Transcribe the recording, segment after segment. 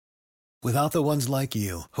Without the ones like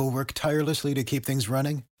you, who work tirelessly to keep things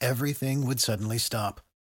running, everything would suddenly stop.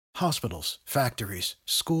 Hospitals, factories,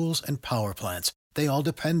 schools, and power plants, they all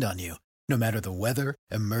depend on you. No matter the weather,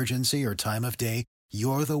 emergency, or time of day,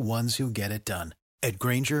 you're the ones who get it done. At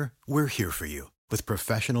Grainger, we're here for you with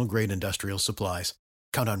professional-grade industrial supplies.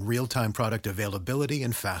 Count on real-time product availability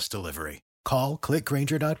and fast delivery. Call,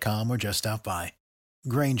 clickgrainger.com, or just stop by.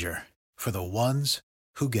 Grainger, for the ones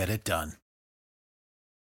who get it done.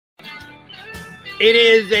 It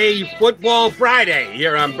is a football Friday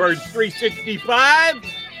here on Birds 365.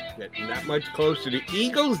 Getting that much closer to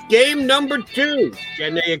Eagles game number 2.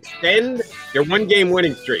 Can they extend their one-game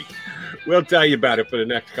winning streak? We'll tell you about it for the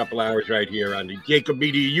next couple hours right here on the Jacob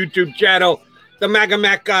Media YouTube channel. The MAGA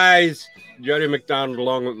Mac guys, Jody McDonald,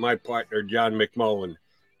 along with my partner, John McMullen.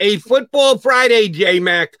 A football Friday,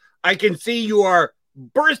 J-Mac. I can see you are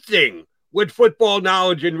bursting with football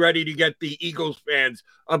knowledge and ready to get the Eagles fans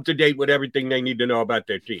up to date with everything they need to know about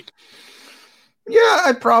their team. Yeah,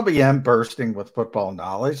 I probably am bursting with football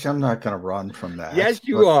knowledge. I'm not going to run from that. Yes,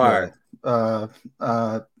 you are.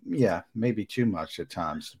 Yeah, maybe too much at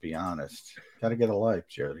times, to be honest. Got to get a life,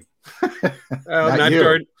 Jody. Not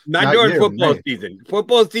during football season.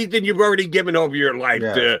 Football season, you've already given over your life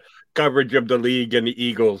to coverage of the league and the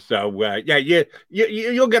Eagles. So,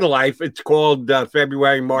 you'll get a life. It's called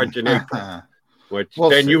February, March, and April. Which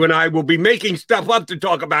then you and I will be making stuff up to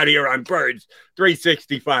talk about here on Birds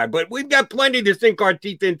 365. But we've got plenty to sink our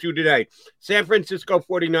teeth into today. San Francisco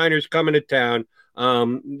 49ers coming to town.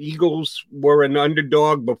 Eagles were an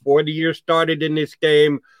underdog before the year started in this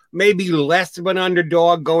game. Maybe less of an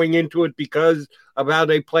underdog going into it because of how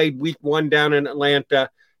they played week 1 down in Atlanta.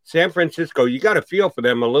 San Francisco, you got to feel for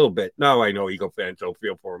them a little bit. No, I know Eagle fans don't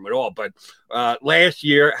feel for them at all. But last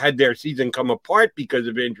year had their season come apart because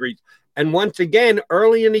of injuries. And once again,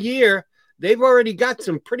 early in the year, they've already got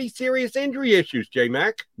some pretty serious injury issues,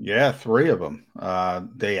 J-Mac. Yeah, 3 of them.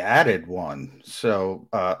 They added one. So,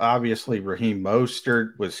 obviously, Raheem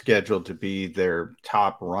Mostert was scheduled to be their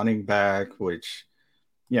top running back, which,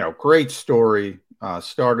 great story.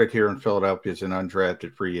 Started here in Philadelphia as an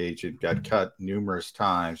undrafted free agent, got cut numerous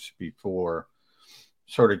times before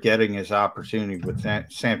sort of getting his opportunity with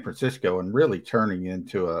San Francisco and really turning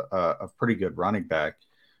into a pretty good running back.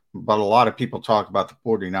 But a lot of people talk about the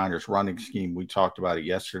 49ers running scheme. We talked about it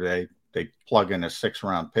yesterday. They plug in a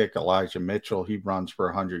 6th-round pick, Elijah Mitchell. He runs for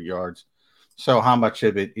 100 yards. So how much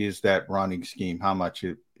of it is that running scheme? How much,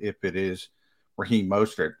 if it is Raheem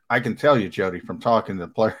Mostert? I can tell you, Jody, from talking to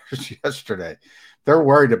the players yesterday, they're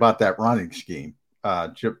worried about that running scheme.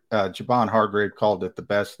 Javon Hargrave called it the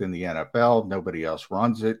best in the NFL. Nobody else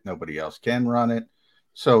runs it. Nobody else can run it.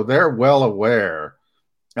 So they're well aware,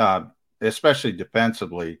 especially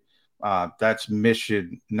defensively, that's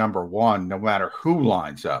mission number 1, no matter who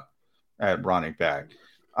lines up at running back.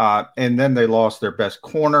 And then they lost their best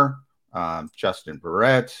corner, Justin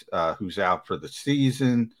Barrett, who's out for the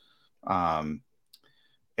season.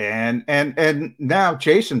 And now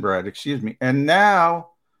Jason Barrett, and now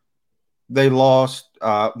they lost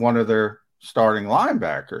one of their starting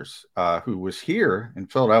linebackers who was here in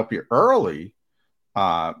Philadelphia early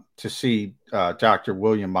to see Dr.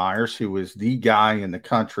 William Myers, who is the guy in the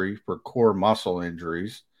country for core muscle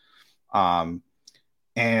injuries. And,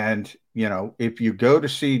 if you go to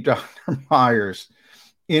see Dr. Myers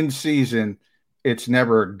in season, it's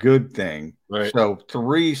never a good thing. Right. So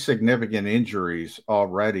 3 significant injuries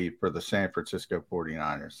already for the San Francisco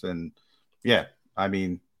 49ers. And,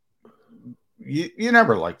 you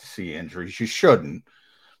never like to see injuries. You shouldn't.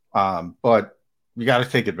 But you got to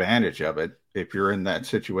take advantage of it. If you're in that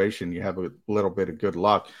situation, you have a little bit of good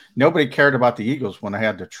luck. Nobody cared about the Eagles when they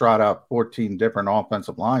had to trot out 14 different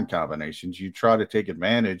offensive line combinations. You try to take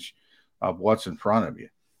advantage of what's in front of you.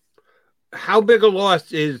 How big a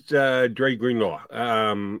loss is Dre Greenlaw?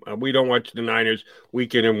 We don't watch the Niners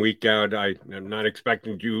week in and week out. I'm not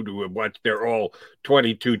expecting you to have watched their all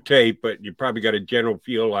 22 tape, but you probably got a general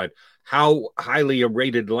feel on how highly a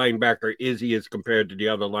rated linebacker is he as compared to the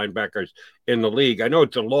other linebackers in the league. I know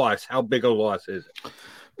it's a loss. How big a loss is it?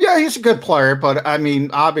 Yeah, he's a good player, but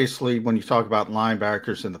obviously when you talk about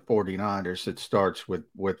linebackers in the 49ers, it starts with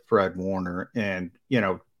Fred Warner, and,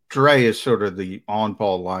 Dre is sort of the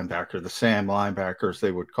on-ball linebacker, the Sam linebackers,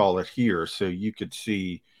 they would call it here. So you could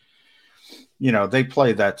see, they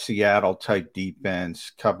play that Seattle-type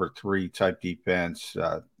defense, cover 3 type defense,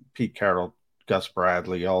 Pete Carroll, Gus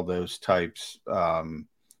Bradley, all those types.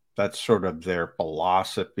 That's sort of their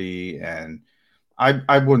philosophy. And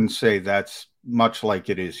I wouldn't say that's much like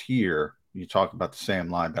it is here. You talk about the Sam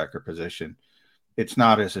linebacker position. It's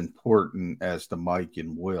not as important as the Mike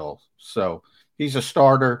and Will. So he's a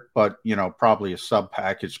starter, but, probably a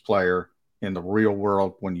sub-package player in the real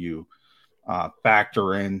world when you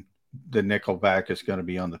factor in the nickelback is going to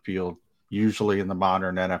be on the field, usually in the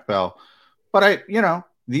modern NFL. But, the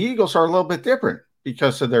Eagles are a little bit different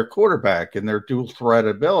because of their quarterback and their dual threat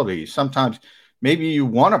ability. Sometimes maybe you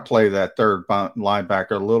want to play that third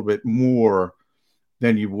linebacker a little bit more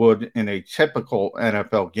than you would in a typical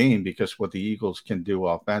NFL game because what the Eagles can do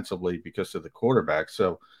offensively because of the quarterback.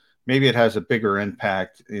 So maybe it has a bigger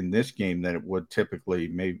impact in this game than it would typically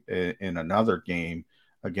maybe in another game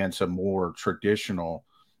against a more traditional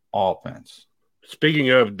offense. Speaking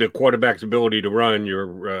of the quarterback's ability to run, you're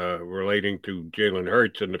relating to Jalen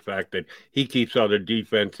Hurts and the fact that he keeps other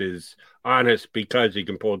defenses honest because he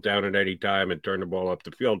can pull it down at any time and turn the ball up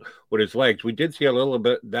the field with his legs. We did see a little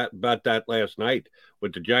bit about that last night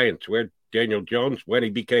with the Giants, where Daniel Jones, when he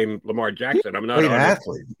became Lamar Jackson, I'm not great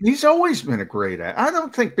athlete. He's always been a great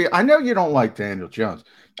athlete. I know you don't like Daniel Jones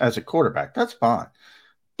as a quarterback. That's fine,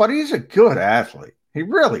 but he's a good athlete. He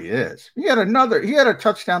really is. He had a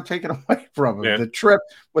touchdown taken away from him. Yeah.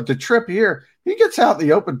 The trip here, he gets out in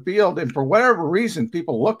the open field, and for whatever reason,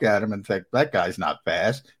 people look at him and think that guy's not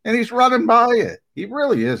fast, and he's running by it. He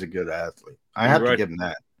really is a good athlete. I have to give him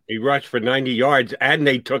that. He rushed for 90 yards, and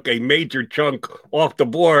they took a major chunk off the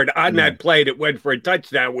board on that play that went for a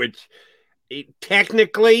touchdown, which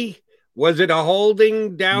technically, was it a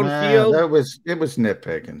holding downfield? It was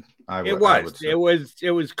nitpicking.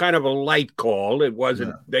 It was kind of a light call. It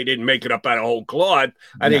wasn't. Yeah. They didn't make it up out of whole cloth.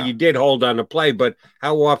 I think he did hold on the play, but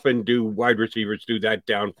how often do wide receivers do that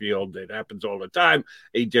downfield? It happens all the time.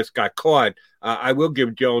 He just got caught. I will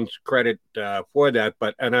give Jones credit for that,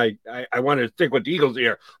 and I wanted to stick with the Eagles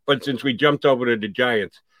here, but since we jumped over to the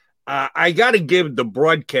Giants, I got to give the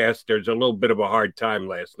broadcasters a little bit of a hard time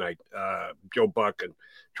last night. Joe Buck and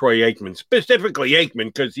Troy Aikman, specifically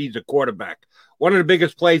Aikman, because he's a quarterback. One of the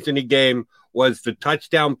biggest plays in the game was the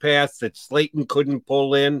touchdown pass that Slayton couldn't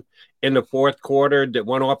pull in the fourth quarter that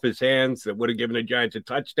went off his hands that would have given the Giants a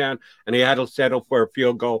touchdown, and he had to settle for a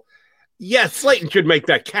field goal. Yes, Slayton should make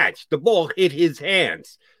that catch. The ball hit his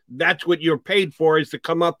hands. That's what you're paid for, is to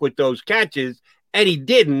come up with those catches, and he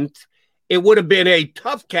didn't. It would have been a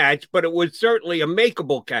tough catch, but it was certainly a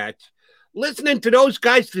makeable catch. Listening to those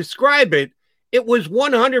guys describe it, it was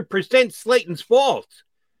 100% Slayton's fault.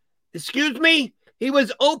 Excuse me? He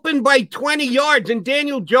was open by 20 yards, and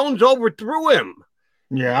Daniel Jones overthrew him.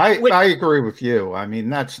 Yeah, I agree with you. I mean,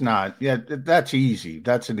 that's easy.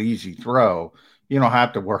 That's an easy throw. You don't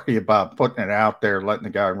have to worry about putting it out there, letting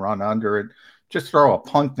the guy run under it. Just throw a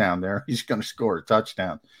punt down there. He's going to score a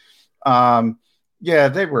touchdown. Yeah,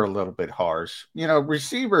 they were a little bit harsh.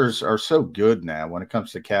 Receivers are so good now when it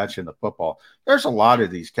comes to catching the football. There's a lot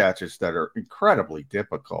of these catches that are incredibly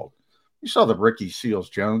difficult. You saw the Ricky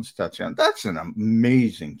Seals-Jones touchdown. That's an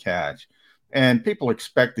amazing catch. And people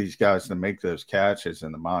expect these guys to make those catches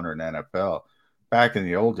in the modern NFL. Back in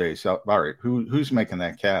the old days, all right, who's making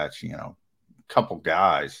that catch? A couple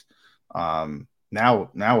guys. Now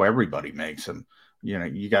everybody makes them.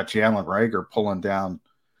 You got Jalen Reagor pulling down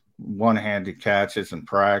one-handed catches in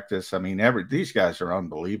practice. I mean, these guys are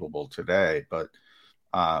unbelievable today. But,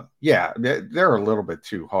 they're a little bit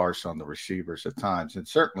too harsh on the receivers at times. And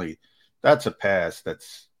certainly – that's a pass.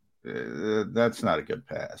 That's not a good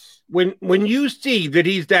pass. When you see that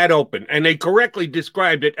he's that open, and they correctly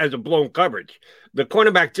described it as a blown coverage, the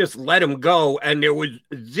cornerback just let him go, and there was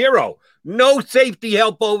no safety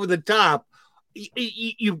help over the top.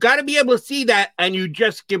 You've got to be able to see that, and you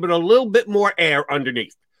just give it a little bit more air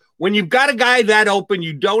underneath. When you've got a guy that open,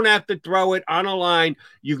 you don't have to throw it on a line.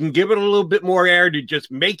 You can give it a little bit more air to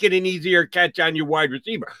just make it an easier catch on your wide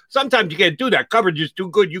receiver. Sometimes you can't do that. Coverage is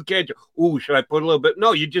too good. You can't. Should I put a little bit?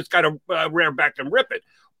 No, you just got to rear back and rip it.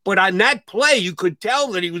 But on that play, you could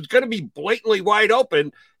tell that he was going to be blatantly wide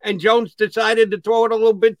open, and Jones decided to throw it a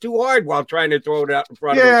little bit too hard while trying to throw it out in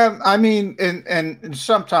front of him. Yeah, I mean, and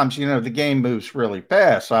sometimes, the game moves really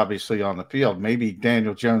fast, obviously, on the field. Maybe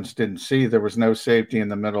Daniel Jones didn't see there was no safety in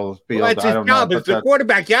the middle of the field. Well, that's his job as the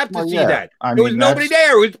quarterback. You have to see that. There was nobody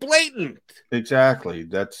there. It was blatant. Exactly.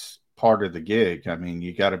 That's part of the gig. I mean,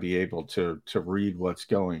 you got to be able to read what's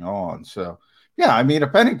going on. So, yeah, I mean,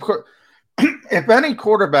 if any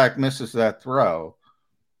quarterback misses that throw,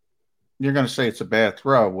 you're going to say it's a bad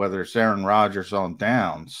throw, whether it's Aaron Rodgers on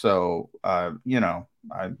down. So,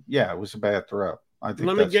 it was a bad throw. I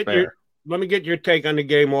think that's fair. Let me get your take on the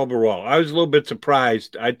game overall. I was a little bit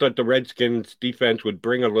surprised. I thought the Redskins defense would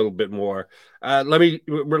bring a little bit more. Let me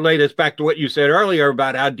relate this back to what you said earlier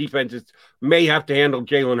about how defenses may have to handle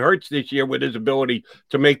Jalen Hurts this year with his ability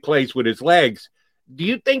to make plays with his legs. Do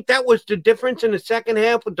you think that was the difference in the second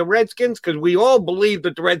half with the Redskins? Because we all believe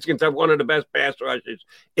that the Redskins have one of the best pass rushes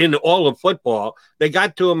in all of football. They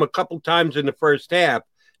got to him a couple times in the first half.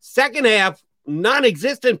 Second half,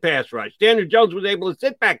 non-existent pass rush. Daniel Jones was able to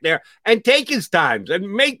sit back there and take his times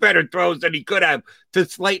and make better throws than he could have to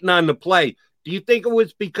Slayton on the play. Do you think it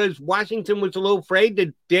was because Washington was a little afraid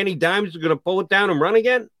that Danny Dimes was going to pull it down and run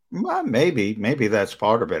again? Well, maybe that's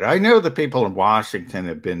part of it. I know the people in Washington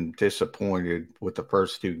have been disappointed with the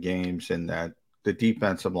first two games and that the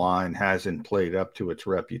defensive line hasn't played up to its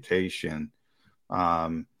reputation.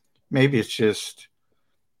 Maybe it's just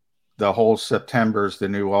the whole September's the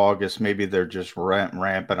new August. Maybe they're just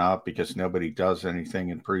ramping up because nobody does anything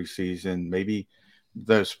in preseason. Maybe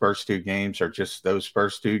those first two games are just those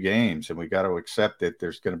first two games, and we got to accept that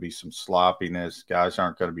there's going to be some sloppiness. Guys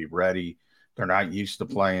aren't going to be ready. They're not used to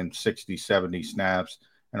playing 60, 70 snaps,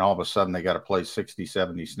 and all of a sudden they got to play 60,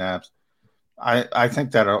 70 snaps. I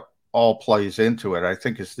think that all plays into it. I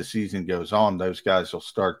think as the season goes on, those guys will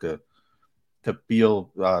start to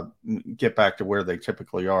feel, get back to where they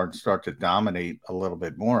typically are and start to dominate a little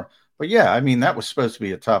bit more. But, yeah, I mean, that was supposed to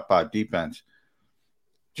be a top five defense.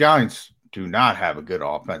 Giants do not have a good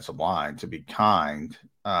offensive line, to be kind.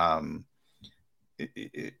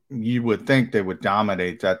 You would think they would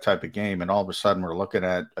dominate that type of game, and all of a sudden we're looking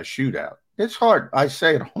at a shootout. It's hard. I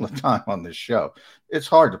say it all the time on this show. It's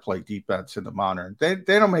hard to play defense in the modern. They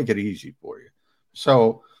don't make it easy for you.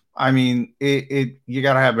 So, I mean, you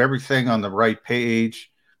got to have everything on the right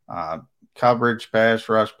page. Coverage, pass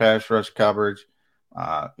rush coverage.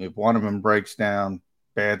 If one of them breaks down,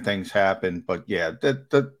 bad things happen. But, yeah,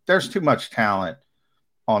 there's too much talent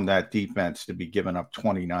on that defense to be giving up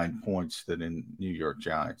 29 points to the New York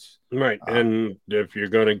Giants. Right. And if you're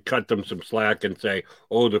going to cut them some slack and say,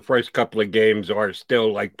 oh, the first couple of games are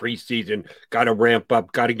still like preseason, got to ramp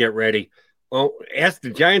up, got to get ready. Well, ask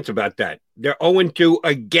the Giants about that. They're 0-2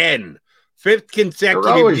 again. Fifth consecutive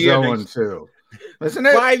They're always year. 0-2. Isn't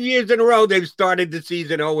it? 5 years in a row they've started the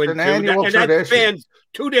season 0-2. And that spans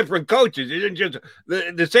two different coaches. It isn't just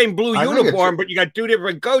the same blue uniform, but you got two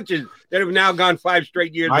different coaches that have now gone 5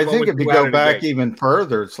 straight years. I think if you go back even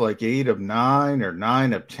further, it's like 8 of 9 or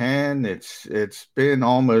 9 of 10. It's been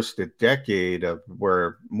almost a decade of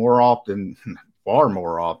where far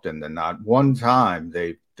more often than not, one time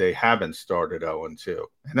they haven't started 0-2.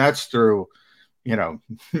 And that's through,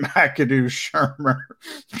 McAdoo, Shermer,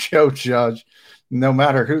 Joe Judge, no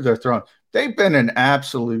matter who they're throwing. They've been an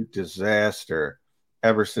absolute disaster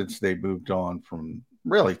ever since they moved on from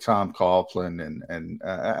really Tom Coughlin. And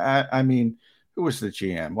I mean, who was the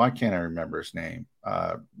GM? Why can't I remember his name?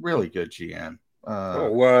 Really good GM.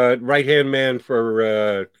 Right-hand man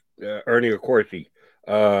for Ernie Accorsi.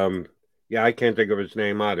 I can't think of his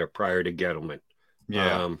name either prior to Gettleman.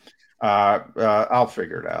 Yeah. I'll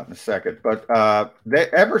figure it out in a second. But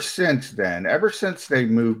ever since they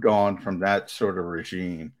moved on from that sort of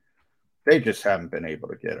regime, they just haven't been able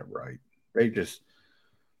to get it right. They just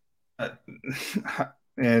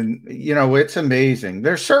and it's amazing.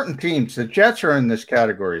 There's certain teams. The Jets are in this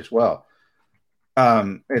category as well.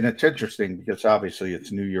 And it's interesting because obviously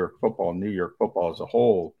it's New York football. New York football as a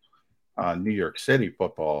whole, New York City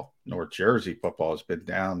football, North Jersey football has been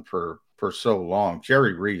down for so long.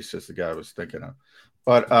 Jerry Reese is the guy I was thinking of.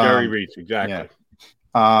 But Jerry Reese, exactly.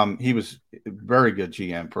 Yeah. He was a very good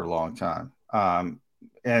GM for a long time.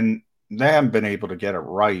 And they haven't been able to get it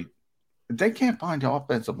right. They can't find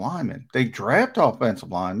offensive linemen. They draft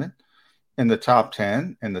offensive linemen in the top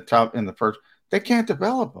 10, in the first. They can't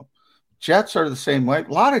develop them. Jets are the same way.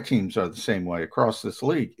 A lot of teams are the same way across this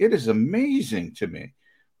league. It is amazing to me. And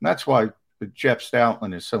that's why Jeff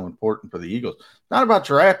Stoutland is so important for the Eagles. Not about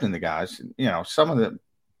drafting the guys. Some of them,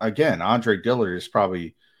 again, Andre Dillard is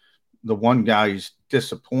probably the one guy who's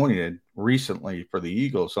disappointed recently for the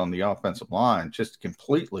Eagles on the offensive line, just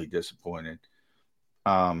completely disappointed.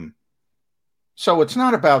 So it's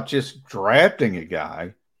not about just drafting a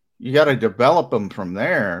guy. You got to develop them from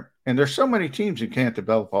there. And there's so many teams who can't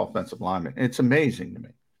develop offensive linemen. It's amazing to me.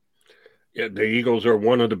 Yeah, the Eagles are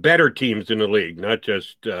one of the better teams in the league, not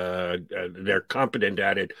just they're competent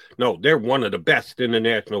at it. No, they're one of the best in the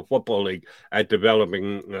National Football League at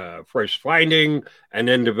developing, first finding and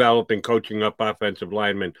then developing, coaching up offensive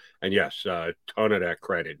linemen. And yes, a ton of that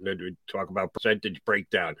credit. And then we talk about percentage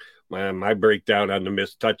breakdown. My breakdown on the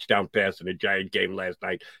missed touchdown pass in the Giant game last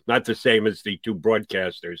night, not the same as the two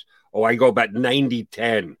broadcasters I go about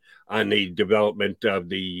 90-10 on the development of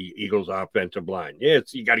the Eagles offensive line.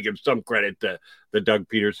 Yes, you got to give some credit to the Doug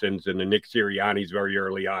Petersons and the Nick Siriannis very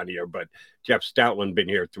early on here, but Jeff Stoutland been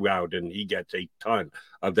here throughout, and he gets a ton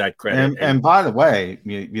of that credit. And by the way,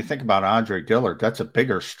 you think about Andre Dillard, that's a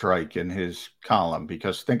bigger strike in his column,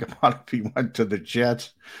 because think about if he went to the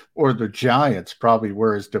Jets or the Giants, probably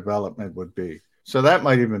where his development would be. So that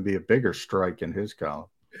might even be a bigger strike in his column.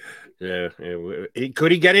 Yeah,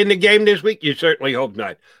 could he get in the game this week? You certainly hope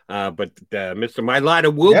not. But Mr.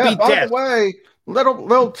 Mailata will be tested. By the way,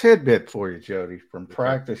 little tidbit for you, Jody, from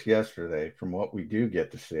practice yesterday, from what we do get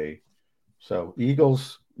to see. So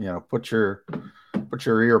Eagles, put your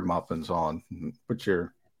ear muffins on,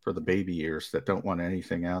 for the baby ears that don't want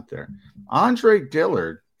anything out there. Andre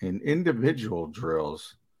Dillard in individual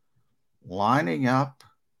drills, lining up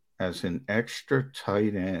as an extra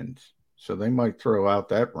tight end. So they might throw out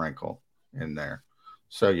that wrinkle in there.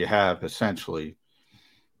 So you have essentially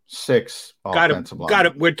 6 offensive line. Got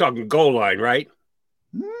it. We're talking goal line, right?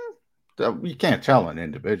 You can't tell an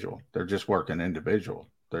individual. They're just working individual.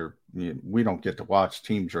 We don't get to watch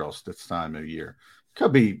team drills this time of year.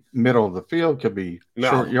 Could be middle of the field. Could be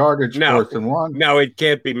short yardage, 4th and 1. No, it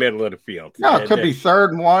can't be middle of the field. No, it could be 3rd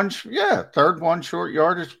and 1. Yeah, 3rd and 1, short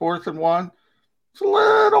yardage, 4th and 1. It's a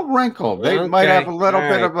little wrinkle. They might have a little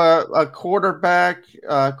bit of a quarterback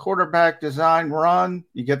design run.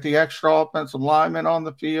 You get the extra offensive lineman on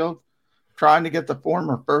the field, trying to get the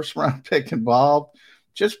former first-round pick involved.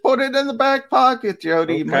 Just put it in the back pocket,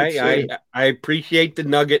 Jody. Okay, I appreciate the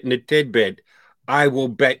nugget and the tidbit. I will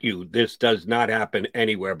bet you this does not happen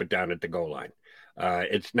anywhere but down at the goal line.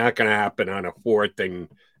 It's not going to happen on a 4th and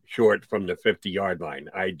short from the 50-yard line.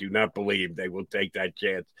 I do not believe they will take that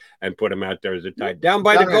chance and put him out there as a tight down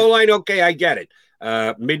by the goal line. Okay, I get it.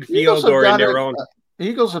 Midfield or in their own.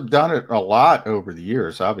 Eagles have done it a lot over the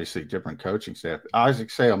years. Obviously, different coaching staff. Isaac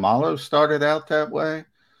Seumalo started out that way.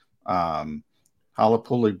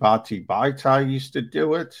 Halapuli Bati Baitai used to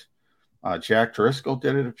do it. Jack Driscoll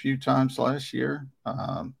did it a few times last year.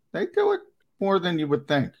 They do it more than you would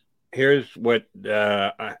think. Here's what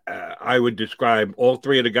I would describe all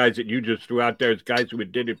 3 of the guys that you just threw out there as guys who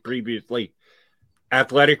did it previously.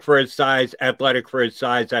 Athletic for his size, athletic for his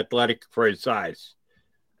size, athletic for his size.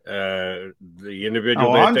 The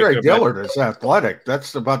individual. Andre Dillard is athletic.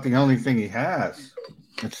 That's about the only thing he has.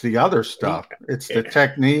 It's the other stuff. It's the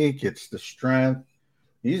technique. It's the strength.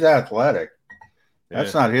 He's athletic.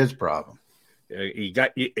 That's not his problem. He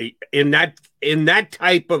got in that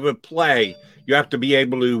type of a play. You have to be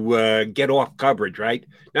able to get off coverage, right?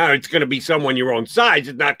 Now it's going to be someone your own size.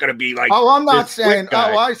 It's not going to be like. Oh, I'm not saying.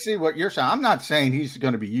 Oh, I see what you're saying. I'm not saying he's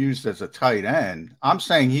going to be used as a tight end. I'm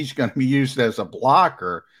saying he's going to be used as a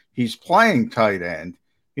blocker. He's playing tight end.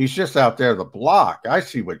 He's just out there to block. I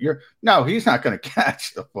see what you're. No, he's not going to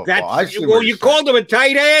catch the football. You called him a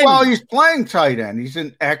tight end. Well, he's playing tight end. He's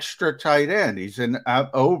an extra tight end. He's an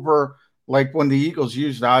over. Like when the Eagles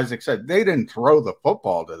used Isaac said, they didn't throw the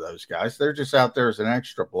football to those guys. They're just out there as an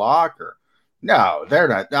extra blocker. No, they're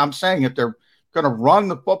not. I'm saying if they're going to run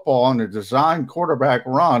the football on a design quarterback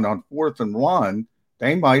run on 4th and 1,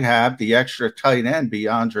 they might have the extra tight end be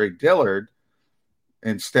Andre Dillard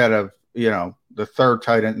instead of, the 3rd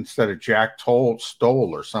tight end instead of Jack Stoll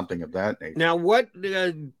or something of that nature. Now, what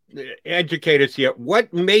educate us here?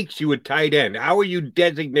 What makes you a tight end? How are you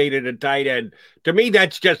designated a tight end? To me,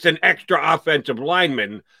 that's just an extra offensive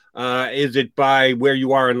lineman. Is it by where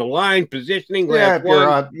you are in the line, positioning? Yeah,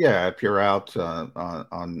 if you're out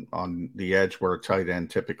on the edge where a tight end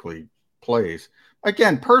typically plays.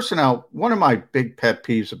 Again, personnel. One of my big pet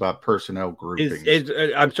peeves about personnel groupings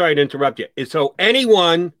I'm sorry to interrupt you. So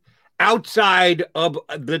anyone outside of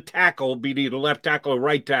the tackle, be it the left tackle or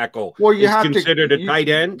right tackle, is considered a tight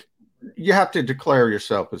end? You have to declare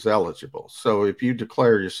yourself as eligible. So if you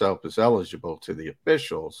declare yourself as eligible to the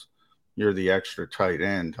officials, you're the extra tight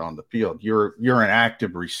end on the field. You're an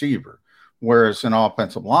active receiver, whereas an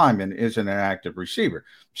offensive lineman isn't an active receiver.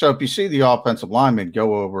 So if you see the offensive lineman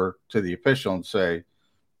go over to the official and say,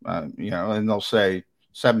 and they'll say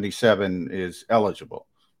 77 is eligible.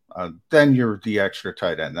 Then you're the extra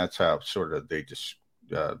tight end. That's how sort of they just,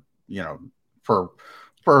 for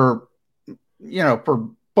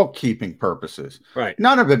bookkeeping purposes. Right.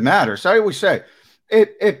 None of it matters. I always say,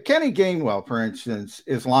 if Kenny Gainwell, for instance,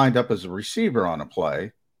 is lined up as a receiver on a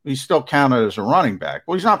play, he's still counted as a running back.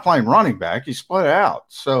 Well, he's not playing running back. He's split out.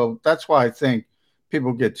 So that's why I think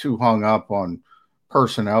people get too hung up on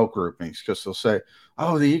personnel groupings, because they'll say,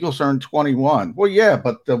 Oh, the Eagles earned 21. Well, yeah,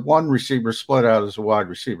 but the one receiver split out as a wide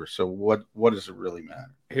receiver. So what does it really matter?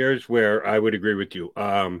 Here's where I would agree with you.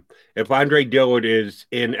 If Andre Dillard is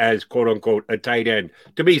in as quote unquote a tight end,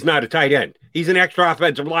 to me, he's not a tight end. He's an extra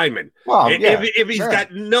offensive lineman. Well, yeah, if he's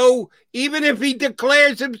got no, even if he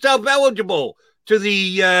declares himself eligible to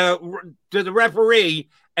the referee,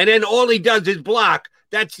 and then all he does is block,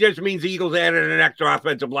 that just means the Eagles added an extra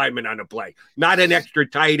offensive lineman on the play, not an extra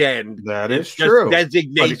tight end. That is true.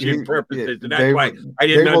 Designation purposes, and that's why I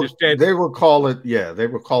didn't understand. They will call it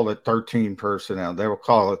 13 personnel. They will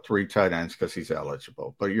call it 3 tight ends because he's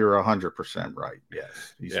eligible. But you're 100% right.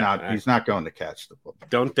 Yes, he's not going to catch the football.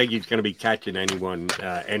 Don't think he's going to be catching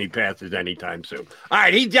any passes anytime soon. All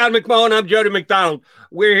right, he's John McMullen. I'm Jody McDonald.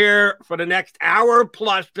 We're here for the next hour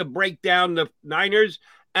plus to break down the Niners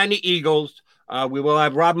and the Eagles. We will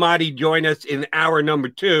have Rob Maaddi join us in hour number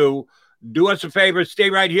 2. Do us a favor, stay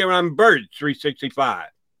right here on Birds 365.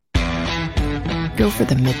 Go for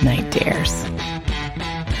the midnight dares.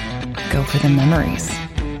 Go for the memories.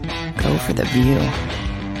 Go for the view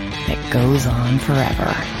that goes on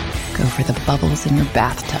forever. Go for the bubbles in your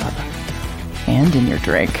bathtub and in your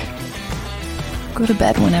drink. Go to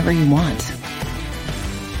bed whenever you want.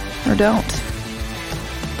 Or don't.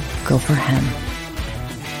 Go for him.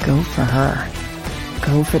 Go for her.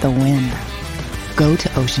 Go for the win. Go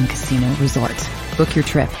to Ocean Casino Resort. Book your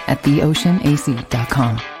trip at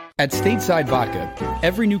theoceanac.com. At Stateside Vodka,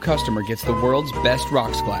 every new customer gets the world's best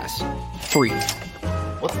rocks glass. Free.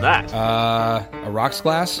 What's that? A rocks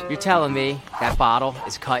glass? You're telling me that bottle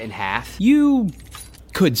is cut in half? You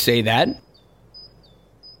could say that.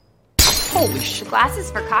 Holy shit. The glass is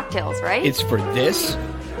for cocktails, right? It's for this,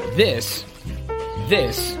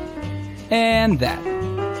 and that.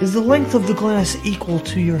 Is the length of the glass equal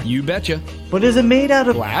to your... You betcha. But is it made out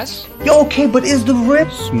of... Glass? Okay, but is the rip...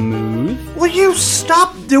 Smooth? Will you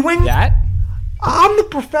stop doing... That? I'm the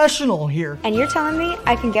professional here. And you're telling me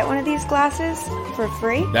I can get one of these glasses for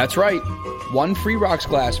free? That's right. 1 free rocks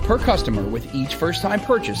glass per customer with each first-time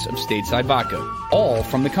purchase of Stateside Vodka. All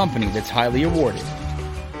from the company that's highly awarded.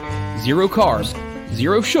 0 carbs,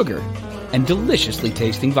 0 sugar, and deliciously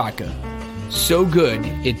tasting vodka. So good,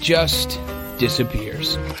 it just...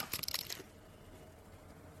 disappears.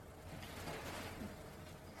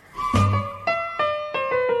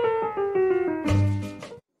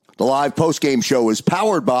 The live post-game show is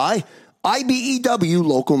powered by IBEW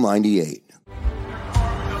Local 98.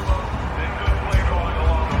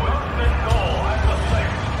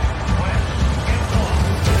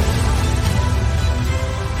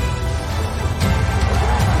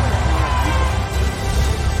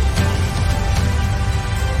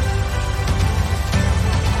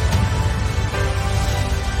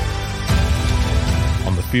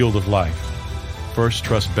 Field of life, First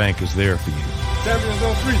Trust Bank is there for you. 7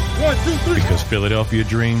 on 3. 1, 2, 3. Because Philadelphia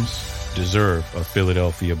dreams deserve a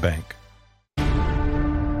Philadelphia bank.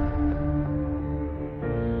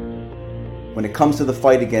 When it comes to the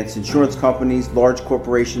fight against insurance companies, large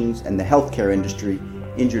corporations, and the healthcare industry,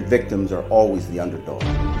 injured victims are always the underdog.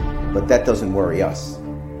 But that doesn't worry us.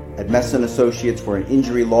 At Messa & Associates, we're an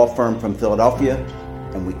injury law firm from Philadelphia,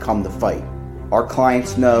 and we come to fight. Our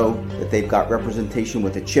clients know that they've got representation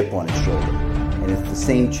with a chip on its shoulder, and it's the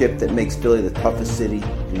same chip that makes Philly the toughest city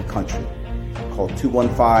in the country. Call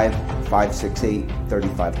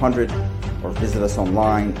 215-568-3500 or visit us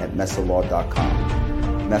online at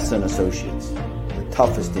messalaw.com. Messa & Associates, the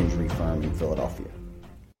toughest injury firm in Philadelphia.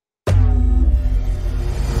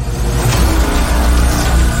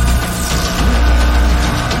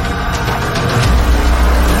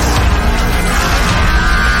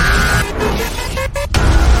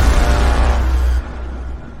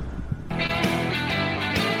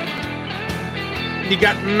 You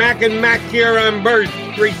got Mac and Mac here on Birds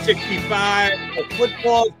 365. A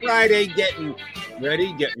Football Friday, getting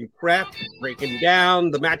ready, getting prepped, breaking down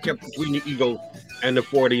the matchup between the Eagles and the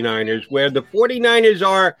 49ers, where the 49ers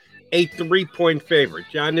are a 3-point favorite.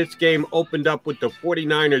 John, this game opened up with the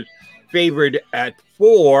 49ers favored at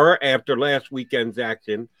 4 after last weekend's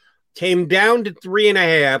action, came down to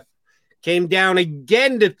 3.5, came down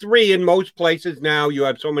again to 3 in most places. Now you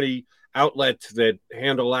have so many outlets that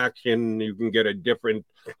handle action. You can get a different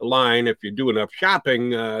line if you do enough shopping.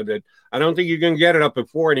 That I don't think you can get it up at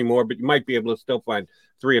 4 anymore, but you might be able to still find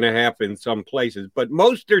 3.5 in some places. But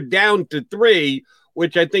most are down to 3,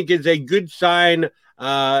 which I think is a good sign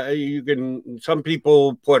Some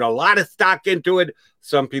people put a lot of stock into it.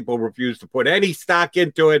 Some people refuse to put any stock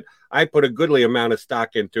into it. I put a goodly amount of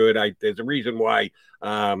stock into it. There's a reason why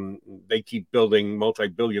they keep building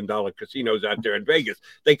multi-billion-dollar casinos out there in Vegas.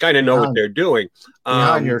 They kind of know what they're doing.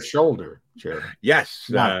 Behind your shoulder, Jerry. Yes.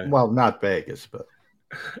 Not Vegas, but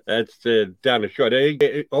that's down the shore.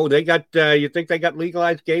 They got. You think they got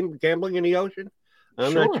legalized gambling in the ocean?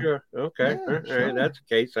 I'm not sure. Okay, yeah, all right, that's the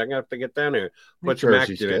case. I'm gonna have to get down there. Put some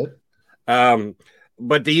action in.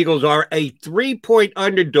 But the Eagles are a 3-point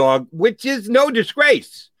underdog, which is no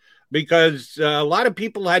disgrace, because a lot of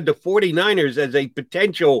people had the 49ers as a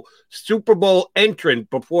potential Super Bowl entrant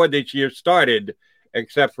before this year started,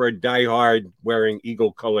 except for diehard wearing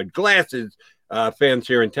Eagle-colored glasses fans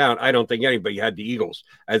here in town. I don't think anybody had the Eagles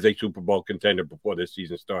as a Super Bowl contender before this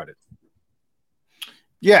season started.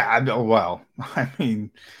 Yeah, well, I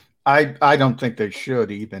mean, I don't think they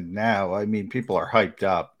should even now. I mean, people are hyped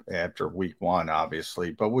up after week one,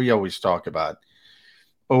 obviously, but we always talk about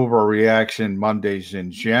overreaction Mondays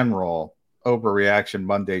in general. Overreaction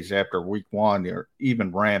Mondays after week one are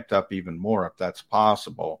even ramped up even more if that's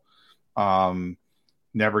possible.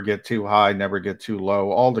 Never get too high, never get too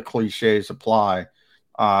low. All the cliches apply.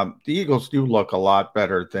 The Eagles do look a lot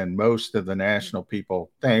better than most of the national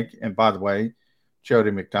people think. And by the way,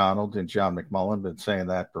 Jody McDonald and John McMullen have been saying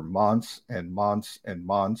that for months and months and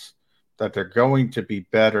months, that they're going to be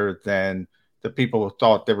better than the people who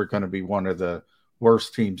thought they were going to be one of the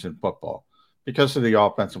worst teams in football because of the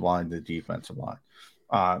offensive line, the defensive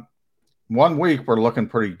line. 1 week, we're looking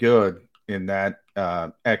pretty good in that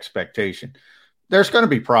expectation. There's going to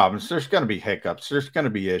be problems. There's going to be hiccups. There's going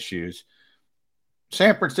to be issues.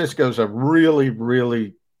 San Francisco's a really,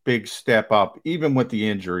 really big step up, even with the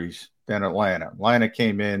injuries, than Atlanta. Atlanta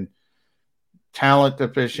came in, talent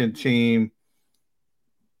deficient team,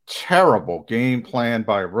 terrible game plan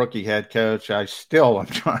by a rookie head coach. I still am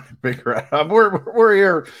trying to figure out. We're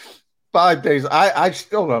here 5 days. I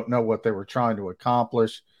still don't know what they were trying to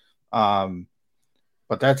accomplish.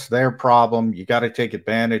 But that's their problem. You got to take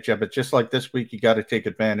advantage of it. Just like this week, you got to take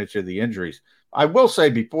advantage of the injuries. I will say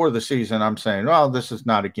before the season, I'm saying, well, this is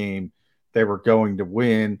not a game they were going to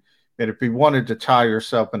win. And if you wanted to tie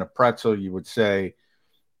yourself in a pretzel, you would say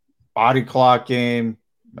body clock game.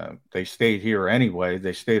 They stayed here anyway.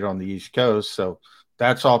 They stayed on the East Coast. So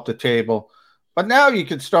that's off the table. But now you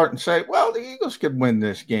could start and say, well, the Eagles could win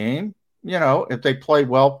this game. You know, if they play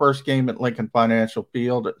well, first game at Lincoln Financial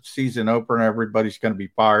Field, season opener, everybody's going to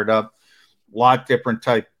be fired up. A lot different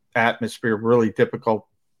type atmosphere, really difficult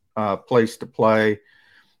place to play.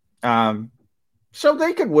 So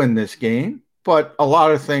they could win this game, but a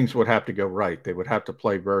lot of things would have to go right. They would have to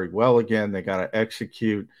play very well again. They got to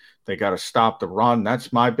execute. They got to stop the run.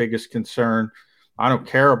 That's my biggest concern. I don't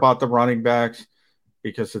care about the running backs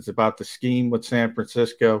because it's about the scheme with San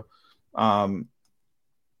Francisco.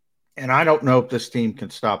 And I don't know if this team can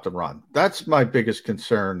stop the run. That's my biggest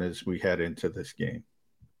concern as we head into this game.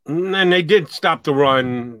 And they did stop the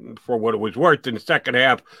run for what it was worth in the second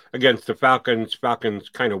half against the Falcons. Falcons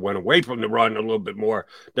kind of went away from the run a little bit more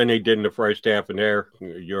than they did in the first half. And there,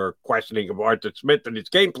 your questioning of Arthur Smith and his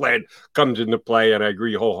game plan comes into play. And I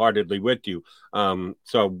agree wholeheartedly with you.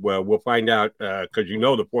 So we'll find out because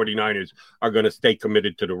the 49ers are going to stay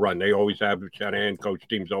committed to the run. They always have. Shanahan coach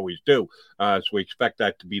teams always do. So we expect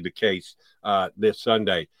that to be the case this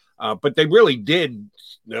Sunday. But they really did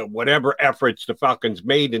whatever efforts the Falcons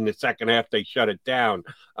made in the second half, they shut it down.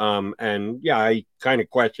 I kind of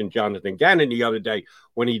questioned Jonathan Gannon the other day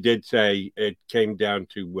when he did say it came down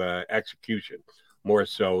to execution more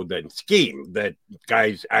so than scheme, that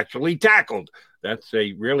guys actually tackled. That's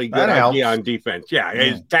a really good idea on defense.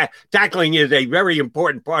 Yeah. Tackling is a very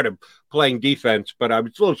important part of playing defense, but I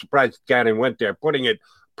was a little surprised Gannon went there, putting it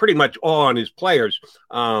pretty much all on his players.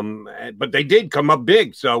 But they did come up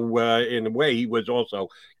big. So in a way, he was also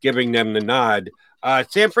giving them the nod.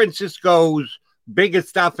 San Francisco's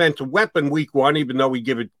biggest offensive weapon week one, even though we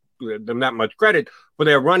give them that much credit for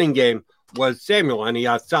their running game, was Samuel on the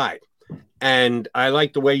outside. And I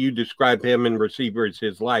like the way you describe him and receivers,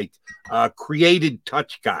 created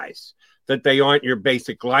touch guys. That they aren't your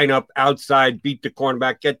basic lineup outside, beat the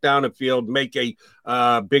cornerback, get down the field, make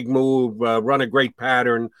a big move, run a great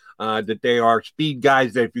pattern, that they are speed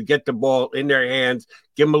guys that if you get the ball in their hands,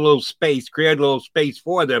 give them a little space, create a little space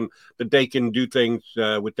for them, that they can do things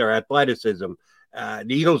with their athleticism. The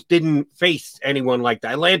Eagles didn't face anyone like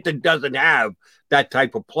that. Atlanta doesn't have that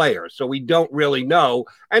type of player, so we don't really know.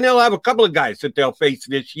 And they'll have a couple of guys that they'll face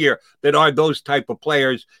this year that are those type of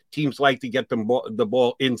players. Teams like to get the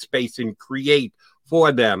ball in space and create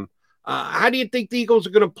for them. How do you think the Eagles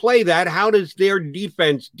are going to play that? How does their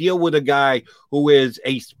defense deal with a guy who is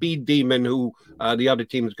a speed demon who the other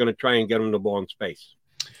team is going to try and get him the ball in space?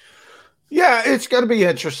 Yeah, it's going to be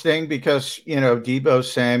interesting because, Deebo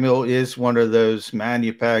Samuel is one of those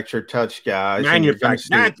manufactured touch guys.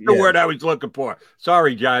 Manufactured. That's the word I was looking for.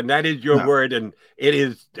 Sorry, John. That is your word, and it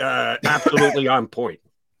is absolutely on point.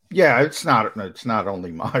 Yeah, it's not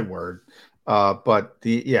only my word, but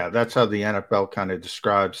that's how the NFL kind of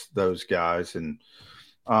describes those guys. And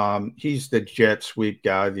he's the jet sweep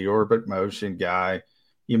guy, the orbit motion guy.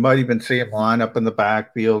 You might even see him line up in the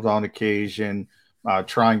backfield on occasion,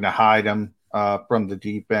 trying to hide him from the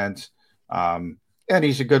defense. And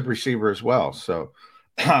he's a good receiver as well. So,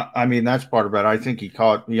 I mean, that's part of it. I think he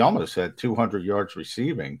almost had 200 yards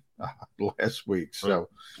receiving last week. So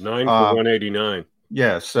 9 for 189.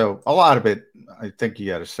 Yeah. So a lot of it, I think he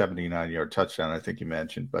had a 79-yard touchdown, I think you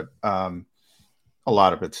mentioned, but a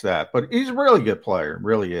lot of it's that. But he's a really good player,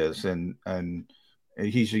 really is. And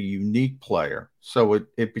he's a unique player. So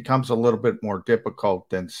it becomes a little bit more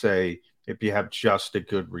difficult than, say, if you have just a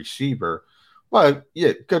good receiver. Well,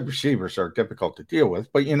 yeah, good receivers are difficult to deal with,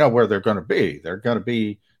 but you know where they're going to be. They're going to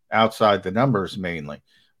be outside the numbers mainly.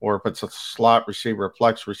 Or if it's a slot receiver, a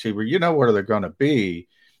flex receiver, you know where they're going to be.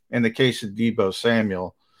 In the case of Deebo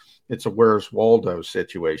Samuel, it's a where's Waldo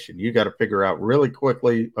situation. You got to figure out really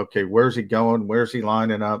quickly, okay, where's he going? Where's he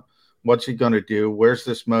lining up? What's he going to do? Where's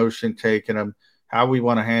this motion taking him? How we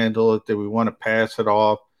want to handle it? Do we want to pass it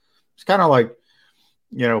off? It's kind of like,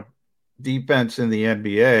 defense in the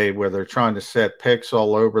NBA where they're trying to set picks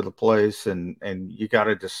all over the place, and you got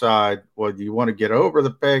to decide, well, do you want to get over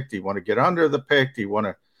the pick? Do you want to get under the pick? Do you want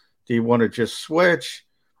to just switch?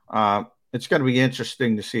 It's going to be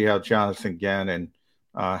interesting to see how Jonathan Gannon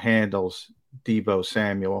handles Deebo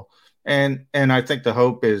Samuel. And I think the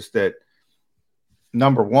hope is that,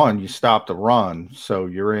 number one, you stop the run, so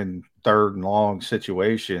you're in third and long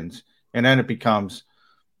situations, and then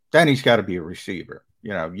then he's got to be a receiver.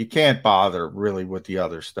 You can't bother really with the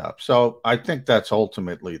other stuff. So I think that's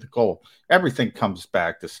ultimately the goal. Everything comes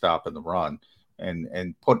back to stopping the run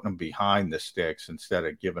and putting them behind the sticks instead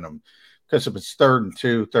of giving them, because if it's 3rd and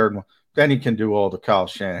 2, 3rd and 1, then he can do all the Kyle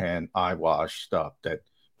Shanahan eyewash stuff that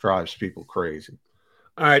drives people crazy.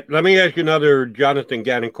 All right, let me ask you another Jonathan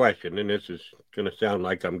Gannon question, and this is going to sound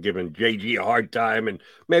like I'm giving JG a hard time, and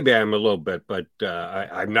maybe I'm a little bit, but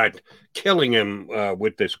I'm not killing him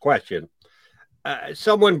with this question.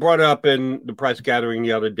 Someone brought up in the press gathering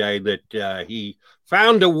the other day that he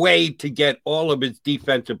found a way to get all of his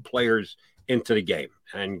defensive players into the game.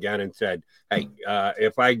 And Gannon said, hey,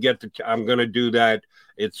 if I get I'm going to do that.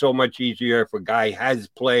 It's so much easier if a guy has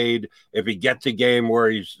played, if he gets a game where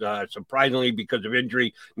he's surprisingly because of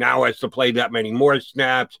injury now has to play that many more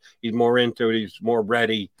snaps. He's more into it. He's more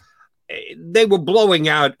ready. They were blowing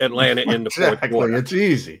out Atlanta in the fourth quarter. It's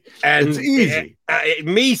easy. And it's easy.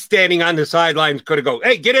 Me standing on the sidelines could have go,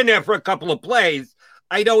 hey, get in there for a couple of plays.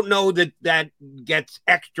 I don't know that gets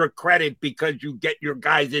extra credit because you get your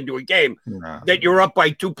guys into a game, that you're up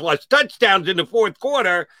by 2+ touchdowns in the fourth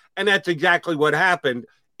quarter. And that's exactly what happened.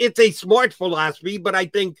 It's a smart philosophy, but I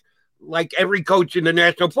think like every coach in the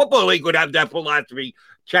National Football League would have that philosophy,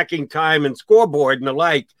 checking time and scoreboard and the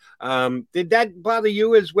like. Did that bother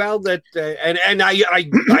you as well? That and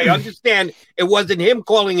I understand it wasn't him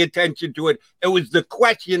calling attention to it. It was the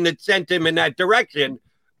question that sent him in that direction.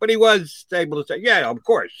 But he was able to say, yeah, of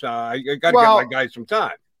course. I got to get my guys some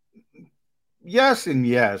time. Yes and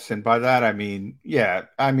yes. And by that, I mean, yeah.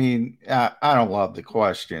 I mean, I don't love the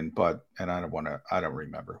question, and I don't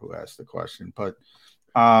remember who asked the question. But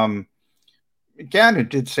Gannon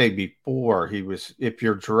did say before if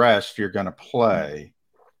you're dressed, you're going to play.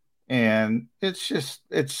 And it's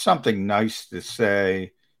something nice to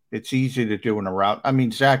say. It's easy to do in a route. I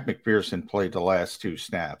mean, Zach McPherson played the last 2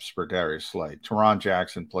 snaps for Darius Slay. Teron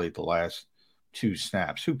Jackson played the last 2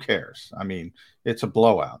 snaps. Who cares? I mean, it's a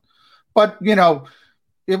blowout. But,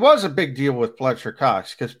 it was a big deal with Fletcher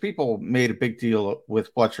Cox because people made a big deal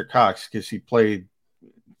with Fletcher Cox because he played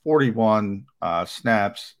 41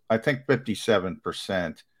 snaps, I think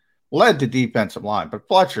 57%, led the defensive line. But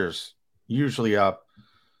Fletcher's usually up.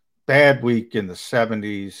 Bad week in the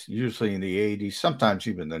 70s, usually in the 80s, sometimes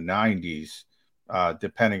even the 90s,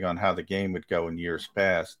 depending on how the game would go in years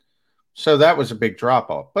past. So that was a big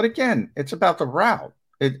drop-off. But again, it's about the route.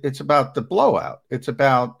 It's about the blowout. It's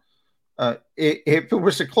about if it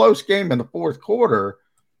was a close game in the fourth quarter,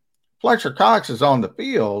 Fletcher Cox is on the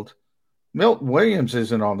field. Milton Williams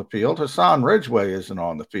isn't on the field. Hassan Ridgeway isn't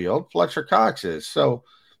on the field. Fletcher Cox is. So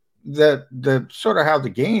the sort of how the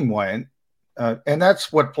game went, and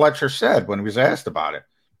that's what Fletcher said when he was asked about it.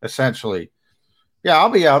 essentially, yeah, I'll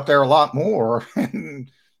be out there a lot more in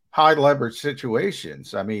high leverage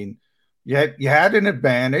situations. I mean, you had an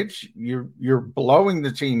advantage. You're blowing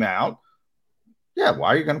the team out. Yeah,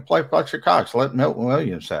 why are you going to play Fletcher Cox? Let Milton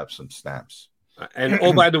Williams have some snaps. And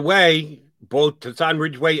oh, by the way, both Hassan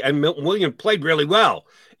Ridgeway and Milton Williams played really well.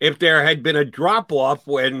 If there had been a drop-off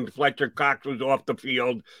when Fletcher Cox was off the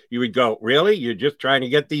field, you would go, really? You're just trying to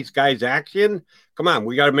get these guys action? Come on,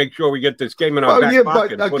 we got to make sure we get this game in our back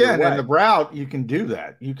pocket. But again, in the route, you can do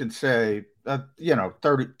that. You can say,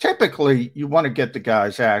 30. Typically, you want to get the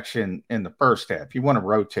guys action in the first half. You want to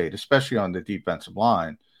rotate, especially on the defensive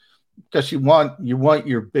line, because you want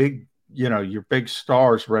your big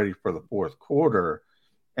stars ready for the fourth quarter.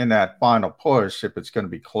 In that final push, if it's going to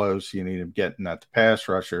be close, you need them getting at the pass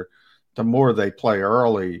rusher. The more they play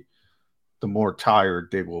early, the more tired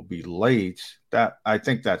they will be late. I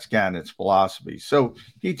think that's Gannon's philosophy. So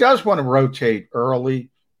he does want to rotate early,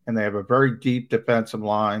 and they have a very deep defensive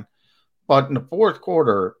line. But in the fourth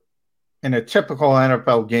quarter, in a typical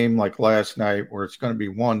NFL game like last night, where it's going to be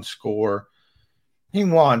one score, he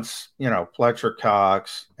wants, Fletcher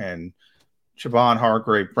Cox and Javon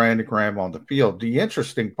Hargrave, Brandon Graham on the field. The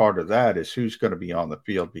interesting part of that is who's going to be on the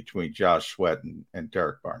field between Josh Sweat and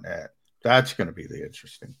Derek Barnett. That's going to be the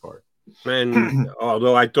interesting part. And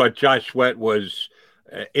although I thought Josh Sweat was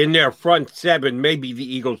in their front seven, maybe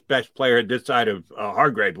the Eagles' best player this side of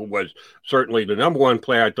Hargrave, who was certainly the number one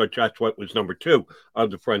player, I thought Josh Sweat was number two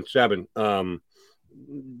of the front seven.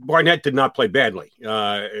 Barnett did not play badly.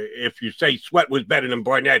 If you say Sweat was better than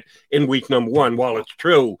Barnett in week number one, while it's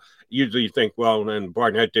true, usually you think, well, then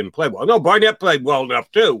Barnett didn't play well. No, Barnett played well enough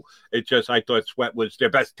too. It's just I thought Sweat was their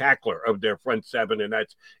best tackler of their front seven, and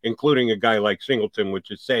that's including a guy like Singleton,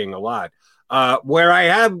 which is saying a lot. Where I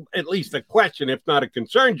have at least a question, if not a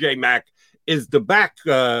concern, J-Mac, is the back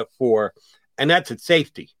four, and that's at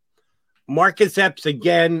safety. Marcus Epps,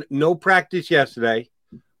 again, no practice yesterday.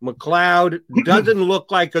 McLeod doesn't look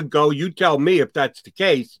like a go. You tell me if that's the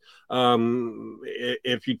case.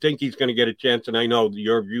 If you think he's going to get a chance, and I know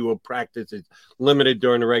your view of practice is limited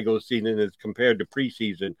during the regular season as compared to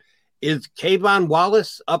preseason, is Kayvon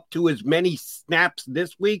Wallace up to as many snaps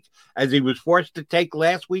this week as he was forced to take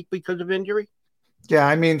last week because of injury? Yeah,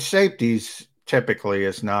 I mean, safeties typically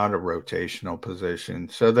is not a rotational position.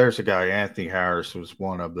 So there's a guy, Anthony Harris was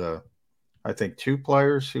one of the, I think, two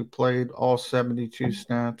players who played all 72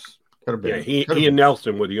 snaps. Could have been. Yeah, he and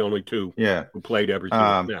Nelson were the only two who played every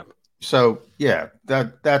single snap. So, yeah,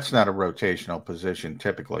 that's not a rotational position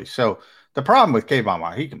typically. So the problem with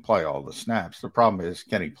Kayvon, he can play all the snaps. The problem is,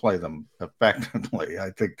 can he play them effectively? I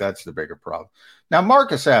think that's the bigger problem. Now,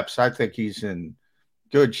 Marcus Epps, I think he's in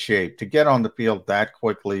good shape to get on the field that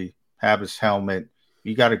quickly, have his helmet.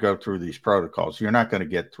 You got to go through these protocols. You're not going to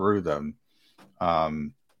get through them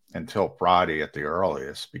until Friday at the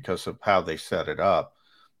earliest because of how they set it up.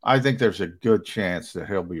 I think there's a good chance that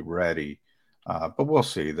he'll be ready. But we'll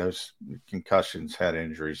see. Those concussions, head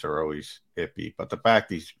injuries are always iffy. But the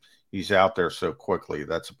fact he's out there so quickly,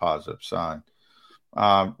 that's a positive sign.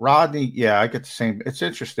 Rodney, I get the same. It's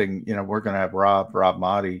interesting. We're going to have Rob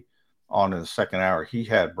Motti on in the second hour. He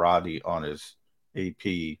had Rodney on his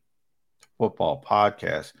AP football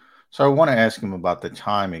podcast. So I want to ask him about the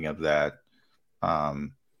timing of that.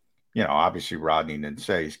 Obviously Rodney didn't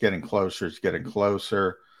say he's getting closer. It's getting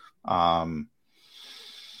closer.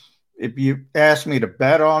 If you ask me to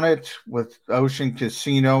bet on it with Ocean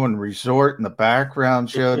Casino and Resort in the background,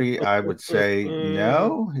 Jody, I would say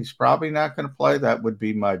no, he's probably not going to play. That would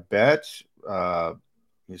be my bet.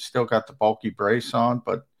 He's still got the bulky brace on,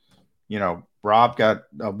 but, Rob got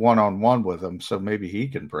a one-on-one with him, so maybe he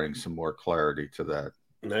can bring some more clarity to that.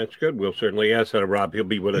 That's good. We'll certainly ask that of Rob. He'll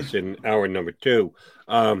be with us in hour number 2.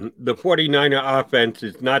 The 49er offense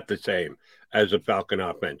is not the same as the Falcon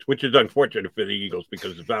offense, which is unfortunate for the Eagles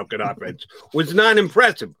because the Falcon offense was not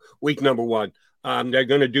impressive week number 1. They're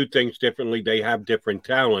going to do things differently. They have different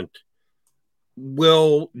talent.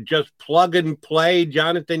 Will just plug and play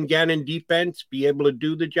Jonathan Gannon defense be able to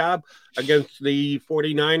do the job against the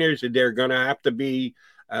 49ers? And they're going to have to be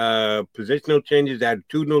positional changes,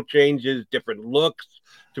 attitudinal changes, different looks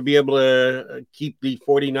to be able to keep the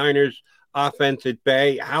 49ers offense at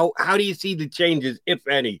bay. How do you see the changes, if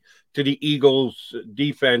any, to the Eagles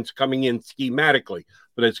defense coming in schematically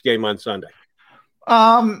for this game on Sunday?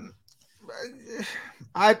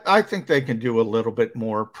 I think they can do a little bit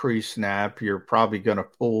more pre-snap. You're probably going to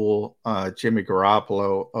fool Jimmy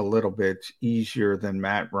Garoppolo a little bit easier than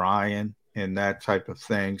Matt Ryan and that type of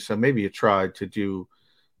thing. So maybe you try to do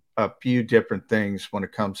a few different things when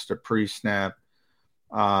it comes to pre-snap.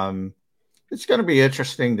 it's going to be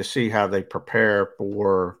interesting to see how they prepare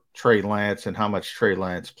for Trey Lance and how much Trey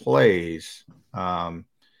Lance plays.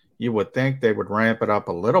 You would think they would ramp it up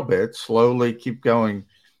a little bit, slowly keep going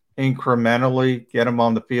incrementally, get him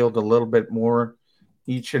on the field a little bit more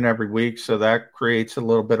each and every week. So that creates a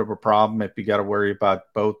little bit of a problem if you got to worry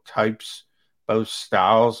about both types, both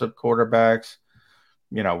styles of quarterbacks.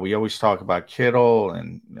 You know, we always talk about Kittle,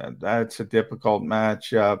 and that's a difficult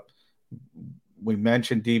matchup. We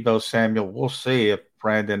mentioned Deebo Samuel. We'll see if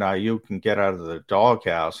Brandon Ayuk can get out of the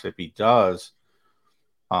doghouse. If he does,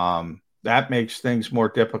 that makes things more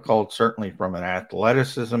difficult, certainly from an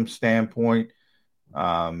athleticism standpoint.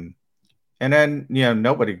 And then, you know,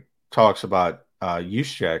 nobody talks about Kyle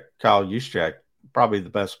Juszczyk, probably the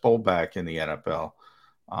best fullback in the NFL.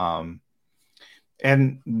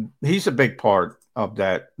 And he's a big part of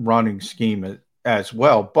that running scheme as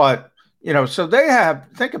well. But, you know, so they have,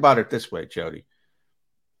 think about it this way, Jody.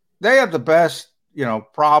 They have the best, you know,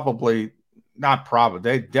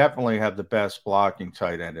 they definitely have the best blocking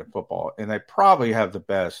tight end in football. And they probably have the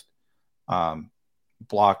best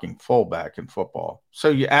blocking fullback in football. So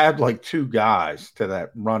you add like two guys to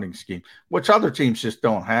that running scheme, which other teams just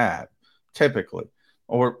don't have typically,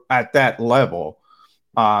 or at that level.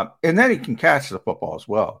 And then he can catch the football as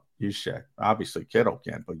well. Juszczyk, obviously Kittle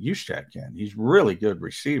can, but Juszczyk can. He's really good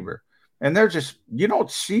receiver. And they're just, you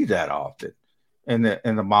don't see that often in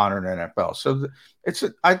the modern NFL. So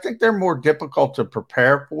I think they're more difficult to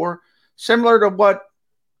prepare for, similar to what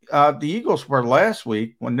the Eagles were last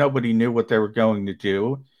week when nobody knew what they were going to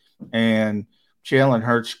do. And Jalen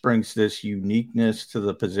Hurts brings this uniqueness to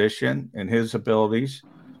the position and his abilities.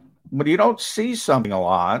 When you don't see something a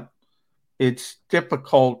lot, it's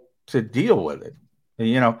difficult to deal with it. And,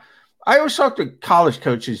 you know, I always talk to college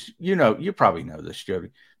coaches, you know, you probably know this, Jody.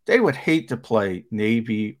 They would hate to play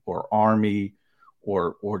Navy or Army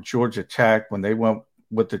or Georgia Tech when they went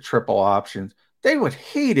with the triple options. They would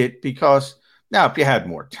hate it because now if you had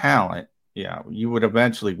more talent, yeah, you would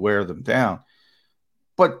eventually wear them down.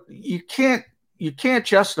 But you can't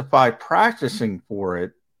justify practicing for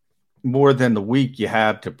it more than the week you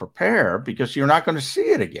have to prepare because you're not going to see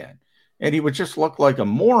it again. And he would just look like a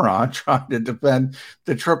moron trying to defend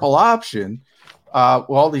the triple option.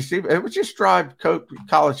 All these, it would just drive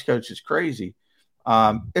college coaches crazy.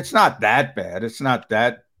 It's not that bad. It's not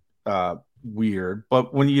that weird.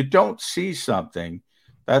 But when you don't see something,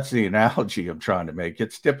 that's the analogy I'm trying to make.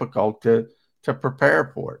 It's difficult to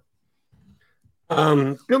prepare for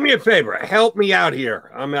it. Do me a favor. Help me out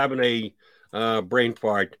here. I'm having a brain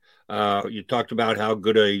fart. You talked about how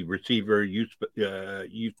good a receiver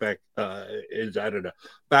Juszczyk is out of the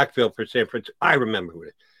backfield for San Francisco. I remember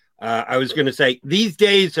it. I was going to say these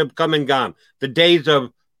days have come and gone. The days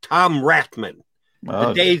of Tom Rathman,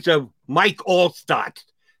 the days of Mike Allstott,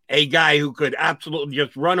 a guy who could absolutely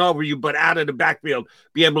just run over you, but out of the backfield,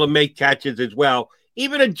 be able to make catches as well.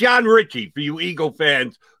 Even a John Ritchie, for you Eagle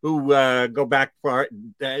fans who go back far.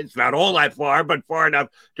 It's not all that far, but far enough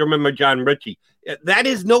to remember John Ritchie. That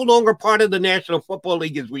is no longer part of the National Football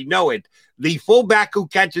League as we know it. The fullback who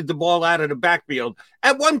catches the ball out of the backfield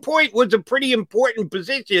at one point was a pretty important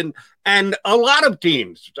position, and a lot of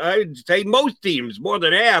teams, I'd say most teams, more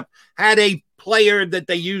than half, had a player that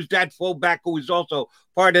they used that fullback who was also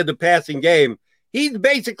part of the passing game. He's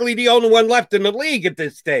basically the only one left in the league at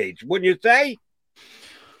this stage, wouldn't you say?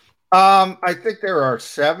 I think there are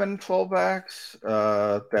 7 fullbacks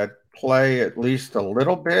that play at least a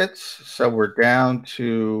little bit. So we're down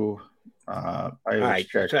to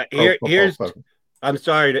here's I'm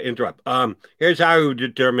sorry to interrupt. Here's how you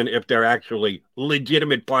determine if they're actually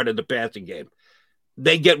legitimate part of the passing game.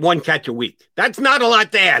 They get 1 catch a week. That's not a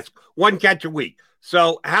lot to ask. 1 catch a week.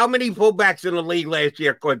 So how many fullbacks in the league last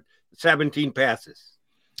year caught 17 passes?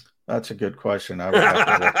 That's a good question. I would have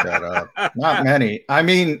to look that up. Not many. I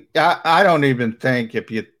mean, I don't even think if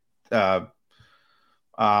you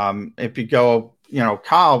go, you know,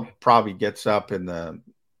 Kyle probably gets up in the,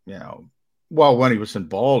 you know, well, when he was in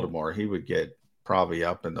Baltimore, he would get probably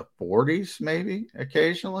up in the 40s, maybe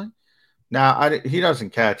occasionally. Now, he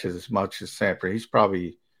doesn't catch as much as Sanford. He's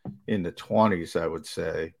probably in the 20s, I would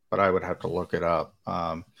say, but I would have to look it up.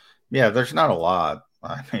 Yeah, there's not a lot.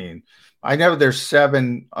 I mean, I know there's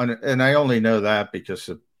 7, and I only know that because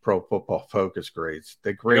of Pro Football Focus grades.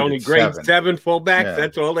 They only grade 7 fullbacks. Yeah.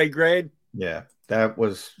 That's all they grade. Yeah,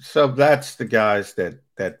 that's the guys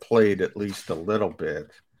that played at least a little bit,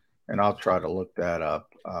 and I'll try to look that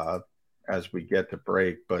up. as we get to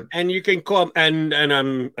break. But and you can call, and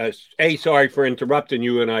I'm sorry for interrupting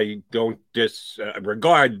you, and I don't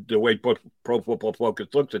disregard the way Pro Football Focus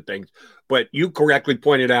looks at things, but you correctly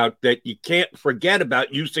pointed out that you can't forget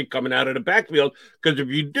about Usyk coming out of the backfield, because if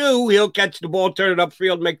you do, he'll catch the ball, turn it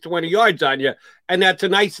upfield, make 20 yards on you, and that's a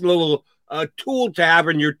nice little tool to have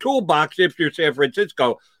in your toolbox if you're San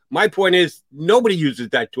Francisco. My point is, nobody uses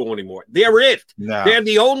that tool anymore. They're it. No. They're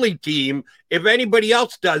the only team. If anybody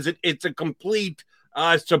else does it, it's a complete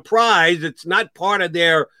surprise. It's not part of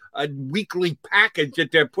their weekly package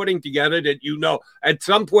that they're putting together that, at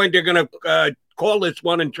some point they're going to call this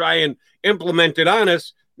one and try and implement it on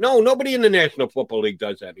us. No, nobody in the National Football League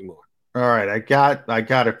does that anymore. All right, I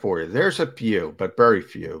got it for you. There's a few, but very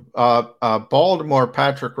few. Baltimore,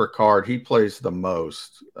 Patrick Ricard, he plays the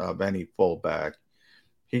most of any fullback.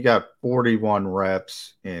 He got 41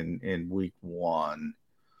 reps in week 1.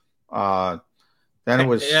 Then it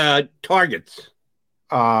was targets.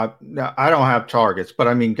 No, I don't have targets, but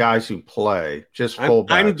I mean guys who play, just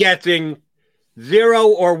fullbacks. I'm guessing 0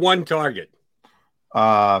 or 1 target.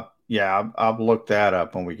 Yeah, I'll look that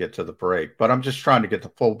up when we get to the break. But I'm just trying to get the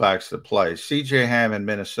fullbacks to play. C.J. Ham in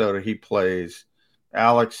Minnesota, he plays.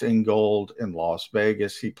 Alex Ingold in Las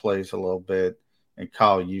Vegas, he plays a little bit. And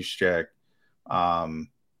Kyle Juszczyk.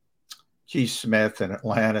 Keith Smith in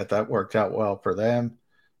Atlanta, that worked out well for them.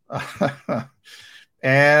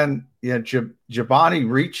 And Giovanni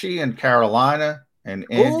Ricci in Carolina and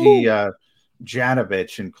Andy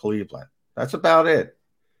Janovich in Cleveland. That's about it.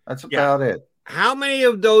 It. How many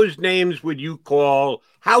of those names would you call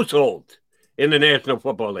household in the National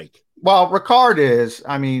Football League? Well, Ricard is.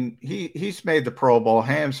 I mean, he's made the Pro Bowl.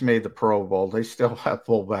 Ham's made the Pro Bowl. They still have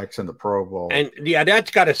fullbacks in the Pro Bowl. And, that's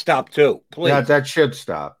got to stop, too. Please. Yeah, that should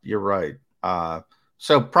stop. You're right.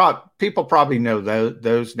 So people probably know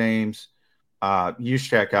those names.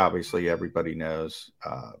 Juszczyk, obviously, everybody knows.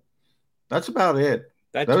 That's about it.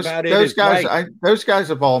 Those guys, right. Those guys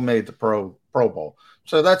have all made the Pro Bowl.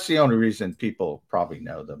 So that's the only reason people probably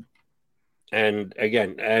know them. And,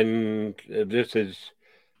 again, this is...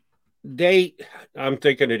 I'm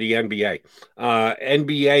thinking of the NBA.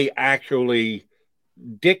 NBA actually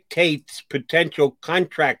dictates potential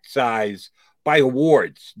contract size by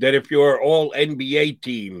awards. That if you're all NBA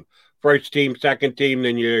team, first team, second team,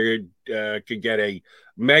 then you could get a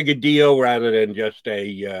mega deal rather than just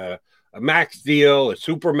a max deal, a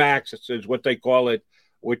super max is what they call it,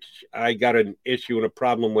 which I got an issue and a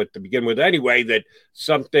problem with to begin with anyway, that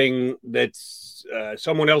something that's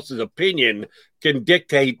someone else's opinion can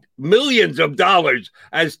dictate millions of dollars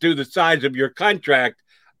as to the size of your contract.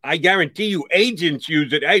 I guarantee you agents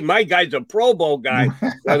use it. Hey, my guy's a Pro Bowl guy.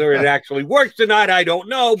 Whether it actually works or not, I don't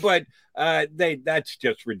know, but that's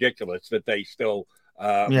just ridiculous that they still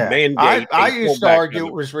mandate. I used to argue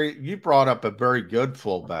it was you brought up a very good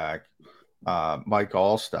fullback, Mike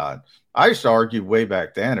Allstott. I used to argue way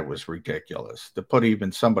back then it was ridiculous to put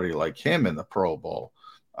even somebody like him in the Pro Bowl.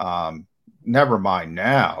 Never mind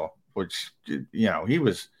now, which he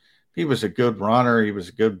was a good runner. He was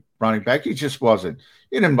a good running back. He just wasn't.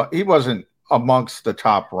 He wasn't amongst the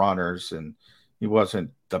top runners, and he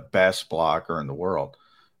wasn't the best blocker in the world.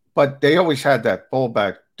 But they always had that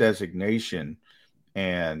fullback designation,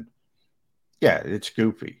 and it's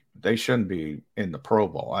goofy. They shouldn't be in the Pro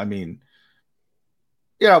Bowl. I mean.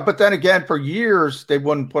 But then again, for years, they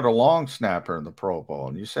wouldn't put a long snapper in the Pro Bowl.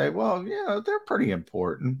 And you say, well, they're pretty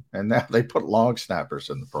important. And now they put long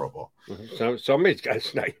snappers in the Pro Bowl. So somebody's got to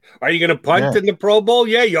snap. Are you going to punt in the Pro Bowl?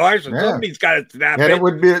 Yeah, you are. So somebody's got to snap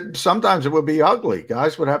and sometimes it would be ugly.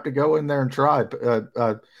 Guys would have to go in there and try.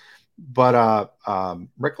 But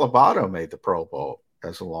Rick Lovato made the Pro Bowl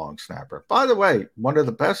as a long snapper. By the way, one of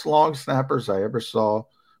the best long snappers I ever saw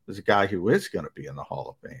was a guy who is going to be in the Hall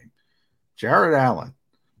of Fame, Jared Allen.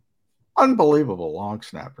 Unbelievable long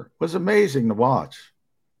snapper. It was amazing to watch.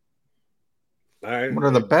 One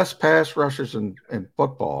of the best pass rushers in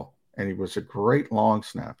football, and he was a great long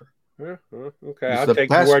snapper. Okay, I'll take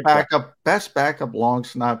the word. Best backup long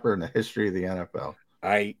snapper in the history of the NFL.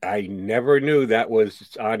 I never knew that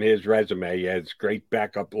was on his resume as great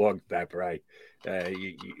backup long snapper.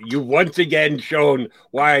 You once again shown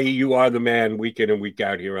why you are the man week in and week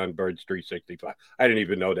out here on Birds 365. I didn't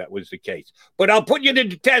even know that was the case. But I'll put you to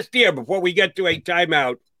the test here before we get to a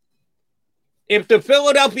timeout. If the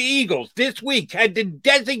Philadelphia Eagles this week had to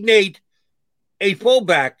designate a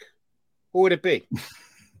fullback, who would it be?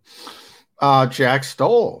 Jack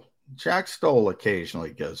Stoll. Jack Stoll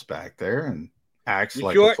occasionally goes back there, and acts you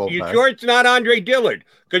like sure, a fullback. You sure it's not Andre Dillard?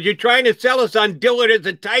 Because you're trying to sell us on Dillard as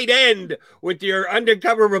a tight end with your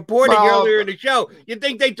undercover reporting earlier in the show. You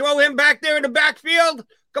think they throw him back there in the backfield?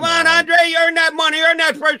 Come on, Andre, you earn that money, earn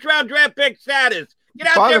that first-round draft pick status.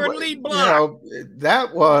 Get out there and lead block.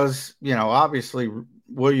 That was, obviously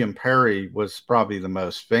William Perry was probably the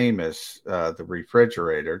most famous, the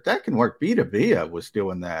refrigerator. That can work. Vita Vea was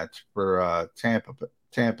doing that for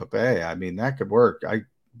Tampa Bay. I mean, that could work.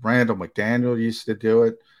 Randall McDaniel used to do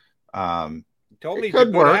it. Totally it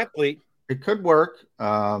could work. Athlete. It could work.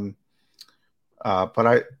 But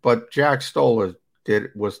Jack Stoller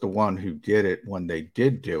was the one who did it when they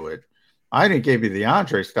did do it. I didn't give you the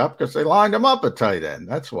Andre stuff because they lined him up at tight end.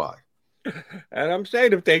 That's why. And I'm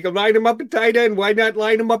saying if they can line him up at tight end, why not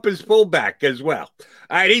line him up as fullback as well?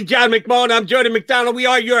 All right, he's John McMullen. I'm Jordan McDonald. We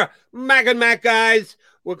are your Mac and Mac guys.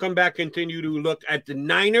 We'll come back, continue to look at the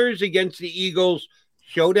Niners against the Eagles.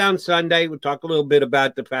 Showdown Sunday. We'll talk a little bit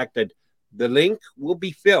about the fact that the link will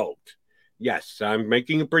be filled. Yes, I'm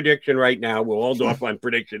making a prediction right now. We'll hold off on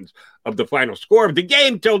predictions of the final score of the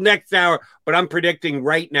game till next hour, but I'm predicting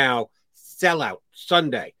right now sellout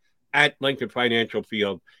Sunday at Lincoln Financial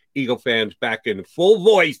Field. Eagle fans back in full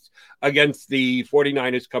voice against the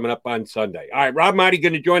 49ers coming up on Sunday. All right, Rob Maaddi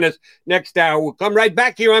going to join us next hour. We'll come right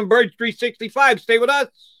back here on Birds 365. Stay with us.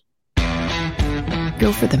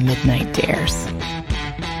 Go for the midnight dares.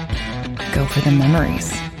 Go for the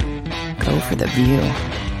memories. Go for the view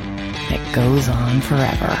that goes on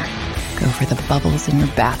forever. Go for the bubbles in your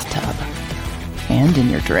bathtub and in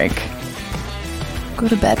your drink. Go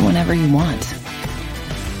to bed whenever you want.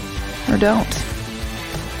 Or don't.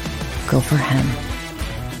 Go for him.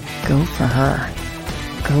 Go for her.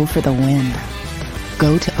 Go for the win.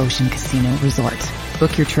 Go to Ocean Casino Resort.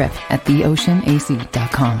 Book your trip at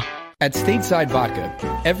theoceanac.com. At Stateside Vodka,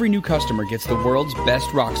 every new customer gets the world's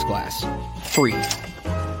best rocks glass. Free.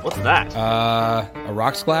 What's that? A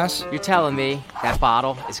rocks glass? You're telling me that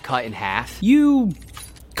bottle is cut in half? You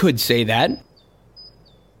could say that.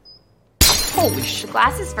 Holy shit. The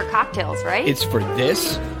glass is for cocktails, right? It's for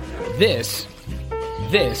this,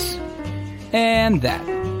 and that.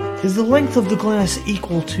 Is the length of the glass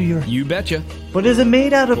equal to your... You betcha. But is it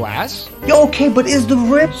made out of... Glass? Okay, but is the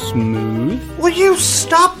rip... Smooth? Will you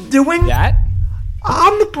stop doing... That?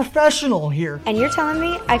 I'm the professional here. And you're telling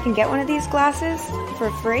me I can get one of these glasses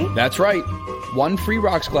for free? That's right. 1 free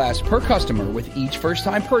rocks glass per customer with each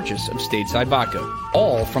first-time purchase of Stateside Vodka.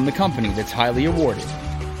 All from the company that's highly awarded.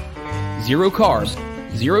 0 carbs,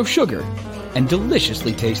 0 sugar, and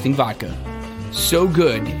deliciously tasting vodka. So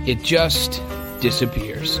good, it just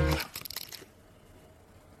disappears.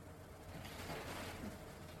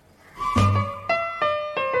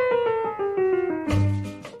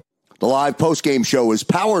 The live post-game show is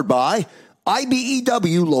powered by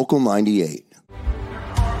IBEW Local 98.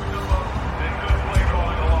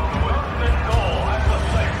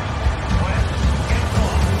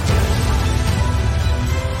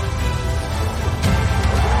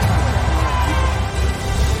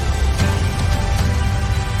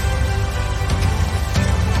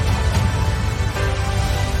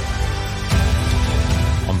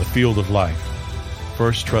 On the field of life,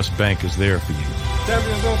 First Trust Bank is there for you.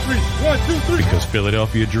 Champions on 3. 1, 2, 3. Because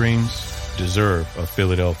Philadelphia dreams deserve a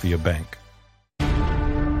Philadelphia bank.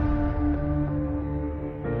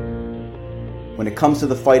 When it comes to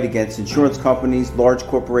the fight against insurance companies, large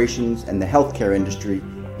corporations, and the healthcare industry,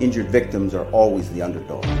 injured victims are always the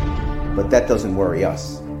underdog. But that doesn't worry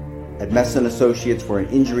us. At Messa & Associates, we're an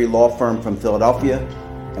injury law firm from Philadelphia,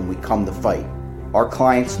 and we come to fight. Our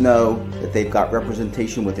clients know that they've got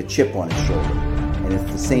representation with a chip on its shoulder, and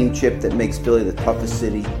it's the same chip that makes Philly the toughest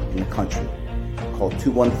city in the country. Call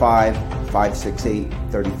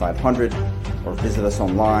 215-568-3500 or visit us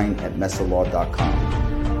online at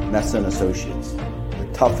messalaw.com. Messa & Associates, the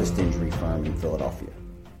toughest injury firm in Philadelphia.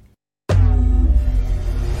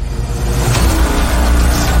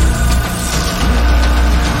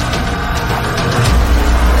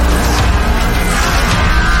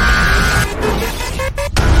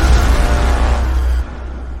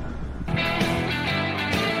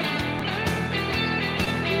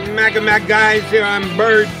 Mac and Mac guys here on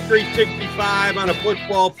Birds 365 on a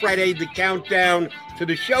football Friday. The countdown to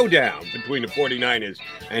the showdown between the 49ers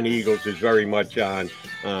and the Eagles is very much on.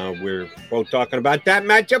 We're both talking about that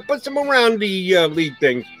matchup, but some around the league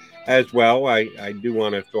things as well. I do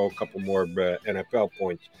want to throw a couple more NFL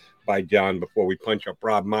points by John before we punch up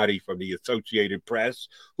Rob Maaddi from the Associated Press,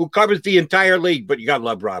 who covers the entire league. But you got to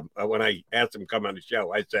love Rob. When I asked him to come on the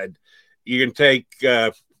show, I said, you can take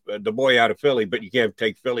the boy out of Philly, but you can't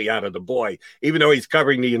take Philly out of the boy. Even though he's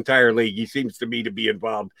covering the entire league, he seems to me to be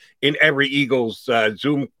involved in every Eagles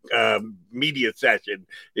Zoom media session.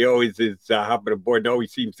 He always is hopping aboard and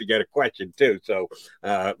always seems to get a question, too. So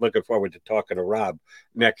looking forward to talking to Rob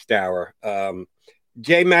next hour.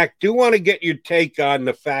 J-Mac, do want to get your take on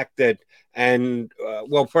the fact that,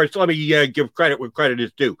 well, first, let me give credit where credit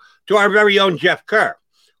is due to our very own Jeff Kerr,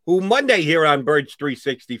 who Monday here on Birds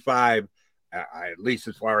 365, at least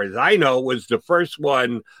as far as I know, was the first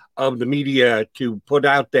one of the media to put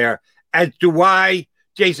out there as to why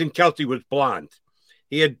Jason Kelce was blonde.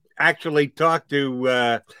 He had actually talked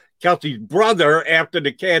to Kelce's brother after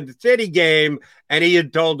the Kansas City game, and he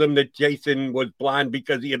had told him that Jason was blonde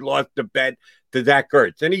because he had lost the bet to Zach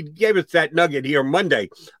Ertz. And he gave us that nugget here Monday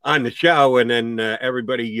on the show, and then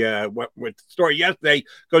everybody went with the story yesterday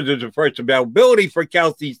because there's the first availability for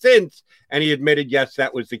Kelce since, and he admitted, yes,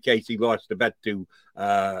 that was the case. He lost the bet to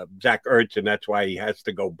Zach Ertz, and that's why he has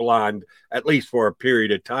to go blonde, at least for a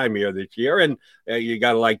period of time here this year. And you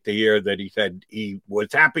got to like to hear that he said he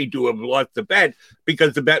was happy to have lost the bet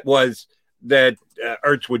because the bet was that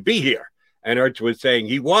Ertz would be here. And Ertz was saying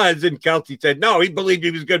he was, and Kelce said, no, he believed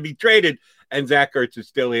he was going to be traded. And Zach Ertz is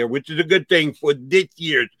still here, which is a good thing for this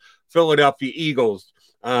year's Philadelphia Eagles.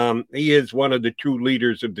 He is one of the true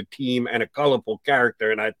leaders of the team and a colorful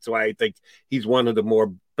character, and that's why I think he's one of the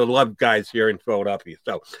more beloved guys here in Philadelphia.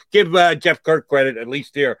 So give Jeff Kerr credit, at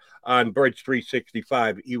least here on Birds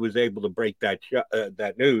 365. He was able to break that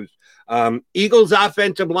that news. Eagles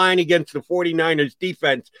offensive line against the 49ers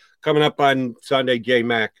defense coming up on Sunday,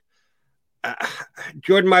 J-Mac.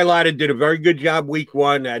 Jordan Mailata did a very good job week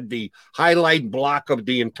one, had the highlight block of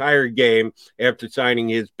the entire game after signing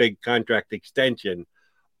his big contract extension.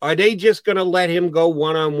 Are they just going to let him go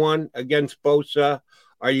one-on-one against Bosa?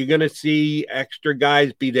 Are you going to see extra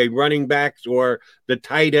guys, be they running backs or the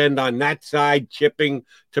tight end on that side, chipping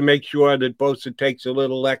to make sure that Bosa takes a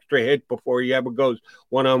little extra hit before he ever goes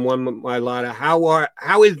one-on-one with Mailata?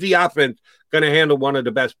 How is the offense going to handle one of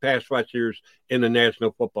the best pass rushers in the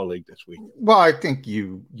National Football League this week? Well, I think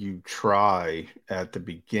you try at the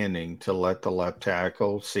beginning to let the left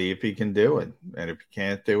tackle see if he can do it. And if he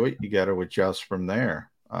can't do it, you got to adjust from there.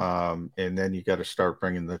 And then you got to start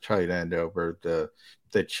bringing the tight end over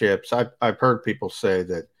the chips. I've heard people say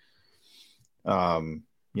that,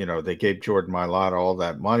 they gave Jordan Mailata all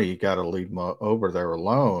that money. You got to leave him over there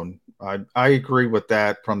alone. I agree with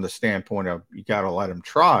that from the standpoint of you got to let him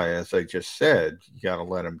try, as I just said. You got to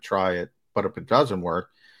let him try it. But if it doesn't work,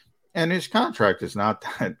 and his contract is not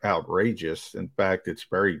that outrageous. In fact, it's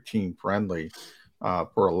very team friendly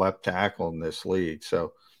for a left tackle in this league.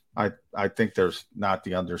 So I think there's not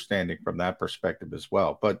the understanding from that perspective as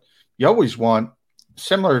well. But you always want,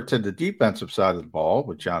 similar to the defensive side of the ball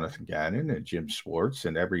with Jonathan Gannon and Jim Schwartz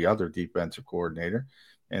and every other defensive coordinator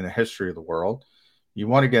in the history of the world, you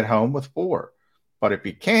want to get home with 4. But if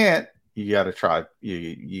you can't, you got to try.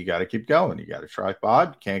 You got to keep going. You got to try 5.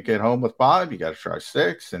 You can't get home with 5. You got to try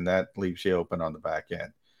 6, and that leaves you open on the back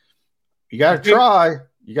end. You got to try.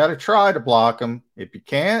 You got to try to block them. If you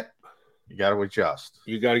can't, you got to adjust.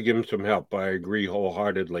 You got to give him some help. I agree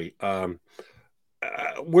wholeheartedly.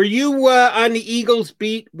 Were you on the Eagles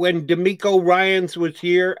beat when D'Amico Ryans was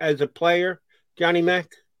here as a player, Johnny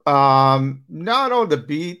Mac? Not on the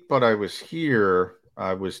beat, but I was here.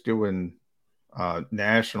 I was doing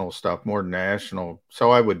national stuff, more national.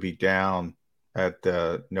 So I would be down at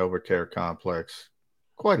the NovaCare complex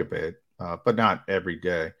quite a bit, but not every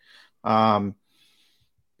day.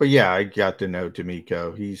 But yeah, I got to know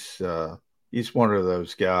D'Amico. He's one of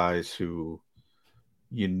those guys who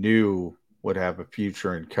you knew would have a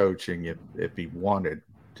future in coaching if he wanted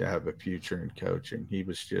to have a future in coaching. He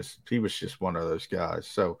was just one of those guys.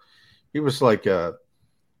 So he was like a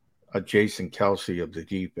Jason Kelce of the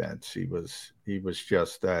defense. He was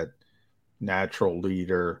just that natural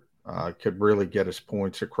leader, could really get his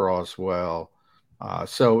points across well.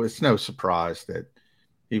 So it's no surprise that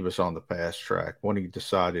he was on the fast track when he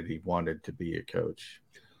decided he wanted to be a coach.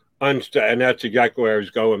 And that's exactly where I was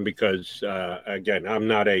going because, again, I'm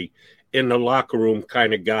not a in the locker room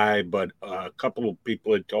kind of guy, but a couple of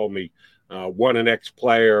people had told me, one an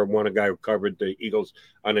ex-player, one a guy who covered the Eagles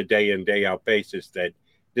on a day-in, day-out basis, that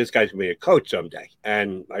this guy's going to be a coach someday.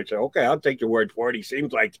 And I said, okay, I'll take your word for it. He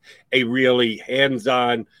seems like a really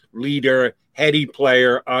hands-on leader, heady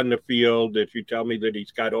player on the field. If you tell me that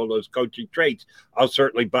he's got all those coaching traits, I'll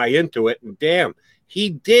certainly buy into it. And damn, he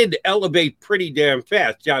did elevate pretty damn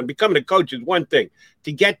fast. John, becoming a coach is one thing.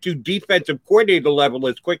 To get to defensive coordinator level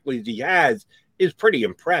as quickly as he has is pretty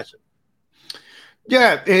impressive.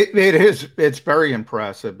 Yeah, it is. It's very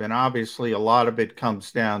impressive. And obviously, a lot of it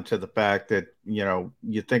comes down to the fact that,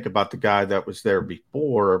 you think about the guy that was there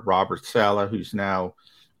before, Robert Saleh, who's now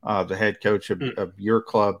the head coach of your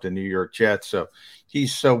club, the New York Jets. So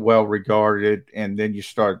he's so well regarded. And then you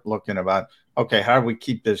start looking about, okay, how do we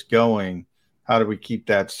keep this going? How do we keep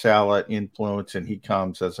that Saleh influence? And he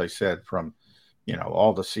comes, as I said, from,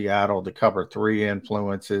 all the Seattle, the Cover 3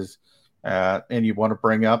 influences. And you want to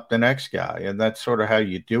bring up the next guy. And that's sort of how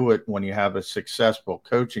you do it when you have a successful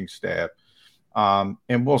coaching staff.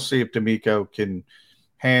 And we'll see if D'Amico can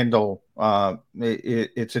handle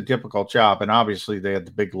it's a difficult job. And obviously they had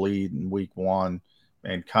the big lead in week 1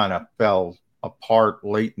 and kind of fell apart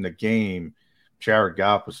late in the game. Jared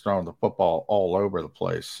Goff was throwing the football all over the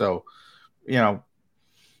place. So,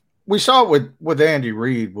 we saw it with Andy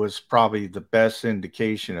Reid was probably the best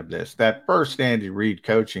indication of this. That first Andy Reid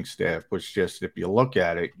coaching staff was just, if you look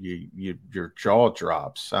at it, your jaw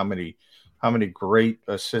drops. How many great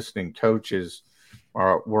assistant coaches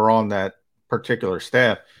were on that particular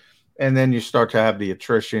staff. And then you start to have the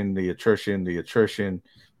attrition,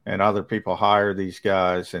 and other people hire these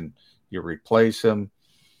guys and you replace them.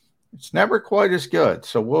 It's never quite as good.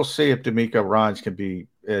 So we'll see if D'Amico Ryans can be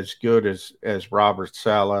as good as Robert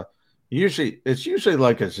Saleh. It's usually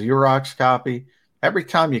like a Xerox copy. Every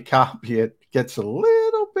time you copy it, it gets a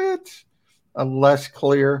little bit less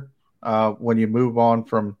clear when you move on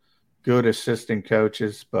from good assistant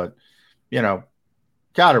coaches. But,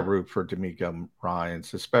 got to root for D'Amico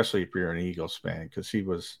Ryans, especially if you're an Eagles fan, because he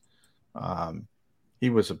was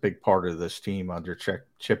a big part of this team under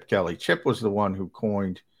Chip Kelly. Chip was the one who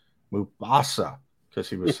coined Mufasa because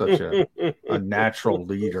he was such a natural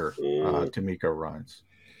leader, D'Amico Ryans.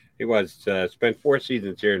 He was spent 4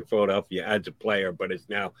 seasons here in Philadelphia as a player, but has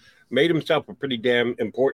now made himself a pretty damn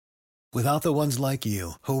important. Without the ones like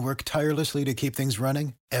you who work tirelessly to keep things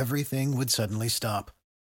running, everything would suddenly stop.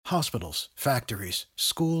 Hospitals, factories,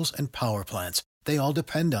 schools, and power plants, they all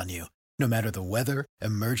depend on you. No matter the weather,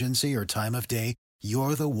 emergency, or time of day,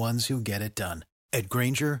 you're the ones who get it done. At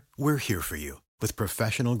Grainger, we're here for you with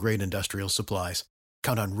professional-grade industrial supplies.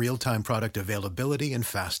 Count on real-time product availability and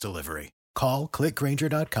fast delivery. Call,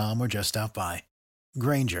 clickgrainger.com, or just stop by.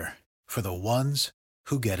 Grainger, for the ones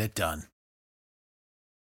who get it done.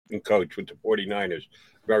 And coach with the 49ers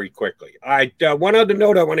very quickly. All right, one other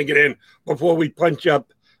note I want to get in before we punch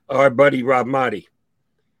up our buddy Rob Maaddi.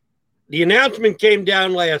 The announcement came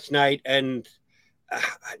down last night, and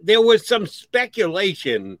there was some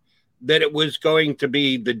speculation that it was going to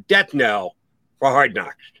be the death knell for Hard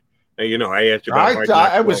Knocks. Now, I asked about Hard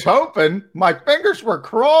Knocks. I was hoping. My fingers were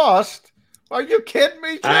crossed. Are you kidding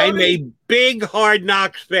me, Tony? I'm a big Hard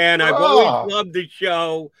Knocks fan. I've always loved the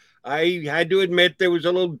show. I had to admit there was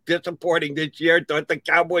a little disappointing this year. Thought the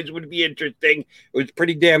Cowboys would be interesting. It was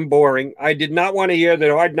pretty damn boring. I did not want to hear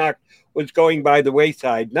that Hard Knocks was going by the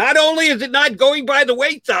wayside. Not only is it not going by the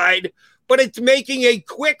wayside, but it's making a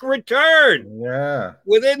quick return. Yeah.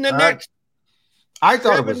 Within the next I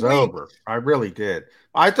thought it was over. I really did.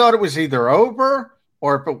 I thought it was either over,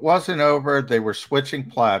 or if it wasn't over, they were switching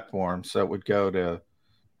platforms, so it would go to,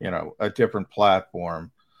 a different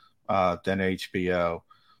platform than HBO.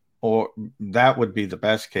 Or that would be the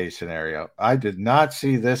best case scenario. I did not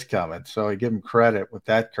see this coming, so I give him credit with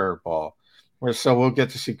that curveball. So we'll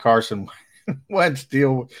get to see Carson Wentz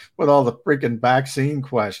deal with all the freaking vaccine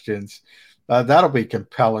questions. That'll be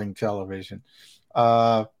compelling television.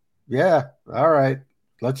 Yeah, all right.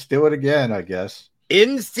 Let's do it again, I guess.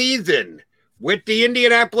 In season with the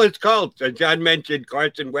Indianapolis Colts, as John mentioned,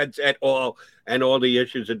 Carson Wentz et al., and all the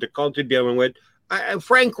issues that the Colts are dealing with.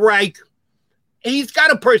 Frank Reich, he's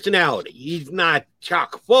got a personality. He's not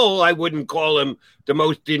chock full. I wouldn't call him the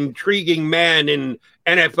most intriguing man in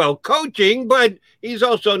NFL coaching, but he's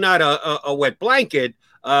also not a wet blanket.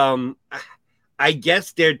 I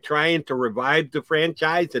guess they're trying to revive the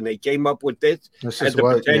franchise, and they came up with this as a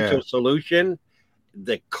potential solution.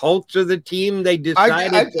 The Colts are the team they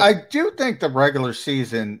decided. I do think the regular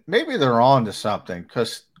season, maybe they're on to something,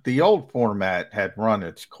 because the old format had run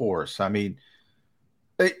its course. I mean,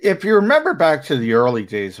 if you remember back to the early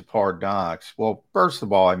days of Hard Knocks, well, first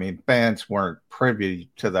of all, I mean, fans weren't privy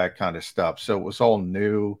to that kind of stuff. So it was all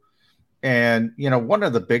new. And, one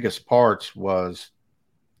of the biggest parts was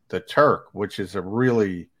the Turk, which is a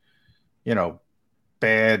really,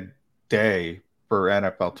 bad day for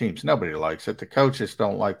NFL teams. Nobody likes it. The coaches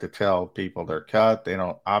don't like to tell people they're cut. They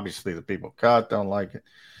don't, obviously the people cut don't like it.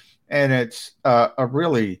 And it's a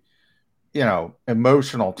really,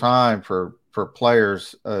 emotional time for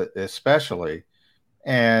players, especially.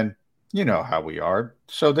 And You know how we are.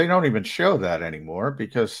 So they don't even show that anymore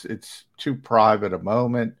because it's too private a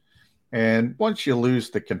moment. And once you lose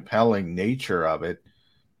the compelling nature of it,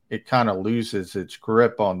 it kind of loses its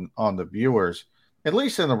grip on the viewers. At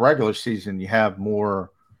least in the regular season, you have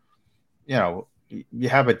more, you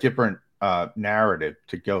have a different narrative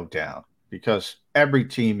to go down because every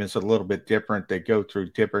team is a little bit different. They go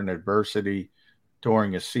through different adversity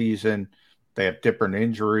during a season. They have different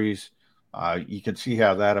injuries. You can see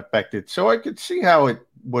how that affected. So I could see how it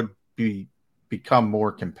would become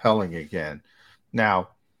more compelling again. Now,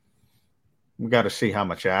 we got to see how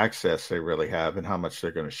much access they really have and how much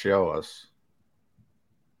they're going to show us.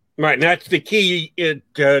 Right, and that's the key at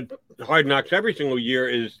Hard Knocks every single year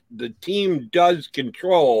is the team does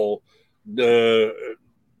control the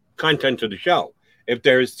content of the show. If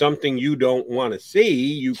there's something you don't want to see,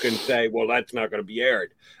 you can say, well, that's not going to be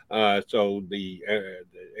aired. So the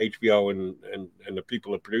HBO and the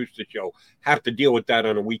people that produce the show have to deal with that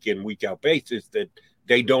on a week-in, week-out basis, that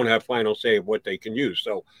they don't have final say of what they can use.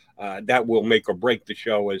 So that will make or break the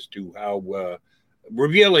show as to how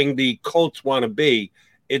revealing the Colts want to be.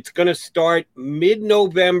 It's going to start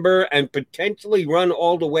mid-November and potentially run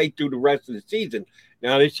all the way through the rest of the season.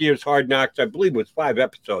 Now, this year's Hard Knocks, I believe, was 5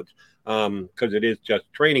 episodes because it is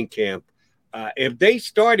just training camp. If they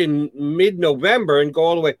start in mid-November and go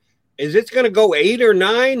all the way, is this going to go 8 or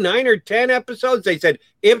 9 or 10 episodes? They said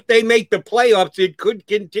if they make the playoffs, it could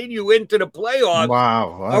continue into the playoffs.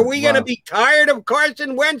 Wow. Are we going to be tired of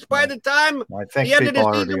Carson Wentz by the time the end of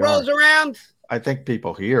the season rolls around? I think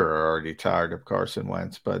people here are already tired of Carson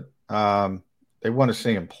Wentz, but they want to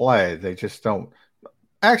see him play. They just don't.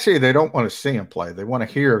 Actually, they don't want to see him play. They want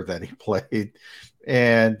to hear that he played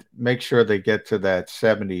and make sure they get to that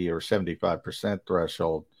 70 or 75%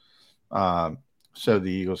 threshold so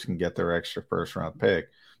the Eagles can get their extra first-round pick.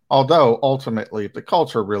 Although, ultimately, if the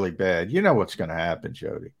Colts are really bad, you know what's going to happen,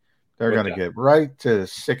 Jody. They're going to get right to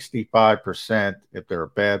 65% if they're a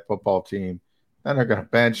bad football team. Then they're going to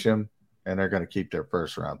bench him, and they're going to keep their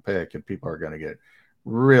first-round pick, and people are going to get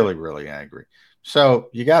really, really angry. So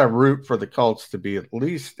you got to root for the Colts to be at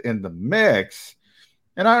least in the mix.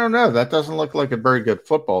 And I don't know. That doesn't look like a very good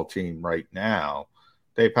football team right now.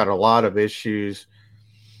 They've had a lot of issues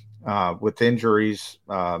with injuries.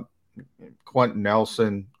 Quentin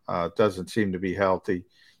Nelson doesn't seem to be healthy.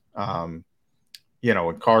 And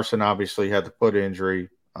Carson obviously had the foot injury,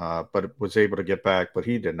 but was able to get back. But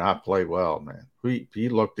he did not play well, man. He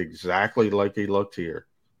looked exactly like he looked here.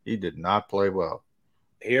 He did not play well.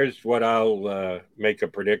 Here's what I'll make a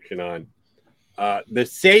prediction on. The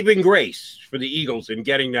saving grace for the Eagles in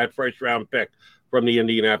getting that first-round pick from the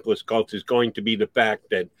Indianapolis Colts is going to be the fact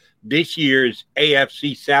that this year's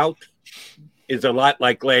AFC South is a lot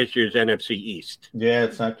like last year's NFC East. Yeah,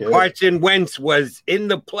 it's not good. Carson Wentz was in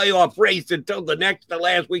the playoff race until the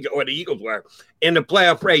last week, or the Eagles were in the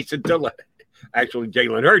playoff race until actually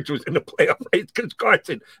Jalen Hurts was in the playoff race because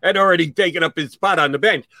Carson had already taken up his spot on the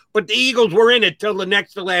bench. But the Eagles were in it till the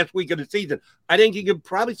next to last week of the season. I think you could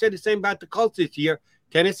probably say the same about the Colts this year.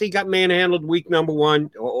 Tennessee got manhandled week number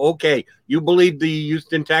 1. Okay, you believe the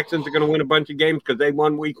Houston Texans are going to win a bunch of games because they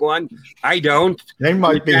won week 1? I don't. They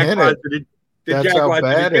might be in it. That's how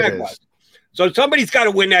bad it is. So somebody's got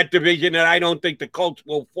to win that division, and I don't think the Colts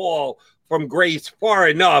will fall from grace far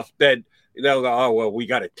enough that they'll go, oh, well, we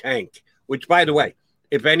got to tank. Which, by the way,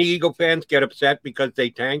 if any Eagle fans get upset because they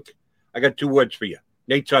tank, I got 2 words for you.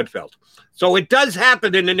 Nate Sudfeld. So it does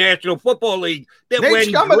happen in the National Football League. That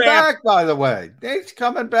Nate's coming back, by the way. Nate's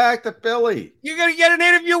coming back to Philly. You're going to get an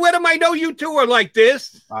interview with him? I know you two are like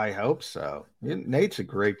this. I hope so. Nate's a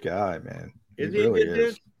great guy, man. He really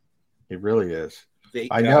is. He really is.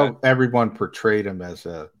 I know everyone portrayed him as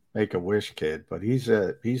a Make-A-Wish kid, but he's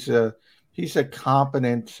a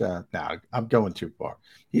competent. No, I'm going too far.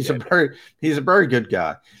 He's a very good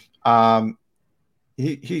guy.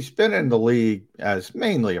 He's been in the league as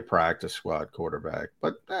mainly a practice squad quarterback,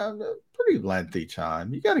 but pretty lengthy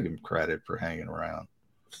time. You got to give him credit for hanging around.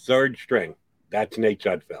 3rd string. That's Nate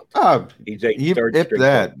Sudfeld. He's a 3rd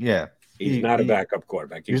string. Yeah. He's not a backup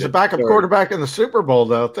quarterback. He's a backup quarterback in the Super Bowl,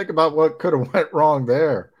 though. Think about what could have went wrong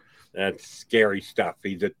there. That's scary stuff.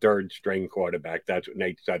 He's a 3rd string quarterback. That's what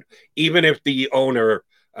Nate said. Even if the owner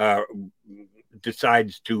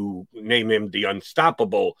decides to name him the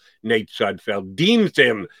unstoppable Nate Sudfeld, deems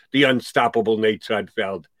him the unstoppable Nate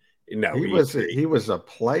Sudfeld. No, he was a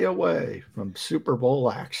play away from Super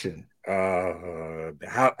Bowl action.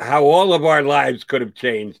 How all of our lives could have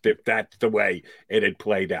changed if that's the way it had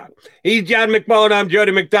played out. He's John McMullen. I'm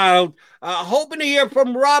Jody McDonald. Hoping to hear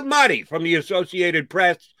from Rob Maaddi from the Associated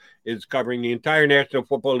Press. Is covering the entire National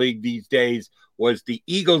Football League these days. was the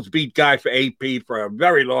Eagles beat guy for AP for a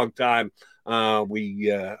very long time.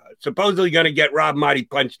 We supposedly going to get Rob Marty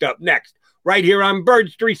punched up next, right here on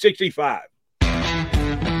Birds 365.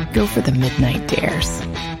 Go for the midnight dares.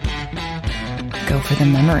 Go for the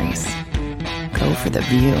memories. Go for the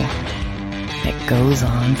view that goes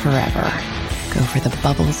on forever. Go for the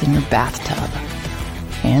bubbles in your bathtub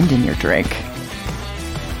and in your drink.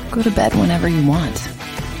 Go to bed whenever you want.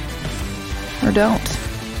 Or don't.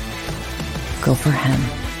 Go for him.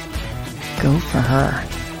 Go for her.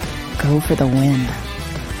 Go for the win.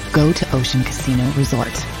 Go to Ocean Casino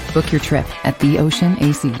Resort. Book your trip at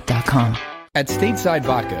theoceanac.com. At Stateside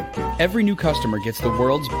Vodka, every new customer gets the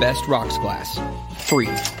world's best rocks glass. Free.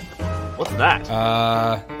 What's that?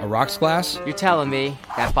 A rocks glass? You're telling me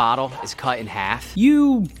that bottle is cut in half?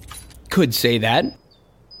 You could say that.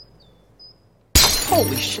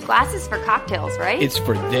 Holy shit. Glasses for cocktails, right? It's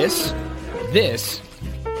for this,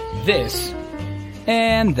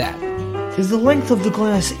 and that. Is the length of the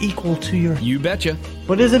glass equal to your... You betcha.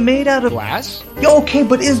 But is it made out of... Glass? Okay,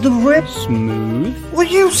 but is the rip... Smooth? Will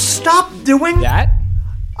you stop doing... That?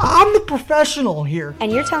 I'm the professional here.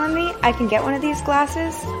 And you're telling me I can get one of these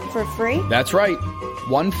glasses for free? That's right.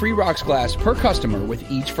 1 free rocks glass per customer with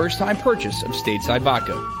each first-time purchase of Stateside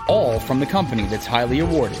Vodka. All from the company that's highly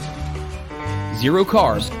awarded. 0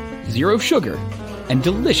 carbs, 0 sugar, and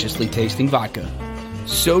deliciously tasting vodka.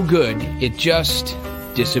 So good, it just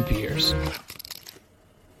disappears.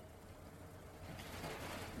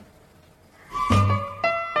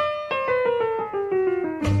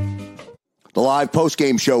 The live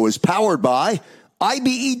post-game show is powered by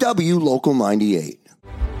IBEW Local 98.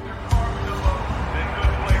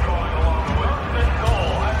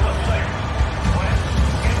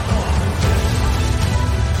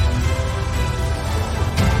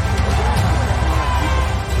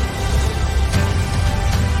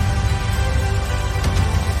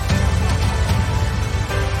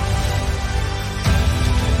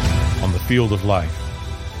 On the field of life,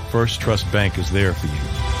 First Trust Bank is there for you.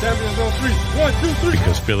 Champions on 3. 1, 2, 3.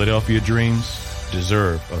 Because Philadelphia dreams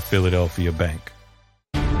deserve a Philadelphia bank.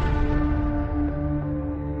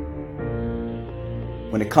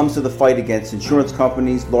 When it comes to the fight against insurance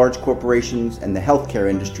companies, large corporations, and the healthcare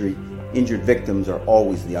industry, injured victims are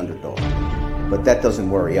always the underdog. But that doesn't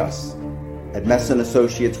worry us. At Messa &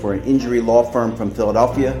 Associates, we're an injury law firm from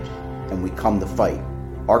Philadelphia, and we come to fight.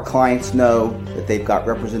 Our clients know that they've got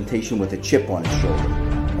representation with a chip on its shoulder,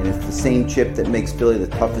 and it's the same chip that makes Philly the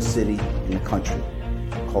toughest city in the country.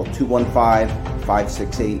 Call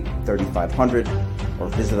 215-568-3500 or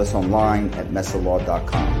visit us online at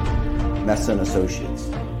messalaw.com. Messa & Associates,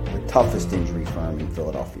 the toughest injury firm in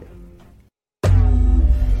Philadelphia.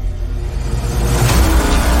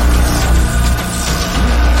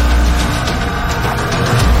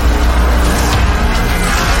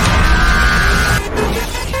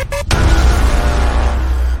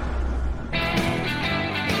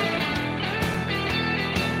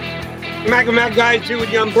 Mac guys here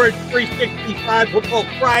with you on Birds 365 Football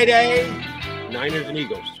Friday. Niners and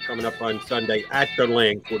Eagles coming up on Sunday at the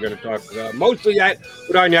Link. We're going to talk mostly that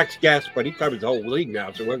with our next guest, but he covers the whole league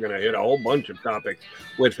now, so we're going to hit a whole bunch of topics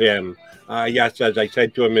with him. Yes, as I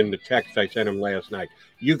said to him in the text I sent him last night,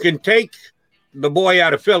 you can take the boy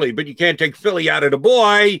out of Philly, but you can't take Philly out of the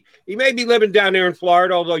boy. He may be living down there in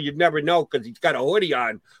Florida, although you'd never know because he's got a hoodie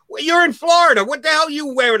on. Well, you're in Florida. What the hell are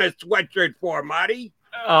you wearing a sweatshirt for, Marty?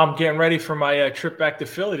 I'm getting ready for my trip back to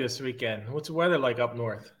Philly this weekend. What's the weather like up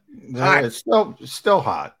north? It's still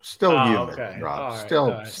hot, still humid, okay. Rob. Right,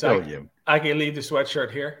 still so humid. I can leave the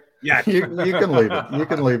sweatshirt here. Yeah, you can leave it. You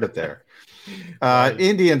can leave it there.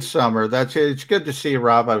 Indian summer. That's it. It's good to see you,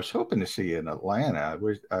 Rob. I was hoping to see you in Atlanta.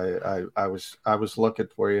 I was looking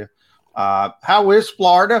for you. How is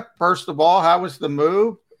Florida? First of all, how was the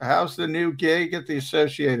move? How's the new gig at the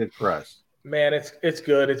Associated Press? Man, it's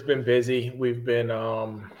good. It's been busy. We've been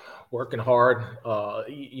working hard.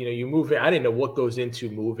 You move in. I didn't know what goes into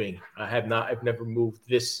moving. I've never moved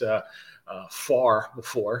this far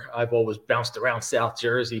before. I've always bounced around South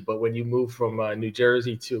Jersey, but when you move from New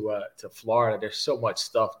Jersey to Florida, there's so much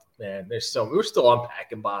stuff, man. We're still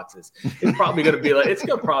unpacking boxes. It's probably going to be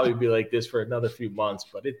like this for another few months,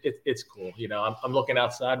 but it's cool. You know, I'm looking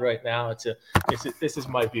outside right now. This is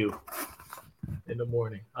my view in the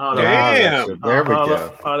morning. Damn. There we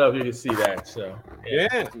go. I don't know if you can see that. So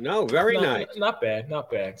yeah, no, very nice. Not bad.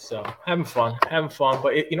 So having fun.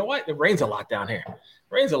 But you know what? It rains a lot down here. It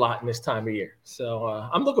rains a lot in this time of year. So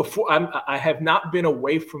I'm looking for. I have not been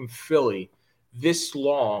away from Philly this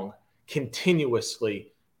long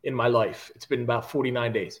continuously in my life. It's been about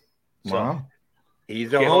 49 days. So, wow.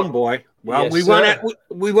 He's a homeboy. Well, yes, we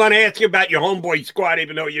want to ask you about your homeboy squad,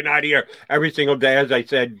 even though you're not here every single day. As I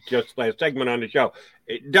said just last segment on the show,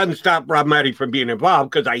 it doesn't stop Rob Maaddi from being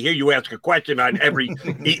involved because I hear you ask a question on every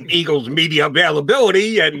Eagles media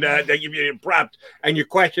availability, and they give you props and you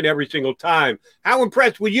question every single time. How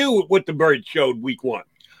impressed were you with what the Birds showed week 1?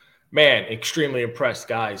 Man, extremely impressed,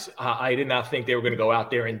 guys. I did not think they were going to go out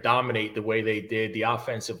there and dominate the way they did. The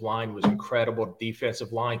offensive line was incredible. The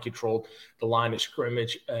defensive line controlled the line of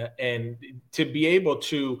scrimmage. And to be able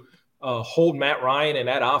to hold Matt Ryan and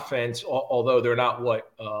that offense, although they're not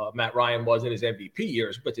what Matt Ryan was in his MVP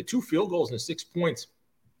years, but the 2 field goals and 6 points,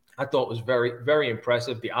 I thought was very, very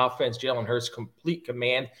impressive. The offense, Jalen Hurts, complete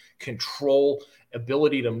command, control,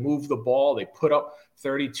 ability to move the ball. They put up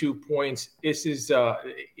 32 points. This is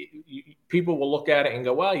people will look at it and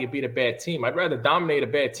go, well, you beat a bad team. I'd rather dominate a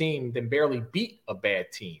bad team than barely beat a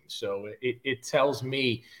bad team. So it tells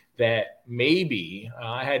me that maybe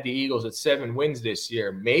I had the Eagles at 7 wins this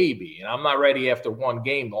year, maybe, and I'm not ready after one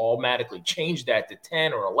game to automatically change that to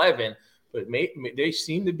 10 or 11, but they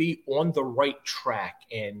seem to be on the right track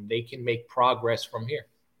and they can make progress from here.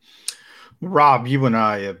 Rob, you and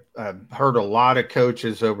I have heard a lot of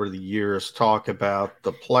coaches over the years talk about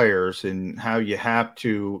the players and how you have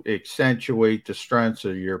to accentuate the strengths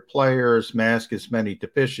of your players, mask as many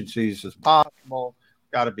deficiencies as possible,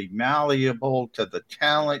 got to be malleable to the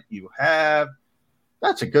talent you have.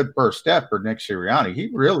 That's a good first step for Nick Sirianni. He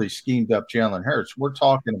really schemed up Jalen Hurts. We're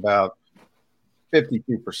talking about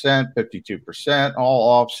 52%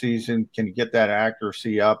 all offseason. Can you get that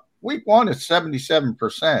accuracy up? Week 1 is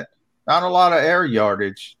 77%. Not a lot of air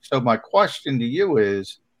yardage. So my question to you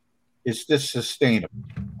is this sustainable?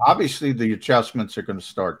 Obviously, the adjustments are going to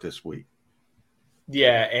start this week.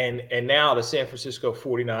 Yeah, and now the San Francisco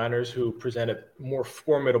 49ers, who present a more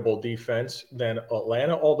formidable defense than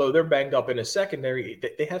Atlanta, although they're banged up in a secondary,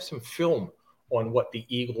 they have some film on what the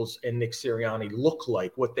Eagles and Nick Sirianni look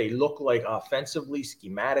like, what they look like offensively,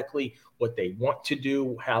 schematically, what they want to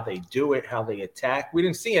do, how they do it, how they attack. We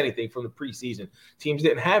didn't see anything from the preseason. Teams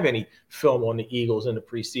didn't have any film on the Eagles in the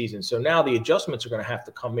preseason. So now the adjustments are going to have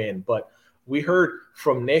to come in. But we heard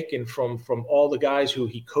from Nick and from all the guys who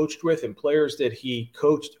he coached with and players that he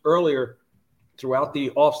coached earlier throughout the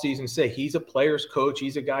offseason say he's a player's coach.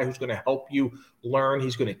 He's a guy who's going to help you learn.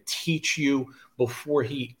 He's going to teach you before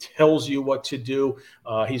he tells you what to do.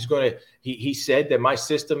 He said that my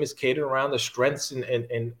system is catered around the strengths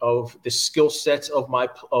and of the skill sets of my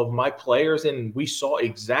players, and we saw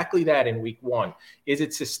exactly that in week 1. Is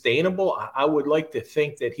it sustainable? I would like to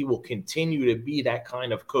think that he will continue to be that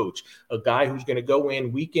kind of coach, a guy who's going to go in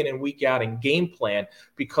and week out and game plan,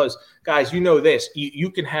 because guys, you know this, you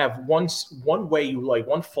can have one way you like,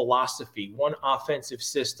 one philosophy, one offensive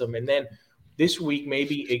system, and then this week,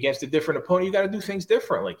 maybe against a different opponent, you got to do things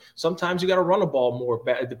differently. Sometimes you got to run the ball more,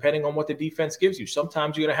 depending on what the defense gives you.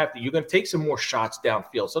 Sometimes you're going to take some more shots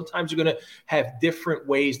downfield. Sometimes you're going to have different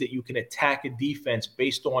ways that you can attack a defense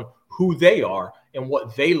based on who they are and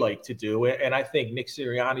what they like to do. And I think Nick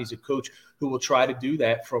Sirianni is a coach who will try to do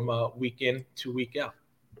that from week in to week out.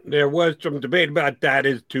 There was some debate about that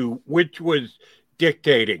as to which was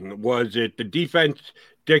dictating. Was it the defense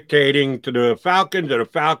dictating to the Falcons, or the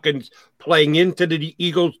Falcons playing into the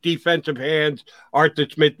Eagles' defensive hands? Arthur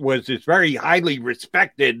Smith was this very highly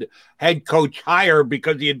respected head coach hire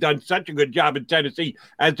because he had done such a good job in Tennessee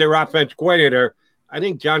as their offense coordinator. I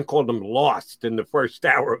think John called him lost in the first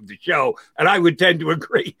hour of the show, and I would tend to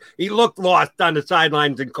agree. He looked lost on the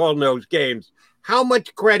sidelines and calling those games. How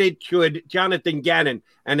much credit should Jonathan Gannon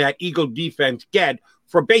and that Eagle defense get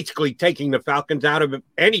for basically taking the Falcons out of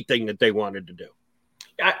anything that they wanted to do?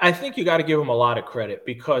 I think you got to give him a lot of credit,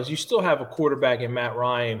 because you still have a quarterback in Matt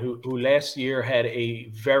Ryan who last year had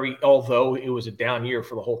although it was a down year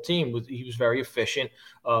for the whole team, he was very efficient.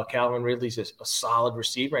 Calvin Ridley's a solid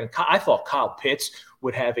receiver. And I thought Kyle Pitts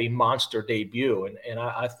would have a monster debut. And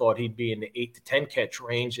I thought he'd be in the 8 to 10 catch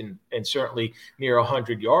range and certainly near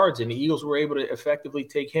 100 yards. And the Eagles were able to effectively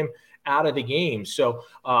take him out of the game. So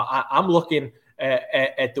I'm looking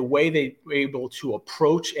at the way they were able to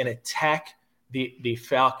approach and attack the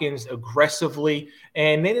Falcons aggressively,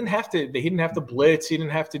 and they didn't have to blitz. He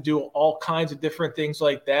didn't have to do all kinds of different things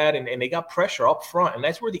like that. And they got pressure up front. And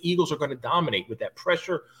that's where the Eagles are going to dominate, with that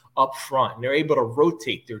pressure up front. And they're able to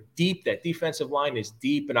rotate. They're deep. That defensive line is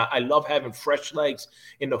deep. And I love having fresh legs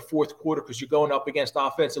in the fourth quarter, because you're going up against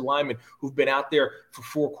offensive linemen who've been out there for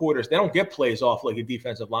 4 quarters. They don't get plays off like a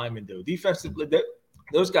defensive lineman do.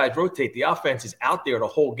 Those guys rotate. The offense is out there the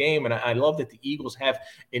whole game, and I love that the Eagles have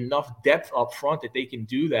enough depth up front that they can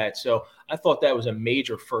do that. So I thought that was a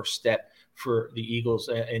major first step for the Eagles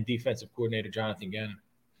and defensive coordinator Jonathan Gannon.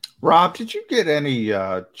 Rob, did you get any,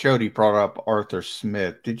 Jody brought up Arthur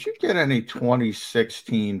Smith. Did you get any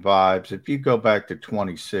 2016 vibes? If you go back to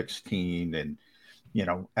 2016 and,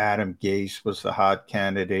 Adam Gase was the hot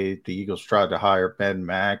candidate, the Eagles tried to hire Ben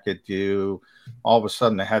McAdoo. All of a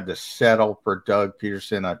sudden they had to settle for Doug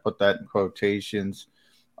Peterson. I put that in quotations.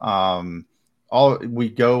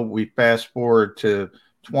 We fast forward to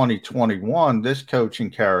 2021, this coaching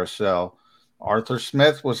carousel. Arthur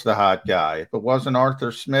Smith was the hot guy. If it wasn't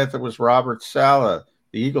Arthur Smith, it was Robert Saleh.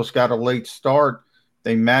 The Eagles got a late start.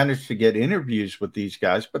 They managed to get interviews with these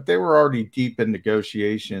guys, but they were already deep in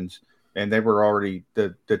negotiations, and they were already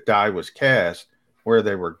the die was cast where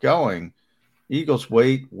they were going. Eagles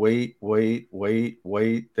wait. They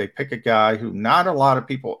pick a guy who not a lot of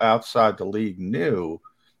people outside the league knew.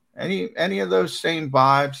 Any of those same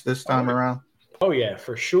vibes this time around? Oh, yeah,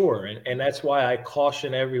 for sure. And that's why I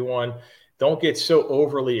caution everyone, don't get so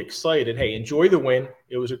overly excited. Hey, enjoy the win.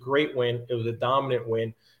 It was a great win. It was a dominant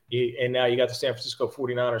win. And now you got the San Francisco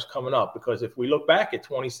 49ers coming up, because if we look back at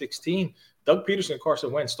 2016, Doug Peterson and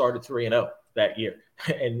Carson Wentz started 3-0 that year.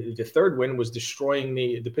 And the third win was destroying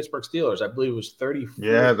the Pittsburgh Steelers. I believe it was 34.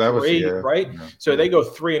 Yeah, that was right? Yeah. So they go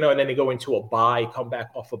 3-0, and then they go into a bye, come back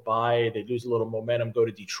off a bye. They lose a little momentum, go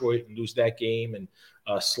to Detroit and lose that game. And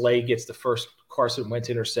Slay gets the first Carson Wentz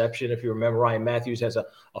interception. If you remember, Ryan Matthews has a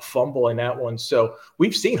fumble in that one. So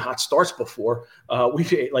we've seen hot starts before. I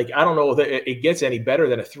don't know that it gets any better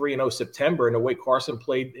than a 3-0 September in the way Carson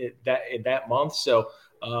played in that month. So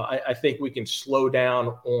I think we can slow down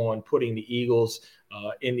on putting the Eagles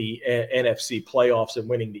in the NFC playoffs and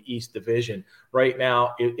winning the East Division. Right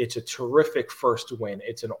now, it's a terrific first win.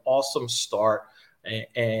 It's an awesome start.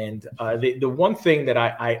 And the one thing that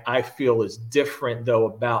I feel is different, though,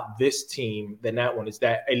 about this team than that one is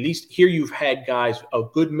that at least here you've had guys, a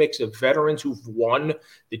good mix of veterans who've won,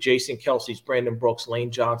 the Jason Kelsey's, Brandon Brooks,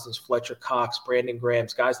 Lane Johnson's, Fletcher Cox, Brandon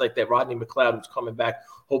Graham's, guys like that, Rodney McLeod, who's coming back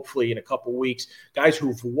hopefully in a couple weeks, guys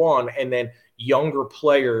who've won, and then younger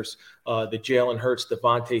players, the Jalen Hurts,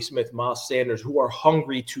 Devontae Smith, Miles Sanders, who are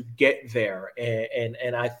hungry to get there.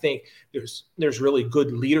 And I think there's really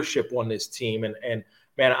good leadership on this team. And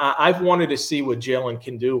man, I've wanted to see what Jalen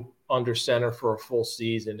can do under center for a full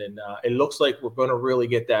season. And it looks like we're going to really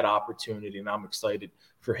get that opportunity. And I'm excited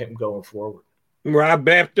for him going forward. Rob,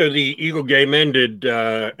 after the Eagle game ended,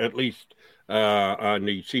 at least on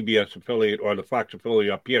the CBS affiliate or the Fox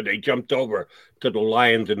affiliate up here, they jumped over to the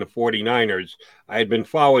Lions and the 49ers. I had been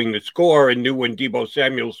following the score and knew when Deebo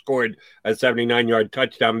Samuel scored a 79-yard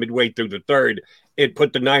touchdown midway through the third, it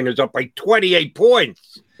put the Niners up by 28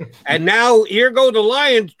 points. And now here go the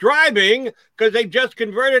Lions driving because they just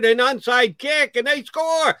converted an onside kick and they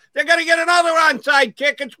score. They're going to get another onside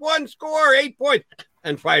kick. It's one score, 8 points.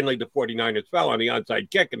 And finally, the 49ers fell on the onside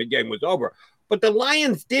kick and the game was over. But the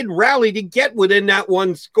Lions did rally to get within that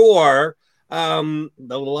one score. The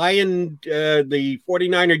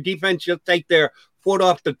 49er defense just take their foot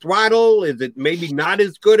off the throttle. Is it maybe not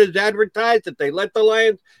as good as advertised that they let the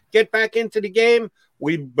Lions get back into the game?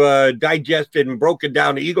 We've digested and broken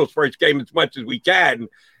down the Eagles' first game as much as we can.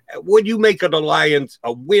 What do you make of the Lions?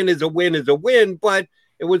 A win is a win is a win, but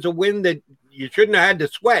it was a win that you shouldn't have had to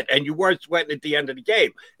sweat, and you weren't sweating at the end of the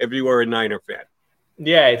game if you were a Niner fan.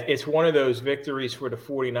 Yeah, it's one of those victories for the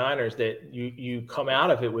 49ers that you come out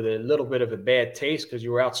of it with a little bit of a bad taste because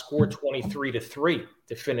you were outscored 23-3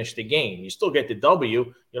 to finish the game. You still get the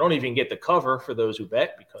W. You don't even get the cover for those who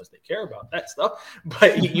bet because they care about that stuff.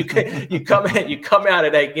 But you come out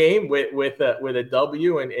of that game with a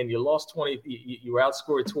W and you lost 20. You were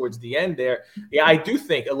outscored towards the end there. Yeah, I do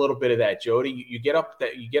think a little bit of that, Jody. You get up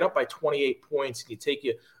by 28 points. You take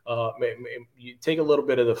a little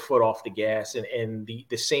bit of the foot off the gas, and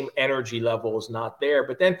the same energy level is not there.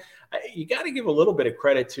 But then you got to give a little bit of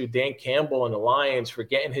credit to Dan Campbell and the Lions for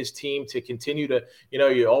getting his team to continue to,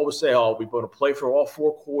 you always say, oh, we're going to play for all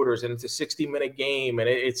 4 quarters and it's a 60-minute game and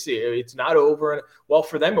it's not over. And well,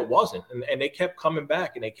 for them, it wasn't. And they kept coming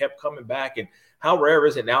back and they kept coming back. And how rare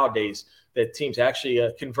is it nowadays that teams actually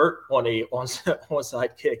convert on a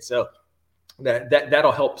onside kick? So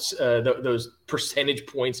that'll help those percentage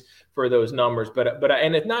points for those numbers. But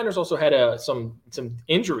and the Niners also had some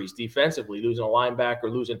injuries defensively, losing a linebacker,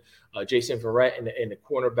 losing Jason Verrett and the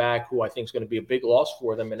cornerback, who I think is going to be a big loss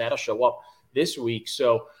for them, and that'll show up this week.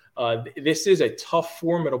 So this is a tough,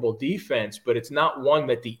 formidable defense, but it's not one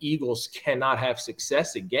that the Eagles cannot have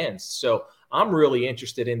success against. So I'm really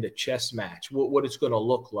interested in the chess match, what it's going to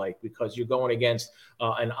look like, because you're going against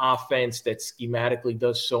an offense that schematically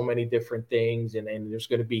does so many different things. And you're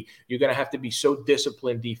going to have to be so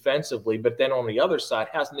disciplined defensively. But then on the other side,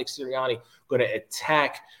 how's Nick Sirianni going to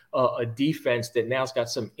attack a defense that now's got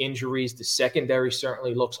some injuries? The secondary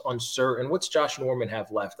certainly looks uncertain. What's Josh Norman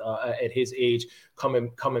have left at his age,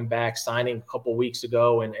 coming back, signing a couple weeks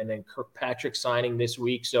ago, and then Kirkpatrick signing this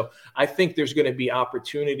week? So I think there's going to be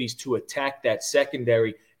opportunities to attack that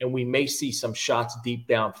secondary, and we may see some shots deep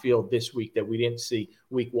downfield this week that we didn't see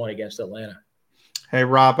week 1 against Atlanta. Hey,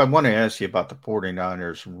 Rob, I want to ask you about the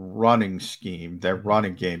 49ers running scheme, their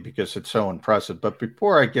running game, because it's so impressive. But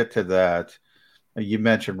before I get to that, you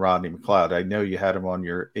mentioned Rodney McLeod. I know you had him on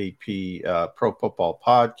your AP Pro Football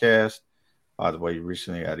podcast. By the way, you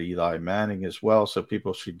recently had Eli Manning as well, so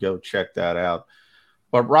people should go check that out.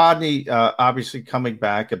 But Rodney, obviously coming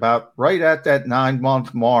back about right at that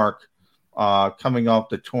 9-month mark, coming off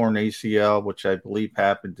the torn ACL, which I believe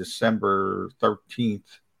happened December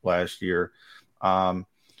 13th last year.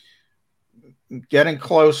 Getting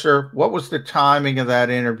closer. What was the timing of that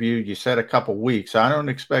interview? You said a couple weeks. I don't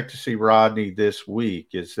expect to see Rodney this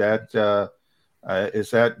week. Is that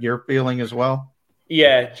your feeling as well?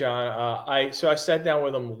 Yeah, John. I sat down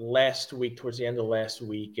with him last week, towards the end of last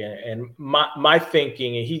week, and my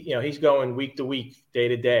thinking, he's going week to week, day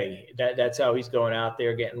to day. That's how he's going out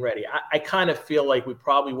there getting ready. I kind of feel like we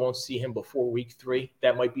probably won't see him before week 3.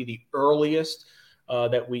 That might be the earliest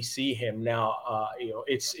that we see him. Now,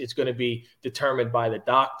 it's going to be determined by the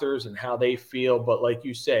doctors and how they feel. But like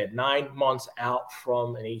you said, 9 months out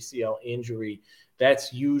from an ACL injury,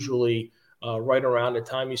 that's usually right around the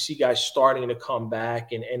time you see guys starting to come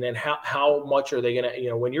back. And then how much are they going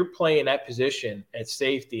to, when you're playing that position at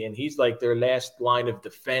safety, and he's like their last line of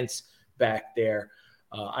defense back there.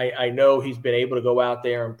 I know he's been able to go out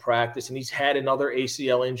there and practice, and he's had another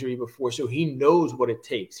ACL injury before, so he knows what it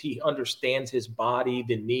takes. He understands his body,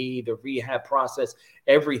 the knee, the rehab process,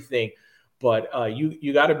 everything. But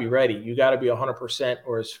you got to be ready. You got to be 100%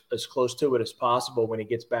 or as close to it as possible when he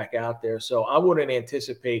gets back out there. So I wouldn't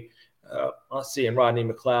anticipate us seeing Rodney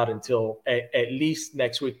McLeod until at least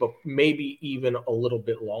next week, but maybe even a little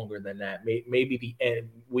bit longer than that. Maybe the end,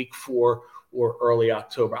 week 4 or early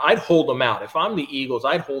October. I'd hold him out. If I'm the Eagles,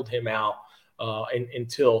 I'd hold him out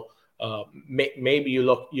until maybe you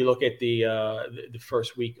look at the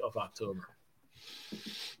first week of October.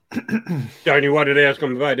 John, you wanted to ask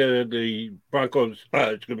him about the Broncos,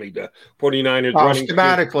 the 49ers running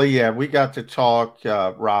schematically, yeah. We got to talk,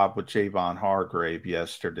 Rob, with Javon Hargrave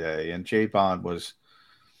yesterday, and Javon was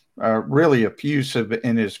really effusive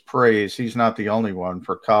in his praise. He's not the only one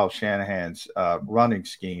for Kyle Shanahan's running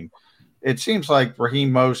scheme. It seems like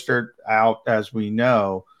Raheem Mostert out, as we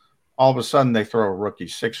know. All of a sudden, they throw a rookie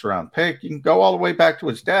 6th-round pick. You can go all the way back to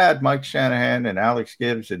his dad, Mike Shanahan, and Alex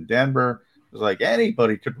Gibbs in Denver. It was like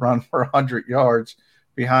anybody could run for 100 yards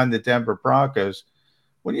behind the Denver Broncos.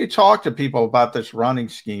 When you talk to people about this running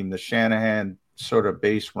scheme, the Shanahan sort of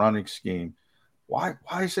base running scheme, why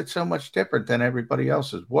is it so much different than everybody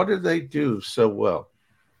else's? What do they do so well?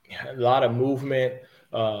 A lot of movement.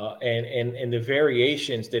 And the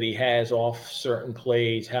variations that he has off certain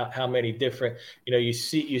plays, how many different, you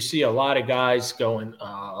see a lot of guys going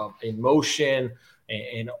in motion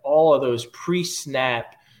and all of those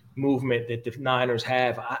pre-snap movement that the Niners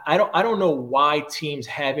have. I don't know why teams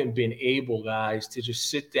haven't been able, guys, to just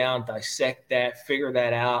sit down, dissect that, figure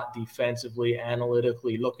that out defensively,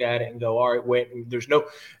 analytically, look at it and go, all right, wait, there's no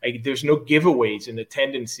giveaways in the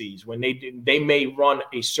tendencies when they may run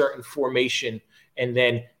a certain formation and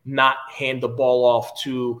then not hand the ball off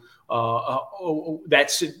to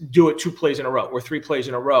do it 2 plays in a row or 3 plays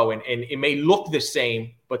in a row. And it may look the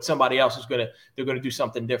same, but somebody else they're going to do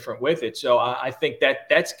something different with it. So I think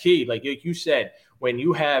that's key. Like you said, when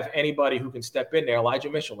you have anybody who can step in there, Elijah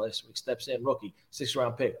Mitchell last week steps in, rookie,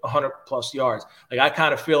 6th-round pick, 100+ yards. Like I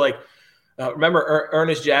kind of feel like, remember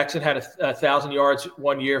Ernest Jackson had 1,000 yards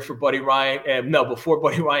one year for Buddy Ryan. Before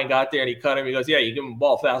Buddy Ryan got there and he cut him, he goes, yeah, you give him a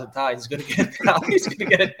ball 1,000 times, he's going to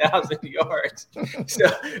get 1,000 yards. So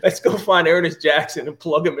let's go find Ernest Jackson and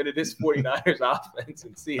plug him into this 49ers offense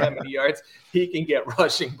and see how many yards he can get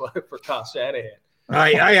rushing for Kyle Shanahan.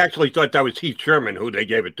 I actually thought that was Heath Sherman who they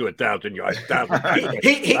gave it to 1,000 yards.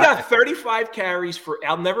 He got 35 carries for,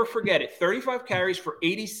 I'll never forget it, 35 carries for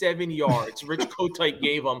 87 yards. Rich Kotite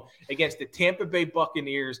gave him against the Tampa Bay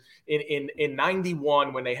Buccaneers in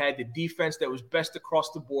 91 when they had the defense that was best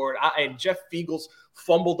across the board. And Jeff Fiegels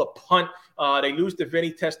fumbled a punt. They lose to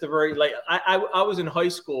Vinny Testaverde. Like I was in high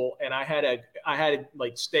school and I had I had to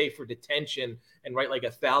like stay for detention and write like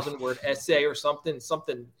 1,000-word essay or something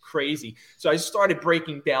crazy. So I started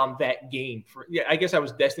breaking down that game. I guess I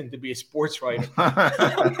was destined to be a sports writer.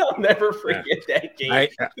 I'll never forget that game.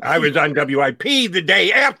 I was on WIP the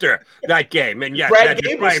day after that game, and yes, I had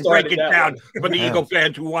to try and break it down for the Eagle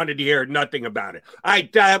fans who wanted to hear nothing about it. All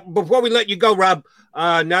right, before we let you go, Rob,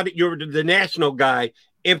 now that you're the national guy,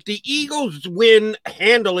 if the Eagles win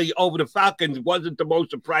handily over the Falcons wasn't the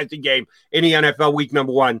most surprising game in the NFL week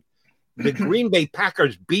number 1, the Green Bay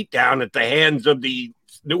Packers beatdown at the hands of the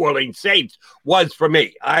New Orleans Saints was for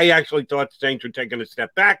me. I actually thought the Saints were taking a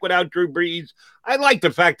step back without Drew Brees. I like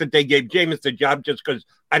the fact that they gave Jameis the job just because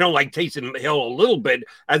I don't like Taysom Hill a little bit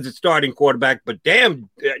as a starting quarterback, but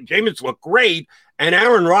damn, Jameis looked great, and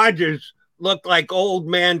Aaron Rodgers looked like old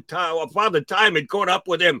man Father Time had caught up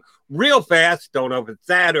with him real fast. Don't know if it's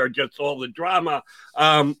that or just all the drama.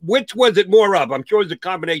 Which was it more of? I'm sure it's a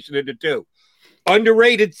combination of the two.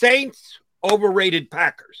 Underrated Saints, overrated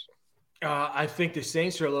Packers. I think the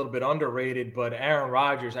Saints are a little bit underrated, but Aaron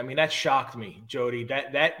Rodgers, I mean, that shocked me, Jody.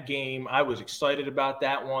 That game, I was excited about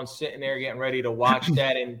that one, sitting there getting ready to watch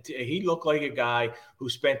that, and he looked like a guy who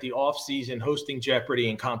spent the offseason hosting Jeopardy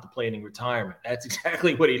and contemplating retirement. That's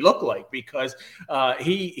exactly what he looked like, because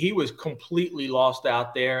he was completely lost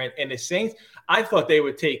out there. And the Saints, I thought they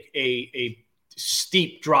would take a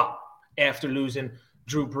steep drop after losing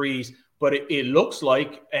Drew Brees. But it looks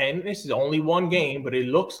like, and this is only one game, but it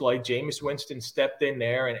looks like Jameis Winston stepped in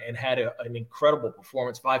there and had an incredible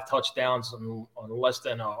performance, 5 touchdowns on less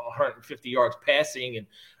than 150 yards passing. And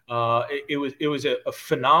it was a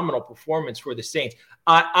phenomenal performance for the Saints.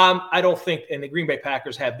 I don't think, and the Green Bay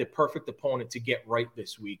Packers have the perfect opponent to get right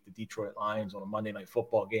this week, the Detroit Lions on a Monday Night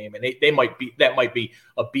Football game. And that might be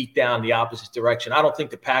a beat down the opposite direction. I don't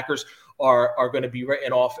think the Packers are going to be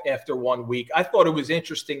written off after 1 week. I thought it was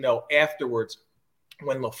interesting, though, afterwards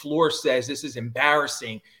when LaFleur says this is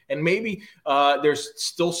embarrassing, and maybe there's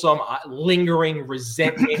still some lingering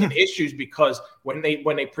resentment and issues, because when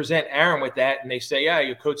they present Aaron with that and they say, yeah,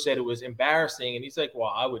 your coach said it was embarrassing, and he's like,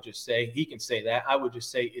 well, I would just say, he can say that. I would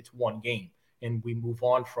just say it's one game, and we move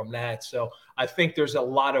on from that. So I think there's a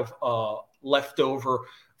lot of leftover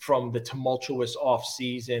from the tumultuous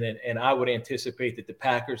offseason, and I would anticipate that the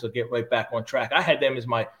Packers will get right back on track. I had them as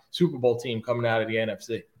my Super Bowl team coming out of the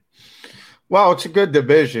NFC. Well, it's a good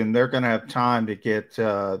division. They're going to have time to get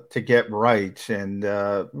right. And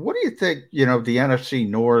what do you think? The NFC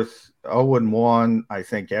North 0-1. I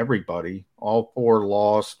think everybody, all 4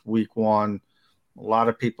 lost week 1. A lot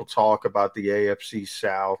of people talk about the AFC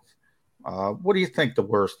South. What do you think the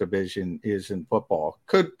worst division is in football?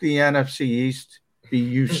 Could the NFC East be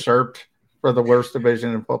usurped for the worst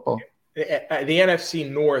division in football? The NFC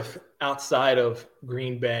North, outside of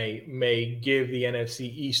Green Bay, may give the NFC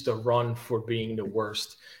East a run for being the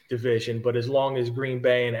worst division. But as long as Green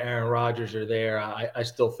Bay and Aaron Rodgers are there, I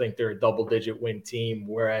still think they're a double-digit win team,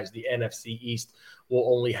 whereas the NFC East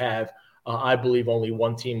will only have, I believe, only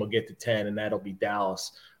one team will get to 10, and that'll be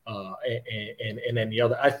Dallas. And then the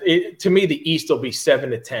other, to me, the East will be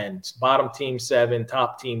 7-10. It's bottom team 7,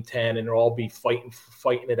 top team 10, and they'll all be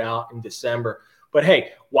fighting it out in December. But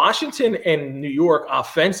hey, Washington and New York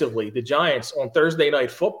offensively, the Giants on Thursday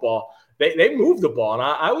Night Football, they moved the ball, and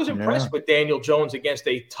I was impressed with Daniel Jones against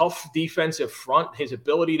a tough defensive front. His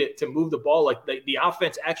ability to move the ball, like the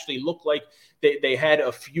offense actually looked like they had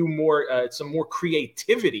a few more, some more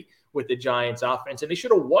creativity with the Giants offense, and they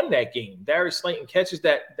should have won that game. Darius Slayton catches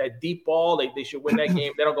that deep ball. They should win that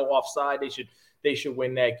game. They don't go offside. They should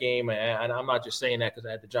win that game. And I'm not just saying that because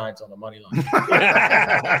I had the Giants on the money line.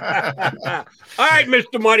 All right,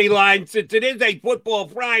 Mr. Moneyline, since it is a football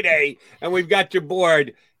Friday and we've got your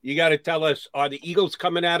board, you got to tell us, are the Eagles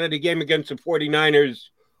coming out of the game against the 49ers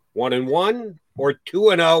 1-1 or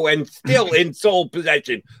 2-0 and still in sole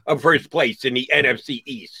possession of first place in the NFC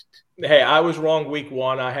East? Hey, I was wrong week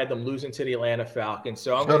 1. I had them losing to the Atlanta Falcons.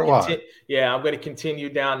 So I'm going to continue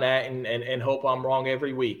down that and hope I'm wrong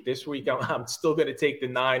every week. This week, I'm still going to take the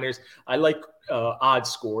Niners. I like odd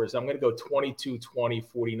scores. I'm going to go 22-20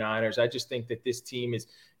 49ers. I just think that this team is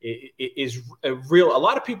a real – a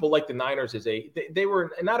lot of people like the Niners as they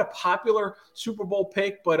were not a popular Super Bowl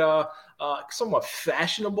pick, but somewhat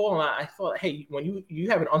fashionable. And I thought, hey, when you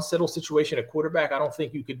have an unsettled situation at quarterback, I don't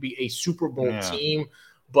think you could be a Super Bowl team.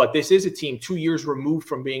 But this is a team 2 years removed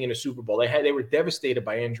from being in a Super Bowl. They were devastated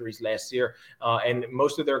by injuries last year, and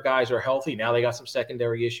most of their guys are healthy. Now they got some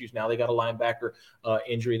secondary issues. Now they got a linebacker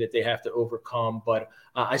injury that they have to overcome. But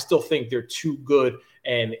I still think they're too good.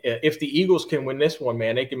 And if the Eagles can win this one,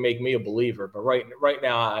 man, they can make me a believer. But right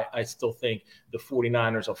now, I still think the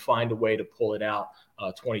 49ers will find a way to pull it out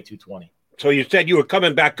 22-20. So you said you were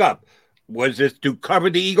coming back up. Was this to cover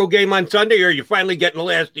the Eagle game on Sunday, or are you finally getting the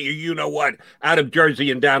last of your you-know-what out of Jersey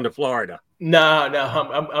and down to Florida? No,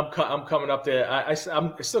 I'm coming up there. I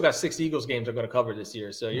still got 6 Eagles games I'm going to cover this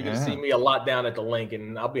year, so you're going to see me a lot down at the link,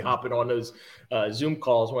 and I'll be hopping on those Zoom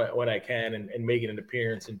calls when I can and making an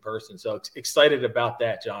appearance in person. So excited about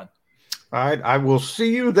that, John. All right, I will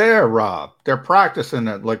see you there, Rob. They're practicing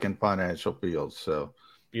at Lincoln Financial Field, so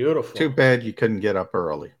beautiful. Too bad you couldn't get up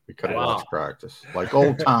early. We could have watched practice like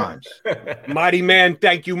old times. Marty, man,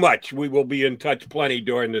 thank you much. We will be in touch plenty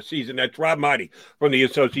during the season. That's Rob Marty from the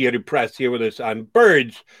Associated Press here with us on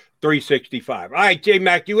Birds 365. All right,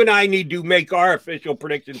 J-Mac, you and I need to make our official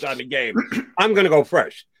predictions on the game. I'm going to go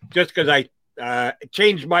first just because I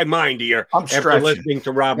changed my mind here after listening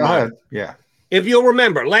to Rob Marty. Yeah. If you'll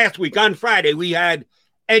remember, last week on Friday, we had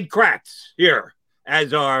Ed Kratz here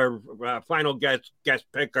as our final guest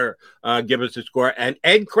picker, give us a score. And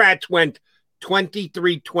Ed Kratz went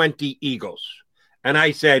 23-20 Eagles. And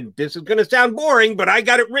I said, this is going to sound boring, but I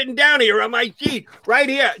got it written down here on my sheet right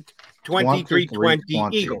here.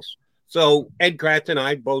 23-20 Eagles. So Ed Kratz and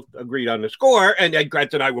I both agreed on the score, and Ed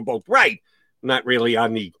Kratz and I were both right. Not really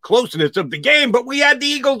on the closeness of the game, but we had the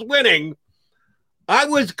Eagles winning. I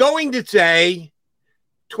was going to say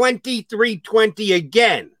 23-20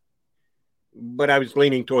 again, but I was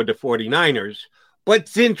leaning toward the 49ers. But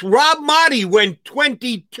since Rob Marty went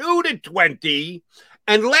 22-20,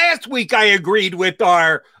 and last week I agreed with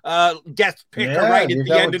our guest picker right at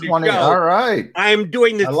the end of the 20. Show. All right. I am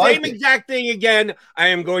doing the same exact thing again. I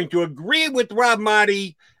am going to agree with Rob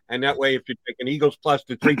Marty, and that way if you take an Eagles plus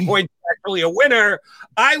the 3 points, actually a winner,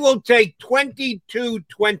 I will take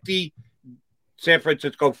 22-20 San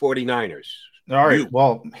Francisco 49ers. All right.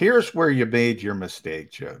 Well, here's where you made your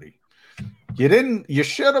mistake, Jody. You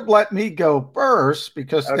should have let me go first,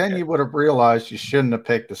 because then you would have realized you shouldn't have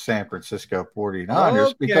picked the San Francisco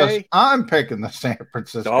 49ers because I'm picking the San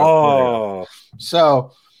Francisco 49ers.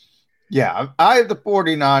 So, yeah, I have the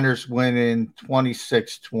 49ers winning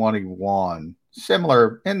 26-21.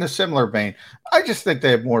 In the similar vein. I just think they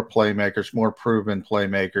have more playmakers, more proven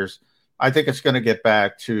playmakers. I think it's going to get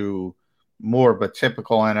back to more of a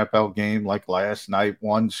typical NFL game like last night,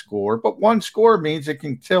 one score. But one score means it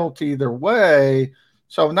can tilt either way.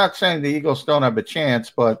 So I'm not saying the Eagles don't have a chance,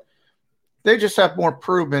 but they just have more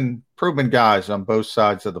proven guys on both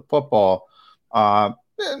sides of the football.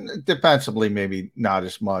 Defensively, maybe not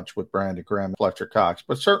as much with Brandon Graham and Fletcher Cox,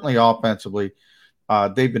 but certainly offensively,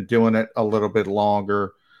 they've been doing it a little bit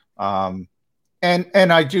longer.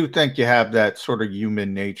 And I do think you have that sort of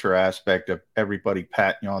human nature aspect of everybody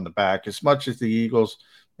patting you on the back. As much as the Eagles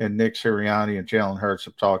and Nick Sirianni and Jalen Hurts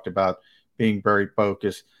have talked about being very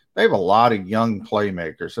focused, they have a lot of young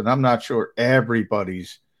playmakers, and I'm not sure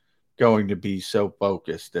everybody's going to be so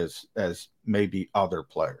focused as maybe other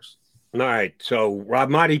players. All right, so Rob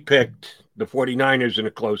Marty picked the 49ers in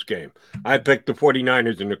a close game. I picked the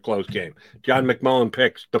 49ers in a close game. John McMullen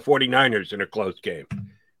picks the 49ers in a close game.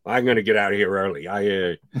 I'm going to get out of here early.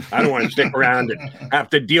 I don't want to stick around and have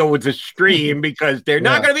to deal with the stream because they're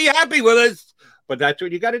not going to be happy with us. But that's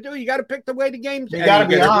what you got to do. You got to pick the way the game's. You got to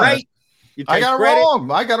be honest. Right. I got it wrong.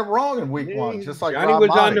 I got it wrong in week one, just like Johnny Rob was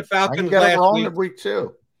Marty. On the Falcons I last wrong week. In week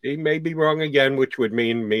 2. He may be wrong again, which would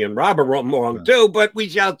mean me and Rob are wrong too, but we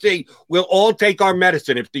shall see. We'll all take our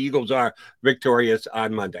medicine if the Eagles are victorious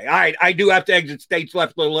on Monday. All right, I do have to exit stage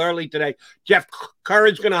left a little early today. Jeff Kerr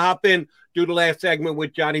is going to hop in, do the last segment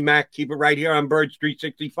with Johnny Mac. Keep it right here on Birds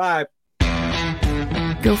 365.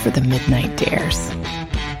 Go for the midnight dares.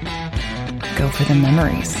 Go for the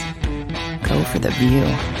memories. Go for the view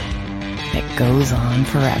that goes on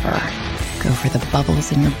forever. Go for the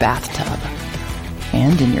bubbles in your bathtub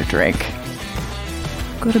and in your drink.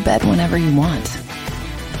 Go to bed whenever you want.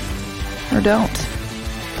 Or don't.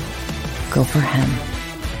 Go for him.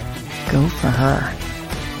 Go for her.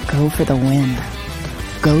 Go for the win.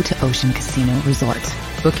 Go to Ocean Casino Resort.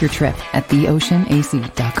 Book your trip at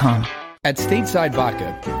theoceanac.com. At Stateside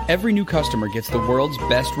Vodka, every new customer gets the world's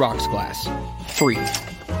best rocks glass. Free.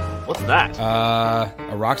 What's that?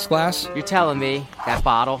 A rocks glass? You're telling me that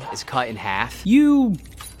bottle is cut in half? You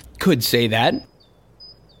could say that.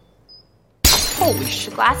 Holy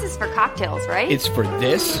shit. Glasses for cocktails, right? It's for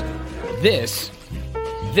this,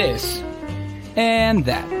 and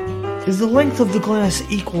that. Is the length of the glass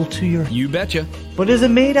equal to your... You betcha. But is it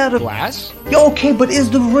made out of... Glass? Yeah, okay, but is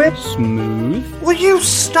the rip... Smooth? Will you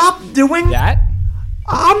stop doing... That?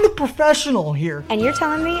 I'm the professional here. And you're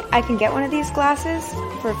telling me I can get one of these glasses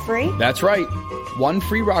for free? That's right. One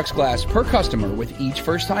free rocks glass per customer with each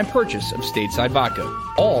first-time purchase of Stateside Vodka.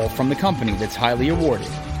 All from the company that's highly awarded.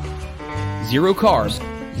 0 carbs,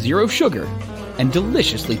 zero sugar, and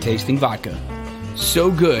deliciously tasting vodka.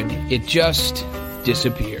 So good, it just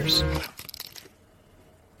disappears.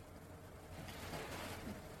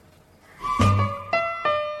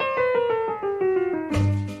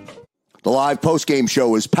 The live post-game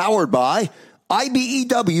show is powered by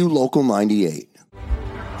IBEW Local 98.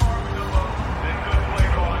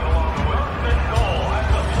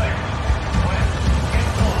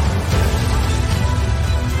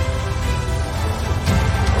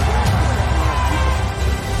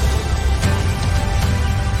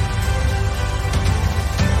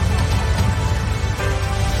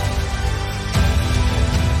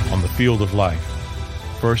 On the field of life,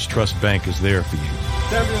 First Trust Bank is there for you.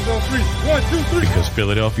 Champions on three. 1, 2, 3. Because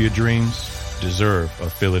Philadelphia dreams deserve a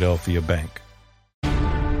Philadelphia bank.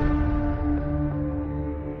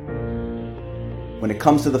 When it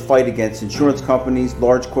comes to the fight against insurance companies,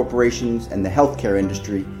 large corporations, and the healthcare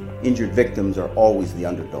industry, injured victims are always the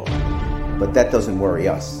underdog. But that doesn't worry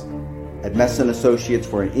us. At Messa & Associates,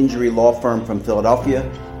 we're an injury law firm from Philadelphia,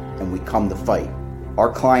 and we come to fight.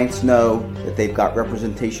 Our clients know that they've got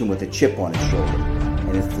representation with a chip on its shoulder,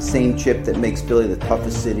 and it's the same chip that makes Philly the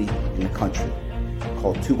toughest city in the country.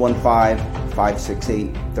 Call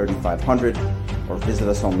 215-568-3500 or visit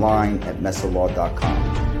us online at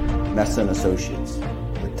messalaw.com. Messa & Associates,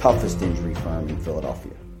 the toughest injury firm in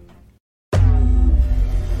Philadelphia.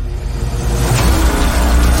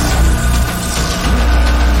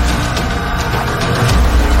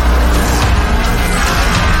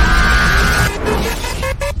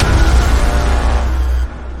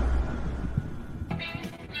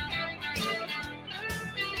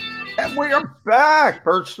 And we are back.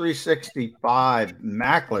 Birch 365,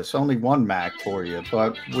 Macless. Only one Mac for you,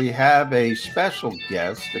 but we have a special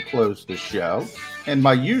guest to close the show. And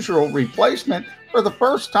my usual replacement for the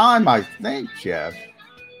first time, I think, Jeff.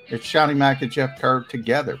 It's Johnny Mac and Jeff Kerr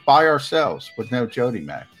together by ourselves with no Jody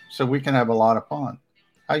Mac. So we can have a lot of fun.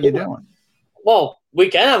 How you doing? Well, we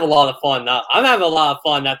can have a lot of fun. I'm having a lot of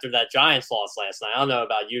fun after that Giants loss last night. I don't know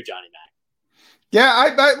about you, Johnny Mac.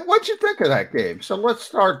 Yeah, what'd you think of that game? So let's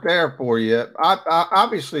start there for you.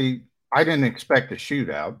 Obviously, I didn't expect a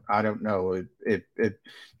shootout. I don't know.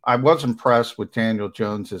 I was impressed with Daniel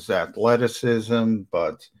Jones's athleticism,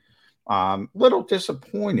 but little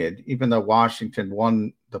disappointed, even though Washington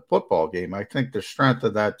won the football game. I think the strength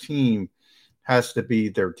of that team has to be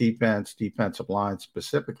their defensive line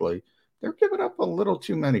specifically. They're giving up a little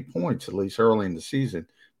too many points, at least early in the season.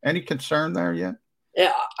 Any concern there yet?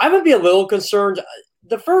 Yeah, I would be a little concerned.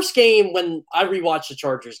 The first game, when I rewatched the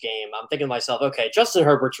Chargers game, I'm thinking to myself, okay, Justin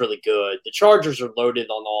Herbert's really good. The Chargers are loaded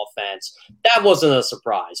on offense. That wasn't a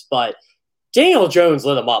surprise. But Daniel Jones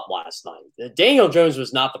lit him up last night. Daniel Jones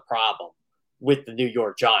was not the problem with the New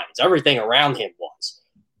York Giants. Everything around him was.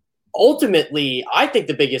 Ultimately, I think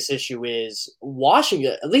the biggest issue is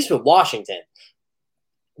Washington, at least with Washington,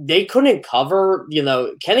 they couldn't cover,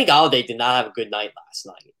 Kenny Golladay did not have a good night last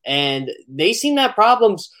night. And they seem to have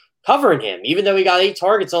problems covering him, even though he got 8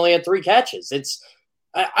 targets, only had 3 catches.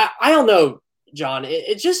 I don't know, John.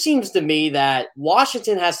 It just seems to me that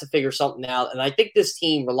Washington has to figure something out. And I think this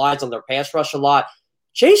team relies on their pass rush a lot.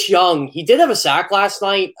 Chase Young, he did have a sack last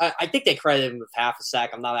night. I think they credited him with half a sack.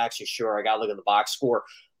 I'm not actually sure. I got to look at the box score.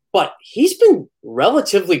 But he's been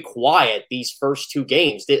relatively quiet these first 2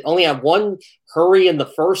 games. They only had 1 hurry in the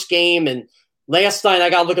first game. And last night, I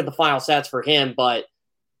got to look at the final stats for him. But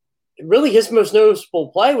really, his most noticeable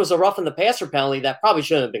play was a roughing the passer penalty that probably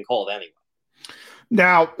shouldn't have been called anyway.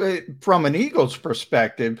 Now, from an Eagles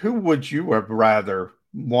perspective, who would you have rather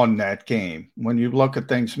won that game when you look at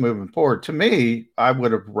things moving forward? To me, I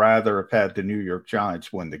would have rather have had the New York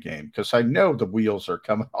Giants win the game because I know the wheels are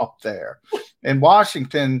coming off there. And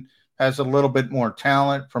Washington has a little bit more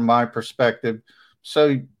talent from my perspective.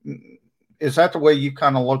 So is that the way you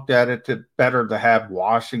kind of looked at it, to better to have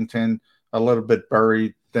Washington a little bit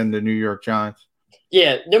buried than the New York Giants?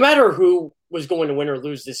 Yeah, no matter who was going to win or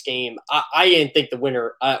lose this game, I didn't think the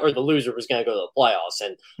winner or the loser was going to go to the playoffs.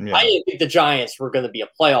 And I didn't think the Giants were going to be a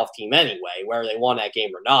playoff team anyway, whether they won that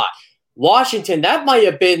game or not. Washington, that might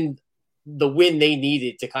have been the win they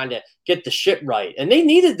needed to kind of get the shit right. And they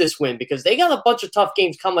needed this win because they got a bunch of tough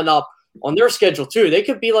games coming up on their schedule too. They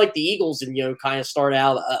could be like the Eagles and, kind of start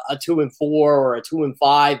out a 2-4 or a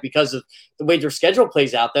 2-5 because of the way their schedule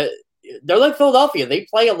plays out. They're like Philadelphia. They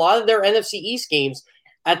play a lot of their NFC East games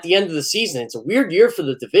at the end of the season. It's a weird year for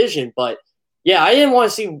the division, but yeah, I didn't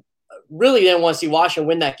want to see Washington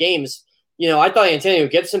win that game. I thought Antonio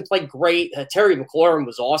Gibson played great. Terry McLaurin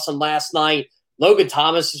was awesome last night. Logan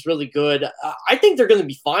Thomas is really good. I think they're going to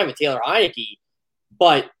be fine with Taylor Heineke,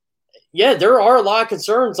 but yeah, there are a lot of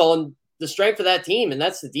concerns on the strength of that team, and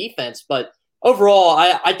that's the defense. But overall,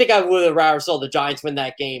 I think I would have rather saw the Giants win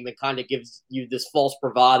that game. It kind of gives you this false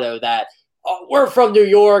bravado that we're from New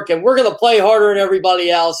York and we're going to play harder than everybody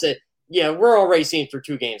else. We're already seeing through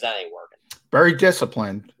 2 games that ain't working. Very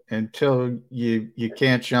disciplined until you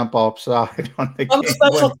can't jump offside on the game. I'm the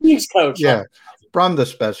special teams coach. Yeah, from the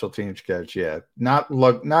special teams coach. Yeah, not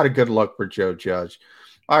a good look for Joe Judge.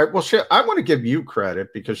 All right, well, I want to give you credit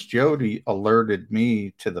because Jody alerted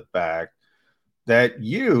me to the fact that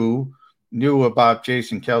you knew about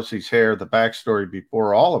Jason Kelce's hair, the backstory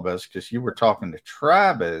before all of us, because you were talking to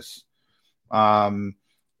Travis, and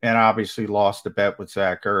obviously lost a bet with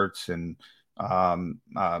Zach Ertz, and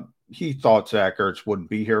he thought Zach Ertz wouldn't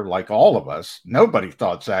be here, like all of us. Nobody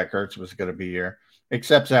thought Zach Ertz was going to be here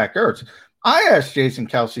except Zach Ertz. I asked Jason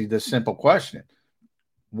Kelce this simple question.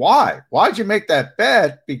 Why? Why'd you make that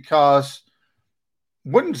bet? Because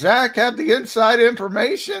wouldn't Zach have the inside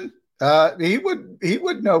information? He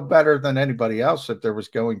would know better than anybody else if there was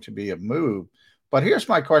going to be a move. But here's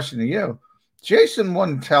my question to you. Jason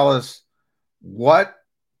wouldn't tell us what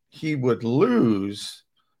he would lose,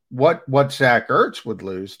 what Zach Ertz would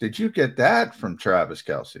lose. Did you get that from Travis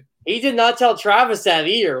Kelce? He did not tell Travis that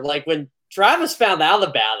either. Like when Travis found out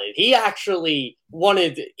about it, he actually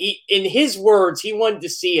in his words, he wanted to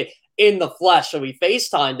see it in the flesh. So he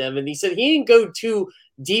FaceTimed him and he said he didn't go too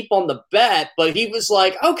deep on the bet, but he was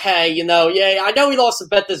like, okay, I know he lost the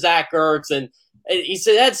bet to Zach Ertz, and he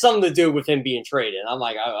said it had something to do with him being traded. I'm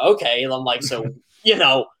like, okay. And I'm like, so,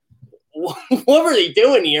 what were they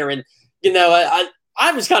doing here? And,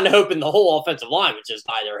 I was kind of hoping the whole offensive line would just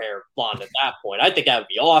dye their hair blonde at that point. I think that would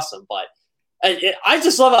be awesome, but I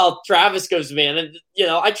just love how Travis goes, man. And,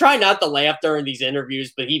 I try not to laugh during these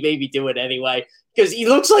interviews, but he made me do it anyway because he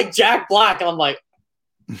looks like Jack Black. And I'm like,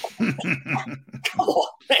 come on,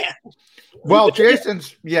 man. Well,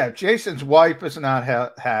 Jason's wife is not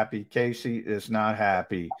happy. Casey is not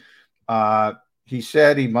happy. He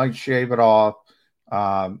said he might shave it off.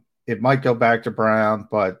 It might go back to brown,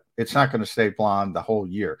 but it's not going to stay blonde the whole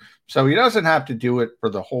year. So he doesn't have to do it for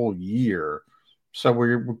the whole year. So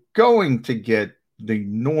we're going to get the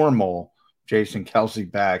normal Jason Kelce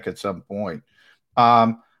back at some point.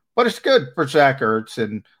 But it's good for Zach Ertz.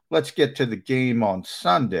 And let's get to the game on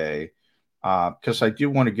Sunday because I do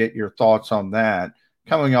want to get your thoughts on that.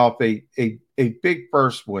 Coming off a big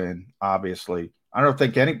first win, obviously. I don't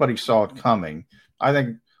think anybody saw it coming. I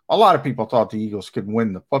think a lot of people thought the Eagles could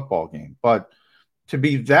win the football game. But to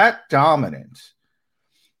be that dominant,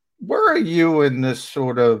 where are you in this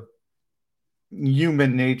sort of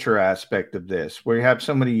human nature aspect of this, where you have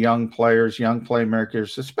so many young players, young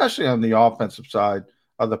playmakers, especially on the offensive side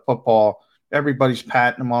of the football? Everybody's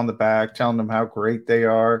patting them on the back, telling them how great they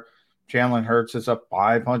are. Jalen Hurts is up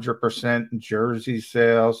 500% in jersey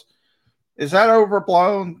sales. Is that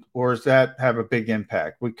overblown, or does that have a big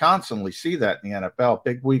impact? We constantly see that in the NFL.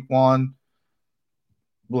 Big week 1,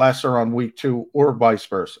 lesser on week 2, or vice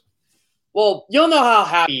versa. Well, you'll know how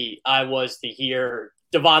happy I was to hear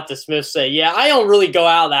Devonta Smith say, yeah, I don't really go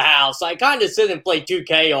out of the house. I kind of sit and play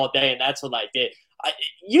 2K all day, and that's what I did.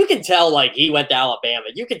 You can tell, like, he went to Alabama.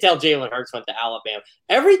 You can tell Jalen Hurts went to Alabama.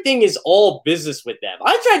 Everything is all business with them.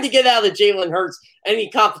 I tried to get out of Jalen Hurts any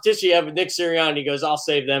competition you have with Nick Sirianni. He goes, I'll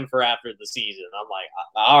save them for after the season. I'm like,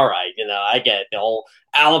 all right, I get it, the whole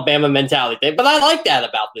Alabama mentality thing. But I like that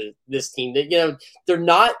about this team, that, they're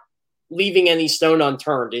not leaving any stone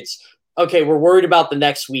unturned. It's, okay, we're worried about the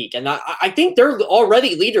next week. And I think they're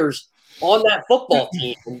already leaders on that football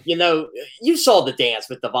team. You saw the dance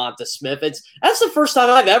with Devonta Smith. That's the first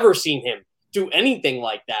time I've ever seen him do anything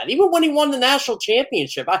like that. Even when he won the national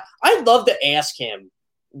championship, I'd love to ask him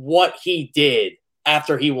what he did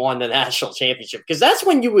after he won the national championship, because that's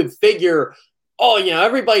when you would figure,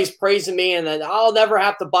 everybody's praising me and that I'll never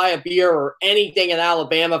have to buy a beer or anything in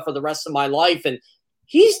Alabama for the rest of my life. And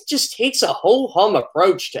he just takes a ho-hum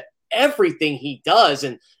approach to everything he does.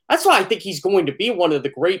 And that's why I think he's going to be one of the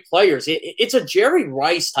great players. It's a Jerry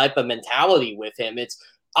Rice type of mentality with him.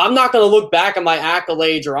 I'm not going to look back at my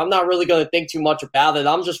accolades, or I'm not really going to think too much about it.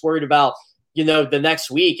 I'm just worried about, the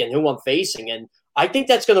next week and who I'm facing. And I think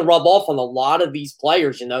that's going to rub off on a lot of these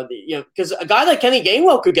players, because a guy like Kenny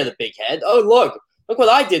Gainwell could get a big head. Oh, look what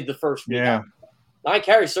I did the first week. Yeah. 9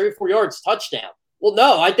 carries, 34 yards, touchdown. Well,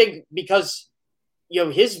 no, I think because,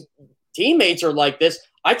 his teammates are like this,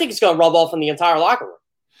 I think it's going to rub off on the entire locker room.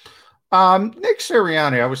 Nick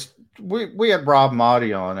Sirianni, we had Rob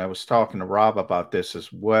Motti on. I was talking to Rob about this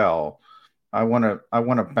as well. I want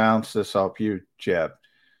to bounce this off you, Jeb.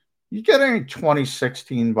 You get any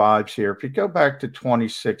 2016 vibes here? If you go back to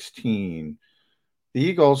 2016, the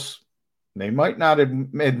Eagles They might not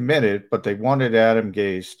admit it, but they wanted Adam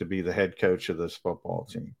Gase to be the head coach of this football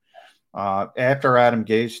team. After Adam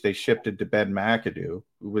Gase, they shifted to Ben McAdoo,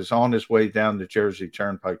 who was on his way down the Jersey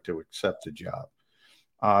Turnpike to accept the job.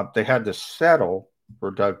 They had to settle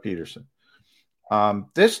for Doug Peterson.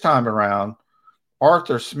 This time around,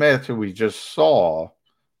 Arthur Smith, who we just saw,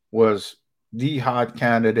 was the hot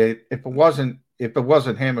candidate. If it wasn't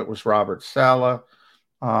him, it was Robert Saleh.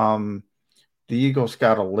 The Eagles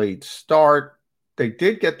got a late start. They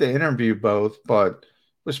did get to interview both, but it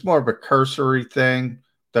was more of a cursory thing.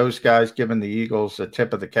 Those guys giving the Eagles a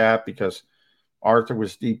tip of the cap because Arthur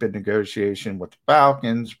was deep in negotiation with the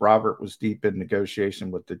Falcons. Robert was deep in negotiation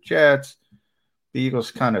with the Jets. The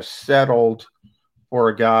Eagles kind of settled for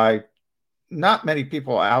a guy not many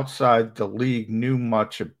people outside the league knew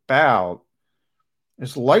much about.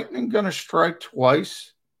 Is lightning going to strike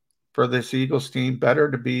twice for this Eagles team? Better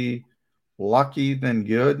to be lucky than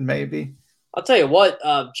good, maybe? I'll tell you what,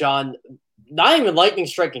 John, not even lightning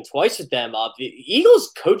striking twice with them. The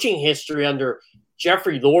Eagles' coaching history under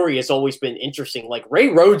Jeffrey Lurie has always been interesting. Like Ray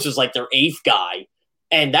Rhodes was like their eighth guy,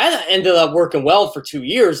 and that ended up working well for 2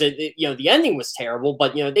 years. The ending was terrible,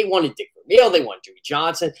 but they wanted Dick Vermeil, they wanted Jimmy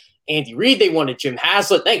Johnson, Andy Reid, they wanted Jim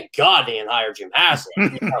Haslett. Thank God they didn't hire Jim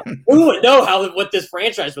Haslett. Who would know what this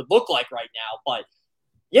franchise would look like right now? But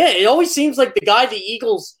yeah, it always seems like the guy the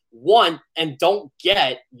Eagles want and don't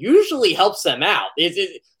get usually helps them out.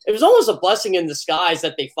 It was almost a blessing in disguise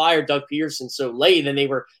that they fired Doug Peterson so late and they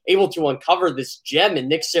were able to uncover this gem in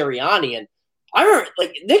Nick Sirianni. And I remember,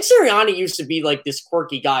 Nick Sirianni used to be like this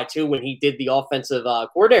quirky guy too when he did the offensive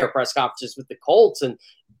coordinator press conferences with the Colts. And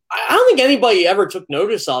I don't think anybody ever took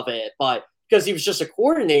notice of it, but because he was just a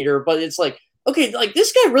coordinator. But it's like, okay,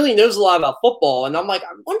 this guy really knows a lot about football. And I'm like,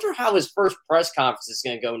 I wonder how his first press conference is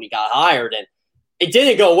going to go when he got hired. And it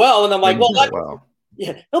didn't go well. And I'm like,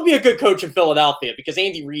 he'll be a good coach in Philadelphia because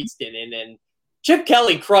Andy Reid's didn't. And Chip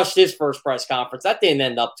Kelly crushed his first press conference. That didn't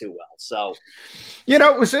end up too well. So,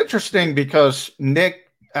 it was interesting because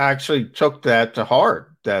Nick actually took that to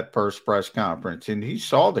heart, that first press conference, and he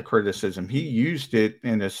saw the criticism. He used it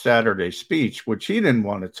in his Saturday speech, which he didn't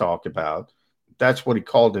want to talk about. That's what he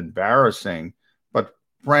called embarrassing. But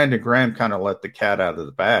Brandon Graham kind of let the cat out of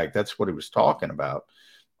the bag. That's what he was talking about.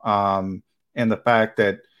 And the fact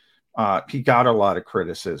that he got a lot of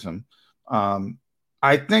criticism.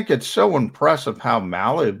 I think it's so impressive how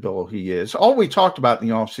malleable he is. All we talked about in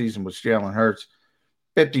the offseason was Jalen Hurts,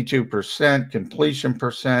 52% completion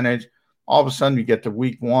percentage. All of a sudden you get to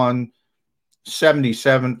week 1,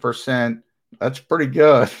 77%. That's pretty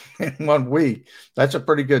good in 1 week. That's a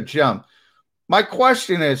pretty good jump. My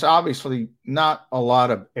question is obviously not a lot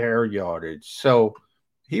of air yardage. So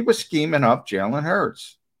he was scheming up Jalen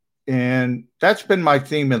Hurts. And that's been my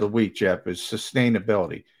theme of the week, Jeff, is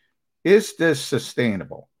sustainability. Is this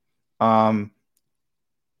sustainable? You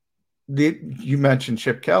mentioned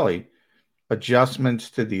Chip Kelly, adjustments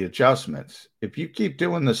to the adjustments. If you keep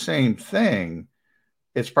doing the same thing,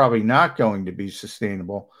 it's probably not going to be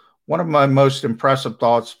sustainable. One of my most impressive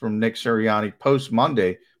thoughts from Nick Sirianni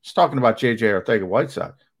post-Monday was talking about J.J.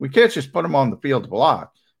 Arcega-Whiteside. We can't just put him on the field to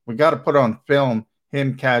block. We got to put on film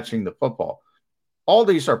him catching the football. All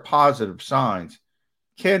these are positive signs.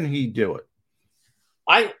 Can he do it?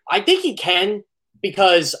 I think he can,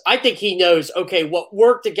 because I think he knows, okay, what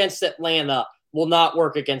worked against Atlanta will not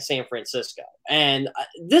work against San Francisco. And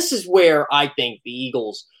this is where I think the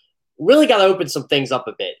Eagles really got to open some things up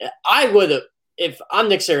a bit. I would have, if I'm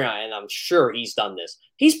Nick Sirianni, and I'm sure he's done this,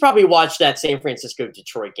 he's probably watched that San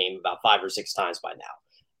Francisco-Detroit game about 5 or 6 times by now.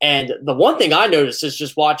 And the one thing I noticed is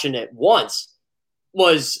just watching it once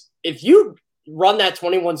was if you run that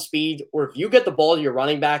 21 speed or if you get the ball to your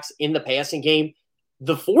running backs in the passing game,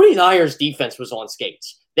 the 49ers defense was on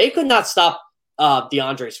skates. They could not stop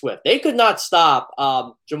DeAndre Swift. They could not stop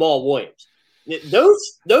Jamal Williams.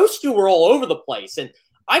 Those two were all over the place. And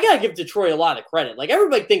I got to give Detroit a lot of credit. Like,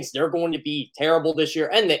 everybody thinks they're going to be terrible this year,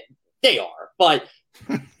 and they are. But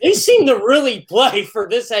they seem to really play for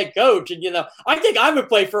this head coach. And, I think I would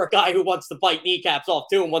play for a guy who wants to bite kneecaps off,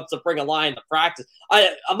 too, and wants to bring a lion to practice.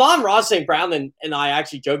 Amon-Ra St. Brown and I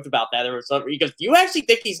actually joked about that. He goes, do you actually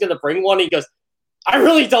think he's going to bring one? He goes, I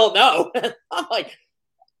really don't know. I'm like,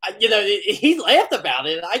 he laughed about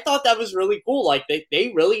it. And I thought that was really cool. Like,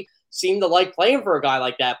 they really seem to like playing for a guy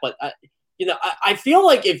like that. But, I feel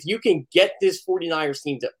like if you can get this 49ers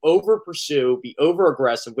team to over-pursue, be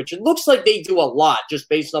over-aggressive, which it looks like they do a lot just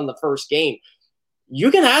based on the first game,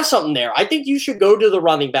 you can have something there. I think you should go to the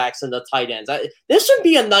running backs and the tight ends. This would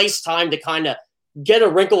be a nice time to kind of get a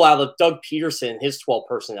wrinkle out of Doug Peterson and his 12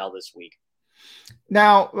 personnel this week.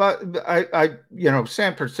 Now,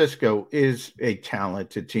 San Francisco is a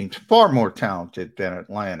talented team, far more talented than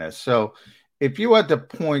Atlanta. So if you had to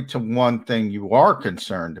point to one thing you are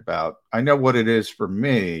concerned about, I know what it is for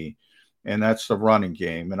me, and that's the running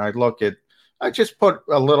game. And I just put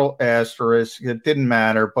a little asterisk. It didn't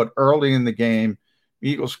matter, but early in the game,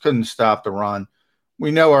 Eagles couldn't stop the run.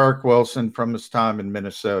 We know Eric Wilson from his time in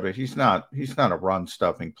Minnesota. He's not a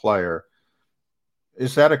run-stuffing player.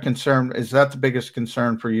 Is that a concern? Is that the biggest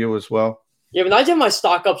concern for you as well? Yeah, when I did my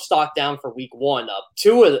stock up, stock down for week one,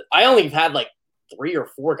 I only had like 3 or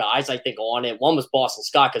 4 guys, I think, on it. One was Boston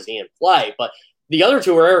Scott because he didn't play, but the other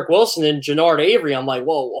 2 were Eric Wilson and Jannard Avery. I'm like,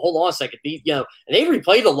 whoa, hold on a second. And Avery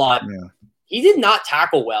played a lot. Yeah. He did not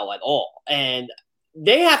tackle well at all, and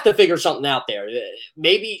they have to figure something out there.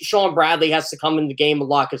 Maybe Sean Bradley has to come in the game a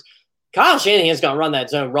lot because Kyle Shanahan's going to run that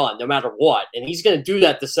zone run no matter what, and he's going to do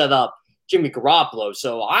that to set up Jimmy Garoppolo.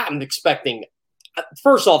 So I'm expecting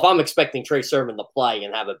Trey Sermon to play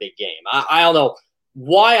and have a big game. I don't know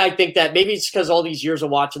why I think that. Maybe it's because all these years of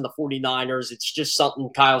watching the 49ers, it's just something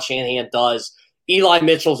Kyle Shanahan does. Eli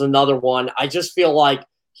Mitchell's another one. I just feel like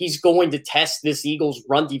he's going to test this Eagles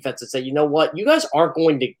run defense and say, you know what, you guys aren't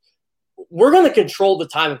going to – we're going to control the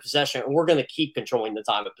time of possession, and we're going to keep controlling the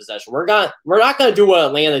time of possession. We're not going to do what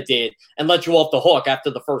Atlanta did and let you off the hook after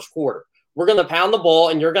the first quarter. We're going to pound the ball,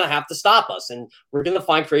 and you're going to have to stop us. And we're going to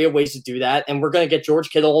find creative ways to do that. And we're going to get George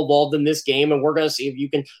Kittle involved in this game, and we're going to see if you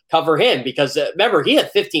can cover him. Because, remember, he had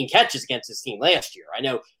 15 catches against his team last year. I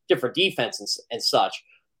know different defense and such.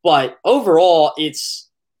 But overall,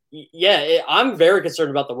 I'm very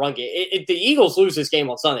concerned about the run game. If the Eagles lose this game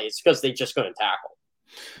on Sunday, it's because they just couldn't tackle.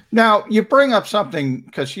 Now, you bring up something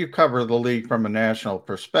because you cover the league from a national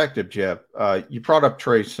perspective, Jeff. You brought up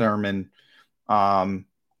Trey Sermon.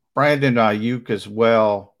 Brandon Ayuk as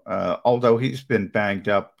well, although he's been banged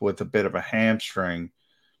up with a bit of a hamstring.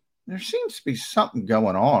 There seems to be something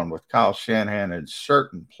going on with Kyle Shanahan and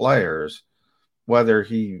certain players, whether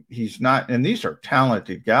he's not – and these are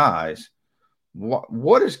talented guys.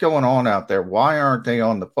 What is going on out there? Why aren't they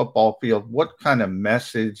on the football field? What kind of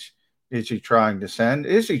message is he trying to send?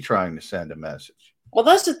 Is he trying to send a message? Well,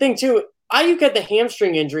 that's the thing, too. Ayuk had the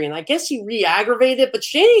hamstring injury, and I guess he re-aggravated it, but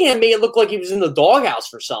Shanahan made it look like he was in the doghouse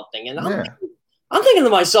for something. And I'm thinking to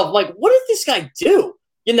myself, like, what did this guy do?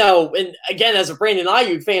 And again, as a Brandon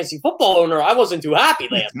Ayuk fantasy football owner, I wasn't too happy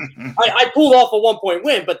last week. I pulled off a 1-point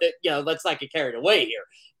win, but let's not get carried away here.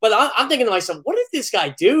 But I'm thinking to myself, what did this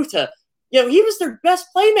guy do to he was their best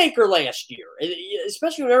playmaker last year,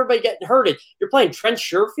 especially when everybody getting hurted. You're playing Trent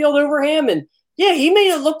Sherfield over him, and he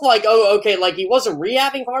made it look like, like he wasn't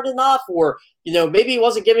rehabbing hard enough, or, maybe he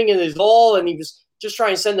wasn't giving it his all and he was just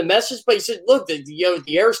trying to send a message. But he said, look, the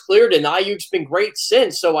air's cleared and Ayuk's been great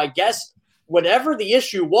since. So I guess whatever the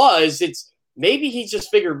issue was, it's maybe he just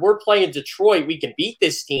figured we're playing Detroit. We can beat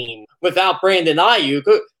this team without Brandon Ayuk.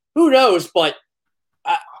 Who knows? But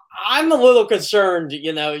I'm a little concerned.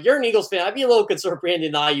 You're an Eagles fan. I'd be a little concerned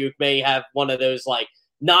Brandon Ayuk may have one of those,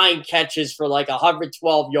 9 catches for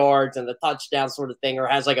 112 yards and the touchdown sort of thing, or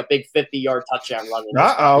has a big 50-yard touchdown run.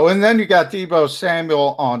 And then you got Deebo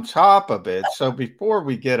Samuel on top of it. So before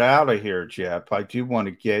we get out of here, Jeff, I do want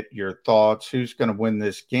to get your thoughts. Who's going to win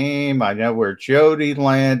this game? I know where Jody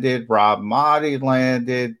landed, Rob Maaddi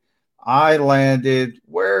landed, I landed.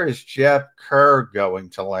 Where is Jeff Kerr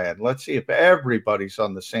going to land? Let's see if everybody's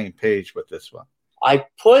on the same page with this one.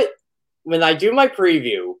 When I do my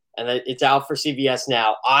preview, and it's out for CBS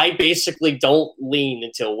now, I basically don't lean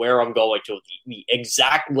until where I'm going to the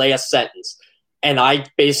exact last sentence. And I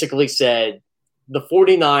basically said the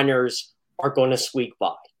 49ers are going to squeak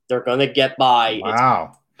by. They're going to get by.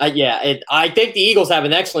 Wow. I think the Eagles have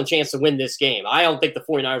an excellent chance to win this game. I don't think the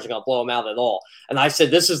 49ers are going to blow them out at all. And I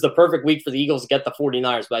said this is the perfect week for the Eagles to get the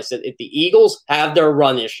 49ers. But I said if the Eagles have their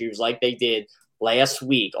run issues like they did last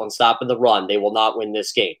week on stopping the run, they will not win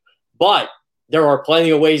this game. But there are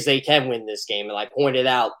plenty of ways they can win this game, and I pointed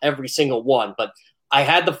out every single one. But I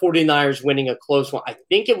had the 49ers winning a close one. I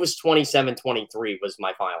think it was 27-23 was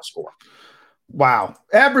my final score. Wow.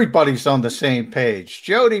 Everybody's on the same page.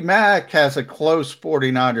 Jody Mack has a close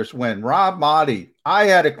 49ers win. Rob Maaddi, I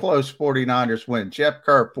had a close 49ers win. Jeff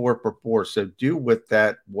Kerr, 4 for 4. So do with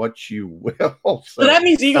that what you will. So that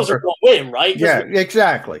means the Eagles are going to win, right? Yeah,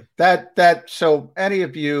 exactly. So any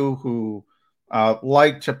of you who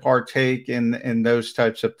like to partake in those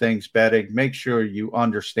types of things, betting, make sure you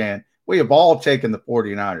understand we have all taken the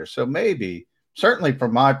 49ers. So maybe, certainly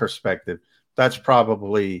from my perspective, that's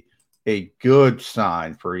probably a good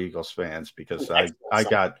sign for Eagles fans because I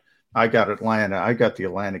got Atlanta. I got the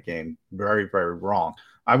Atlanta game very, very wrong.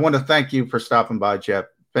 I want to thank you for stopping by, Jeff.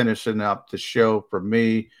 finishing up the show for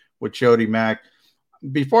me with Jody Mack.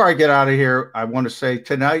 Before I get out of here, I want to say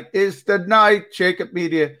tonight is the night. Jacob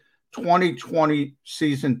Media 2020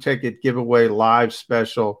 season ticket giveaway live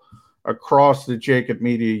special across the Jacob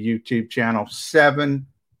Media YouTube channel, 7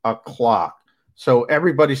 o'clock. So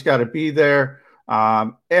everybody's got to be there.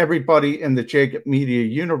 Everybody in the Jacob Media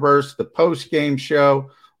universe, the post-game show,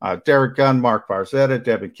 Derek Gunn, Mark Farzetta,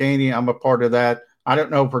 Devin Caney. I'm a part of that. I don't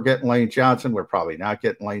know if we're getting Lane Johnson. We're probably not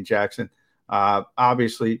getting Lane Jackson.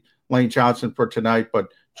 Obviously, Lane Johnson for tonight, but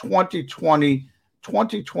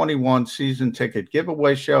 2021 season ticket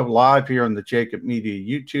giveaway show live here on the Jacob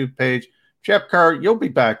Media YouTube page. Jeff Kerr, you'll be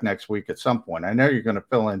back next week at some point. I know you're going to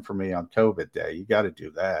fill in for me on COVID Day. You got to do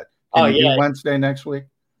that. Can you do Wednesday next week?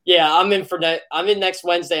 Yeah, I'm in next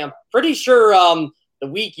Wednesday. I'm pretty sure the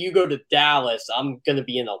week you go to Dallas, I'm going to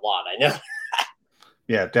be in a lot. I know.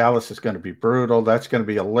 Yeah, Dallas is going to be brutal. That's going to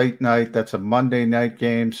be a late night. That's a Monday night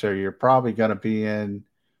game, so you're probably going to be in.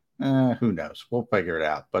 Who knows? We'll figure it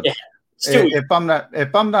out. But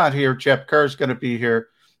if I'm not here, Jeff Kerr's going to be here.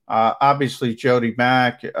 Obviously, Jody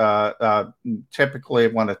Mack. Typically, I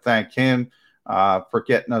want to thank him for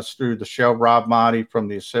getting us through the show. Rob Motti from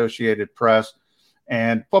the Associated Press.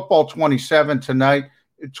 And Football 27 tonight,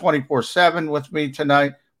 24/7 with me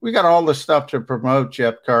tonight. We got all the stuff to promote,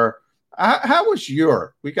 Jeff Kerr. How was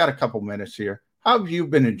we got a couple minutes here. How have you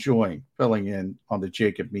been enjoying filling in on the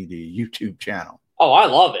Jacob Media YouTube channel? Oh, I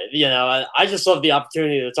love it. I just love the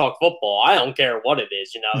opportunity to talk football. I don't care what it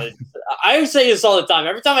is. I always say this all the time.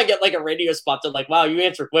 Every time I get like a radio spot, they're like, wow, you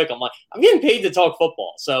answer quick. I'm like, I'm getting paid to talk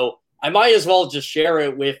football. So I might as well just share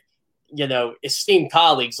it with, esteemed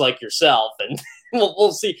colleagues like yourself. And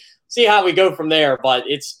we'll see how we go from there. But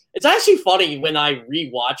it's actually funny when I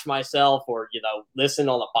rewatch myself or, listen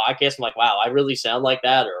on the podcast. I'm like, wow, I really sound like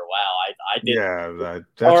that. Or wow, I did. Yeah,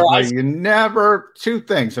 that's why you never, two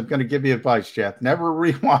things. I'm going to give you advice, Jeff. Never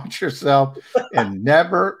rewatch yourself and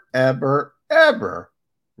never, ever, ever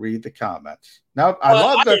read the comments. No, I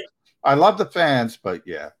love the fans, but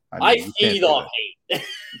yeah. I feed off hate.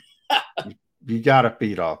 You got to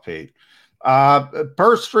feed off hate.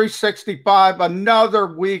 Burst 365, another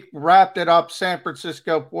week, wrapped it up. San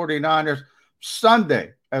Francisco 49ers,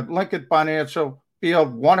 Sunday at Lincoln Financial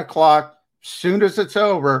Field, 1 o'clock. Soon as it's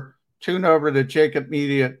over, tune over to Jacob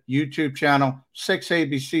Media YouTube channel,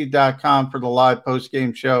 6abc.com for the live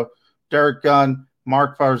post-game show. Derek Gunn,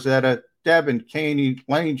 Mark Farzetta, Devin Caney,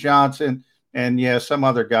 Lane Johnson, and some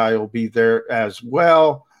other guy will be there as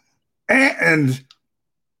well. And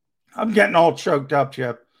I'm getting all choked up,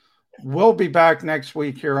 Jeff. We'll be back next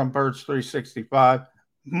week here on Birds 365,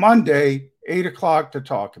 Monday, 8 o'clock to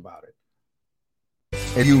talk about it.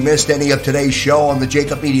 If you missed any of today's show on the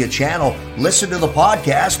Jacob Media channel, listen to the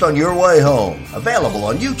podcast on your way home. Available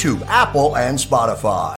on YouTube, Apple, and Spotify.